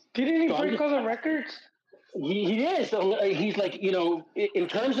 Didn't he break all the records? He is. He's like, in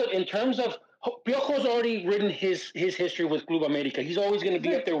terms of Piojo's already written his history with Club America. He's always going to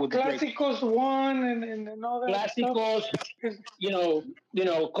be up there with Clásicos won and all that. Clásicos,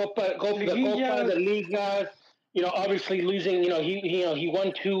 Copa de Liga. Obviously losing. He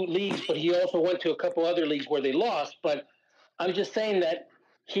won 2 leagues, but he also went to a couple other leagues where they lost. But I'm just saying that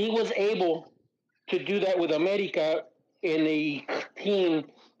he was able to do that with America in a team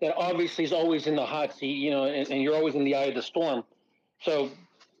that obviously is always in the hot seat, and you're always in the eye of the storm. So,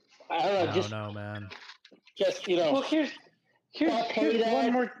 I don't know, man. Just, Well, here's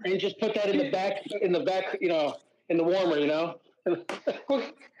one more, and just put that in the back, in the warmer, Well,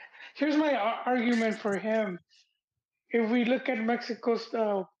 here's my argument for him. If we look at Mexico's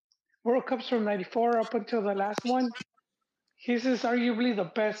World Cups from '94 up until the last one, his is arguably the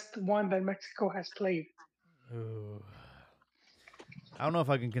best one that Mexico has played. Ooh. I don't know if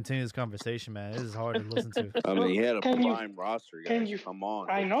I can continue this conversation, man. This is hard to listen to. I mean, he had a prime roster, guys. Come on.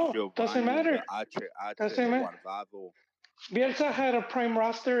 I know. Doesn't matter. Doesn't matter. Bielsa had a prime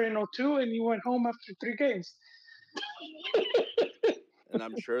roster in '02, and he went home after 3 games. And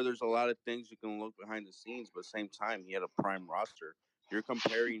I'm sure there's a lot of things you can look behind the scenes, but at the same time, he had a prime roster. You're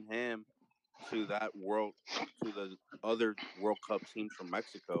comparing him to the other World Cup teams from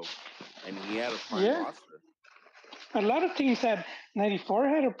Mexico, and he had a prime roster. A lot of teams had. '94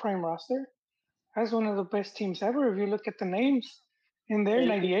 had a prime roster. That's one of the best teams ever. If you look at the names in there,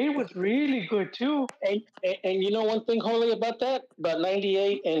 '98 was really good too. And you know one thing, Holly, about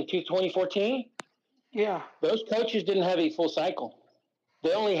 '98 and 2014? Yeah. Those coaches didn't have a full cycle.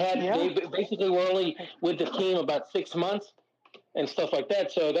 They only had, they basically were only with the team about 6 months and stuff like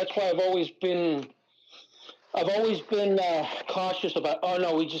that. So that's why I've always been I've always been cautious about. Oh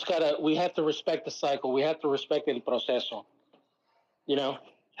no, we have to respect the cycle. We have to respect el proceso. You know,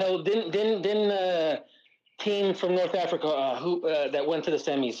 hell, didn't team from North Africa who that went to the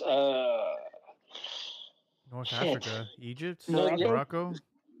semis. North Africa, Egypt, Morocco? Morocco.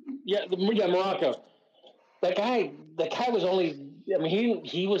 Yeah, Morocco. That guy was only. I mean,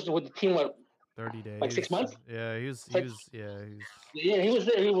 he was with the team 30 days. like 6 months. Yeah, he was. Yeah, he was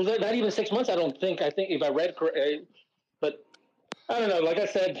there. He was there not even 6 months. I don't think. I think if I read correct, but I don't know. Like I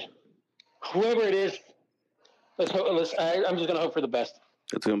said, whoever it is, I'm just gonna hope for the best.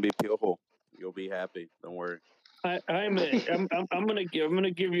 It's gonna be Piojo. You'll be happy. Don't worry. I'm gonna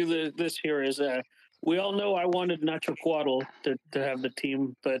give you this here is we all know I wanted Nacho Cuadro to have the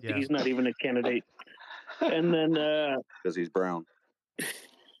team, but he's not even a candidate. And then because he's brown.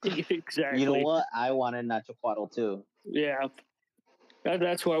 Exactly. You know what? I wanted Nacho Cuadro too. Yeah,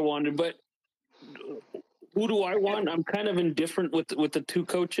 that's who I wanted. But who do I want? I'm kind of indifferent with the two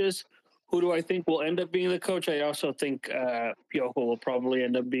coaches. Who do I think will end up being the coach? I also think Piojo will probably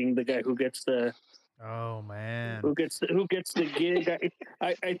end up being the guy who gets the. Oh man! Who gets the gig?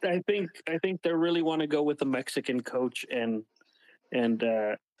 I think they really want to go with the Mexican coach and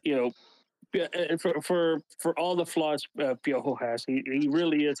you know, for all the flaws Piojo has, he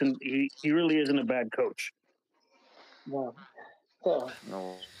really isn't a bad coach. Wow.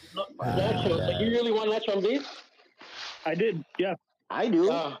 No. Nacho, you really want Nacho on beef? I did, yeah. I do.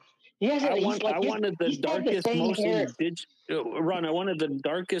 I wanted the darkest, most indigenous. Ron, I wanted the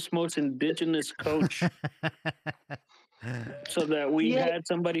darkest, most indigenous coach, so that we had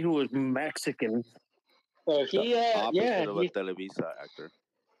somebody who was Mexican. He of a Televisa actor.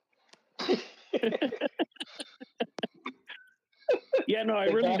 Yeah, no, I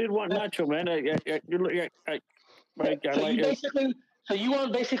really did want Nacho, man. So you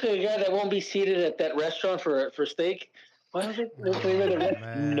want basically a guy that won't be seated at that restaurant for steak? What was it?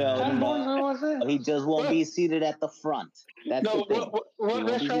 No. He just won't be seated at the front. That's the thing. What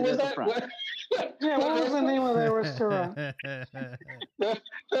restaurant was that? What was the name of that restaurant?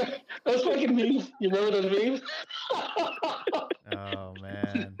 Those fucking memes. You remember those memes? Oh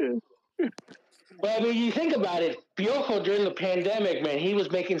man. But I mean, you think about it. Piojo during the pandemic, man, he was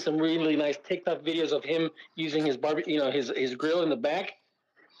making some really nice TikTok videos of him using his his grill in the back.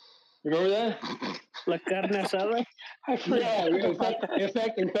 You remember that? La carne asada. Yeah.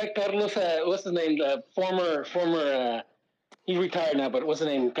 In fact, Carlos, what's his name? Former. He's retired now, but what's his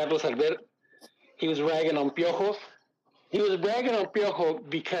name? Carlos Albert. He was ragging on Piojo. He was bragging on Piojo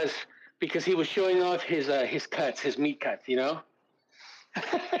because he was showing off his cuts, his meat cuts. You know.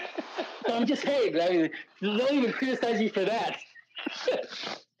 So I'm just saying. I mean, don't even criticize you for that.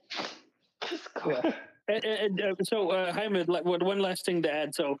 So, Jaime, one last thing to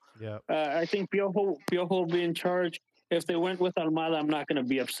add. So, I think Piojo will be in charge. If they went with Almada, I'm not going to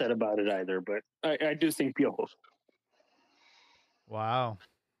be upset about it either. But I do think Piojo. Wow.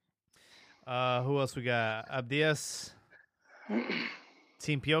 Who else we got? Abdias.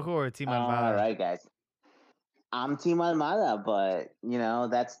 Team Piojo or Team Almada? All right, guys. I'm Team Almada, but you know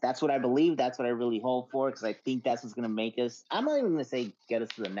that's what I believe. That's what I really hope for because I think that's what's going to make us. I'm not even going to say get us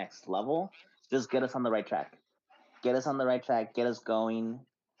to the next level. Just get us on the right track. Get us on the right track. Get us going.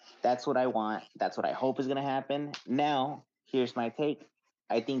 That's what I want. That's what I hope is going to happen. Now, here's my take.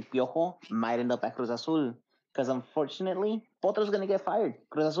 I think Piojo might end up at Cruz Azul because unfortunately, Potro's going to get fired.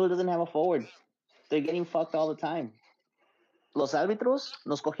 Cruz Azul doesn't have a forward. They're getting fucked all the time. Los árbitros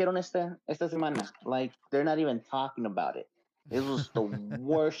nos cogieron esta semana. Like, they're not even talking about it. This was the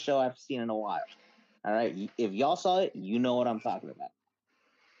worst show I've seen in a while. All right? If y'all saw it, you know what I'm talking about.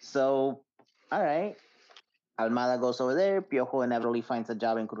 So, all right. Almada goes over there. Piojo inevitably finds a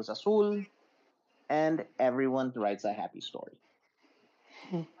job in Cruz Azul. And everyone writes a happy story.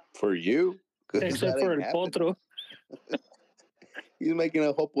 For you? Except for El Potro. He's making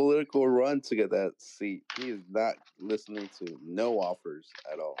a whole political run to get that seat. He is not listening to no offers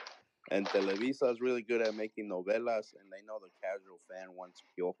at all. And Televisa is really good at making novelas, and they know the casual fan wants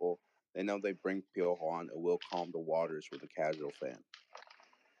Piojo. They know they bring Piojo on, it will calm the waters for the casual fan.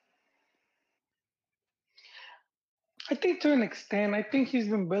 I think to an extent, I think he's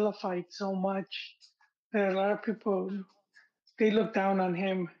been vilified so much that a lot of people, they look down on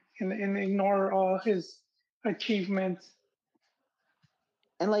him and ignore all his achievements.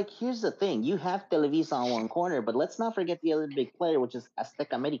 And like, here's the thing: you have Televisa on one corner, but let's not forget the other big player, which is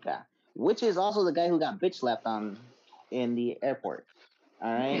Azteca America, which is also the guy who got bitch slapped on in the airport.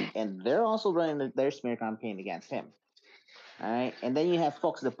 All right, and they're also running their smear campaign against him. All right, and then you have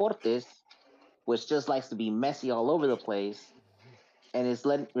Fox Deportes, which just likes to be messy all over the place, and is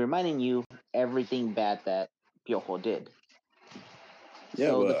reminding you everything bad that Piojo did. Yeah,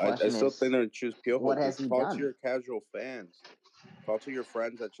 So the but I question still is, think they're choose Piojo. what has he Talk to done? your casual fans. Talk to your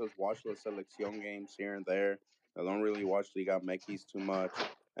friends that just watch the Selección games here and there. That don't really watch Liga MX too much.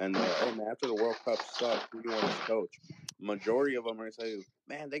 And hey man, after the World Cup sucked, who do you want as coach? Majority of them are gonna say,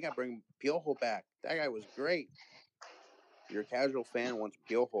 man, they gotta bring Piojo back. That guy was great. Your casual fan wants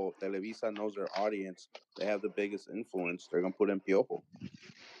Piojo. Televisa knows their audience. They have the biggest influence. They're gonna put in Piojo.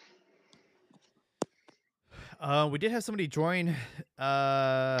 We did have somebody join,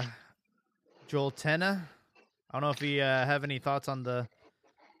 Joel Tena. I don't know if we have any thoughts on the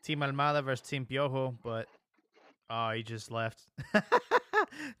Team Almada versus Team Piojo, but he just left.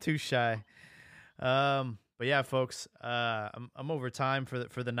 Too shy. But yeah, folks, I'm over time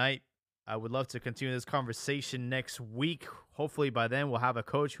for the night. I would love to continue this conversation next week. Hopefully by then we'll have a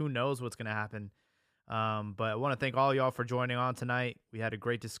coach. Who knows what's going to happen. But I want to thank all y'all for joining on tonight. We had a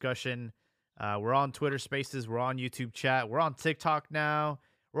great discussion. We're on Twitter Spaces. We're on YouTube chat. We're on TikTok now.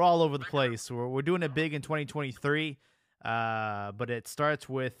 We're all over the place. We're doing it big in 2023. But it starts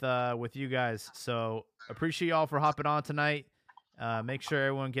with you guys. So appreciate y'all for hopping on tonight. Make sure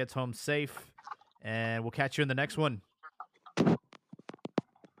everyone gets home safe, and we'll catch you in the next one.